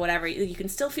stuff and whatever. You can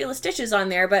still feel the stitches on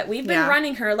there, but we've been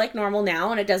running her like normal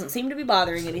now, and it doesn't seem to be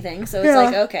bothering anything. So it's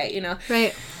like, okay,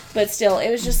 right. But still, it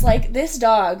was just like this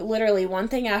dog, literally one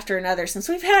thing after another since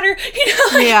we've had her, and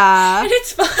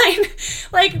it's fine.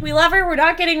 Like, we love her. We're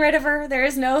not getting rid of her. There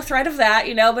is no threat of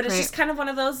that, but it's just kind of one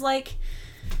of those, like,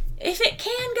 if it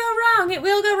can go wrong, it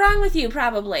will go wrong with you,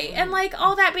 probably. And, like,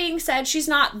 all that being said, she's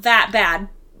not that bad,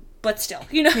 but still,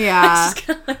 Yeah. It's just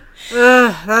kind of like,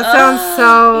 that sounds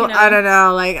so, I don't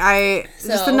know, like,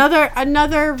 just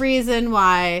another reason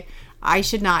why I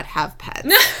should not have pets,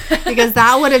 because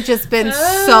that would have just been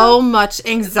so much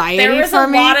anxiety for me. There was a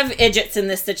lot of idiots in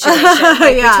this situation.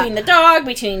 Between the dog,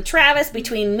 between Travis,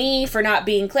 between me for not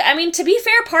being clear. I mean, to be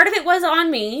fair, part of it was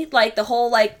on me. Like, the whole,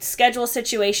 like, schedule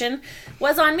situation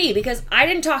was on me because I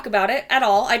didn't talk about it at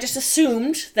all. I just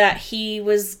assumed that he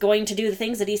was going to do the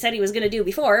things that he said he was going to do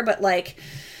before, but, like,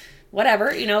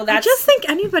 whatever, that's... I just think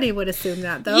anybody would assume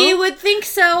that, though. You would think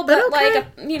so, but okay.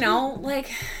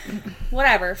 Like,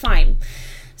 whatever, fine.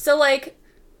 So, like,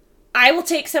 I will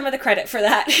take some of the credit for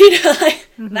that,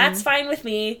 that's fine with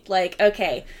me. Like,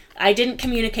 okay, I didn't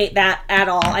communicate that at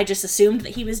all. I just assumed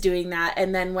that he was doing that,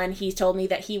 and then when he told me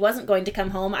that he wasn't going to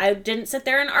come home, I didn't sit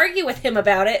there and argue with him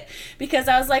about it, because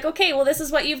I was like, okay, well, this is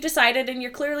what you've decided, and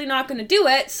you're clearly not going to do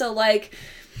it, so, like...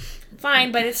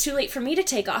 Fine, but it's too late for me to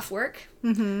take off work.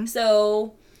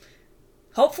 So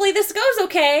hopefully this goes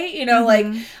okay. Like,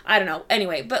 I don't know.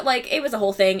 Anyway, but like, it was a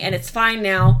whole thing, and it's fine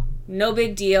now. No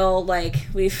big deal. Like,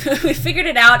 we figured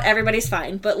it out. Everybody's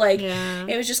fine. But like,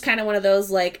 it was just kind of one of those,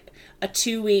 like, a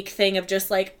 2-week thing of just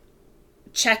like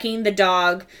checking the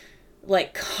dog,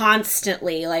 like,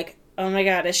 constantly, like, oh my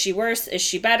God, is she worse? Is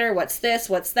she better? What's this?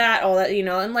 What's that? All that,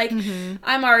 and like,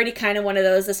 I'm already kind of one of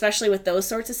those, especially with those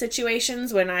sorts of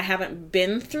situations when I haven't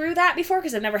been through that before,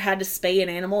 because I've never had to spay an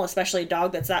animal, especially a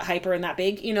dog that's that hyper and that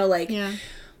big,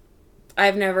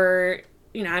 I've never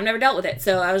dealt with it.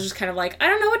 So I was just kind of like, I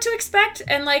don't know what to expect.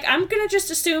 And like, I'm going to just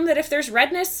assume that if there's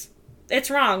redness, it's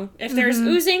wrong. If there's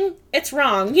oozing, it's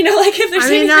wrong. Like, if there's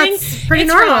anything, that's pretty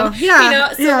it's normal. Wrong.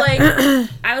 So like,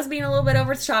 I was being a little bit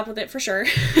over the top with it for sure.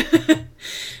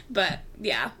 But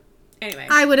yeah. Anyway,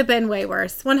 I would have been way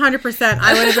worse. 100%.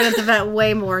 I would have been at the vet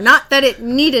way more. Not that it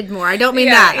needed more. I don't mean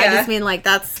that. I just mean like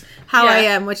that's how I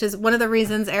am, which is one of the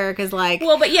reasons Eric is like...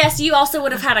 Well, but yes, you also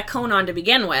would have had a cone on to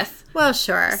begin with. Well,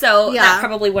 sure. So that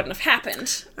probably wouldn't have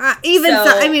happened. I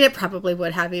mean, it probably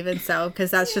would have even so,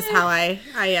 because that's just how I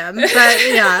am. But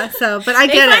yeah, but I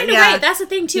get it. They find a way. That's the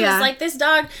thing, too. It's like, this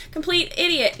dog, complete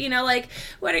idiot, like,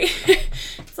 what are you...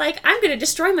 It's like, I'm going to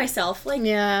destroy myself. Like,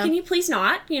 can you please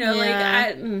not?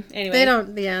 Anyway. They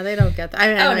don't get that.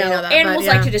 I know you know that, animals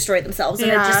like to destroy themselves,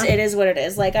 and it is what it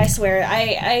is. Like, I swear,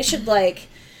 I should, like...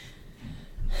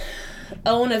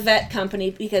 own a vet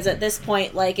company, because at this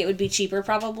point, like, it would be cheaper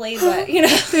probably, but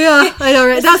I know,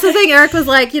 right? That's the thing. Eric was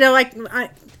like,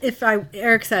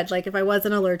 Eric said, like, if I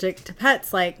wasn't allergic to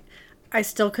pets, like, I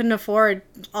still couldn't afford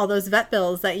all those vet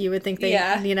bills that you would think they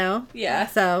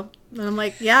so I'm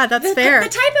like, that's fair. The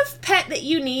type of pet that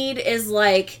you need is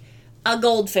like a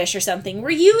goldfish or something, where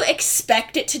you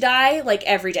expect it to die, like,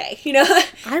 every day,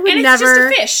 I would and never...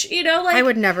 it's just a fish, like... I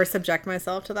would never subject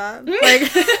myself to that.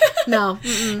 Like, no.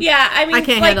 Yeah, I mean, I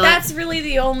can't like, handle that's it. really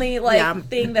the only, like,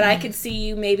 thing that I could see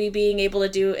you maybe being able to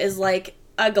do is, like,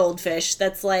 a goldfish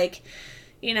that's, like,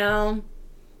 they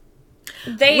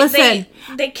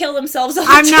kill themselves all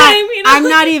the time, I'm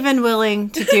not even willing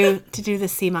to do the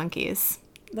sea monkeys.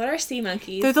 What are sea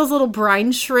monkeys? They're those little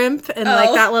brine shrimp and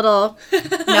like that little...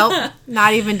 Nope,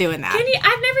 not even doing that.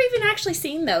 I've never even actually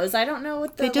seen those. I don't know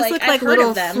what they just look like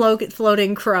little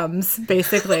floating crumbs,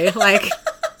 basically. Like,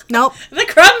 nope. The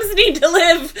crumbs need to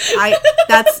live.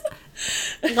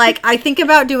 Like, I think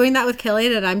about doing that with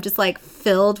Killian, and I'm just, like,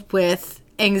 filled with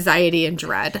anxiety and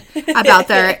dread about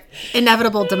their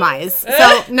inevitable demise.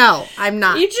 So, no, I'm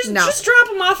not. You just drop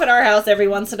him off at our house every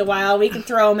once in a while. We can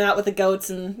throw him out with the goats,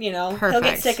 and, you know, Perfect. He'll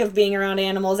get sick of being around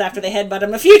animals after they headbutt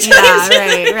him a few times.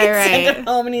 Yeah, right. Send him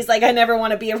home, and he's like, I never want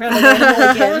to be around an animal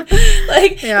again.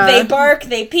 Like, they bark,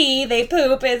 they pee, they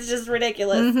poop. It's just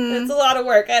ridiculous. Mm-hmm. It's a lot of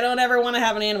work. I don't ever want to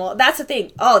have an animal. That's the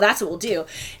thing. Oh, that's what we'll do.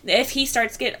 If he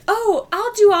starts getting, I'll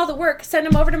do all the work. Send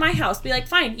him over to my house. Be like,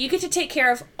 fine, you get to take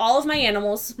care of all of my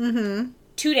animals. 2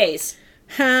 days.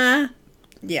 Huh?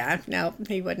 Yeah, no,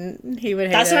 he wouldn't. He would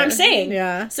hate That's it. what I'm saying.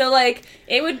 Yeah. So, like,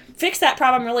 it would fix that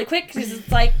problem really quick because it's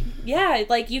like, yeah,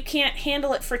 like, you can't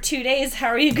handle it for 2 days. How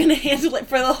are you going to handle it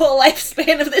for the whole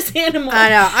lifespan of this animal?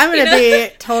 I know. I'm going to be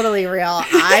totally real.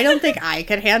 I don't think I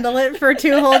could handle it for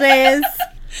 2 whole days.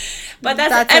 But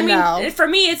that's I mean, for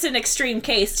me, it's an extreme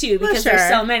case, too, because there's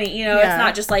so many. You know, it's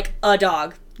not just, like, a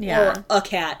dog or a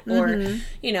cat or,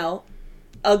 you know,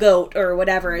 a goat or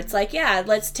whatever. It's like, yeah,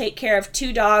 let's take care of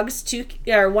 2 dogs,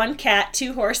 1 cat,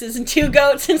 2 horses, and 2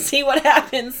 goats and see what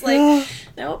happens. Like,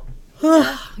 nope.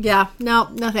 Yeah, no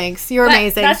thanks. You're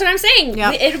amazing. That's what I'm saying.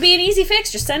 Yep. It'll be an easy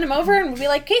fix. Just send him over and we'll be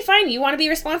like, okay, fine. You want to be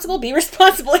responsible? Be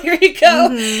responsible. Here you go.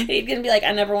 And he's going to be like,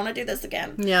 I never want to do this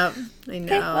again. Yep, I know.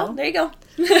 Okay, well, there you go.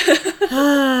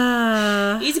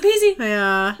 Easy peasy.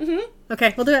 Yeah.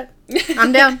 Okay, we'll do it.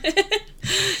 I'm down. We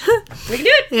can do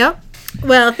it. Yep.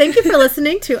 Well, thank you for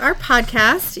listening to our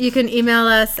podcast. You can email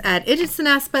us at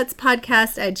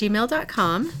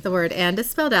idgetsandaspetspodcast@gmail.com. The word "and" is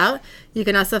spelled out. You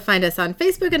can also find us on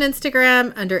Facebook and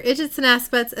Instagram under Idgets and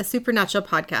Aspets, a supernatural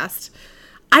podcast.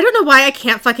 I don't know why I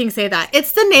can't fucking say that.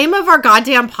 It's the name of our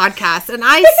goddamn podcast, and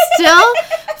I still,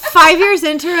 5 years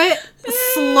into it,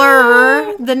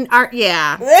 slur the art.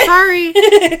 Yeah, sorry.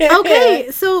 Okay,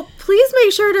 so please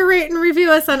make sure to rate and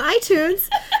review us on iTunes,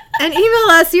 and email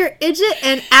us your Idget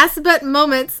and Aspet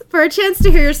moments for a chance to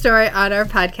hear your story on our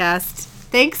podcast.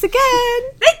 Thanks again.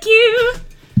 Thank you.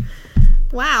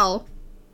 Wow.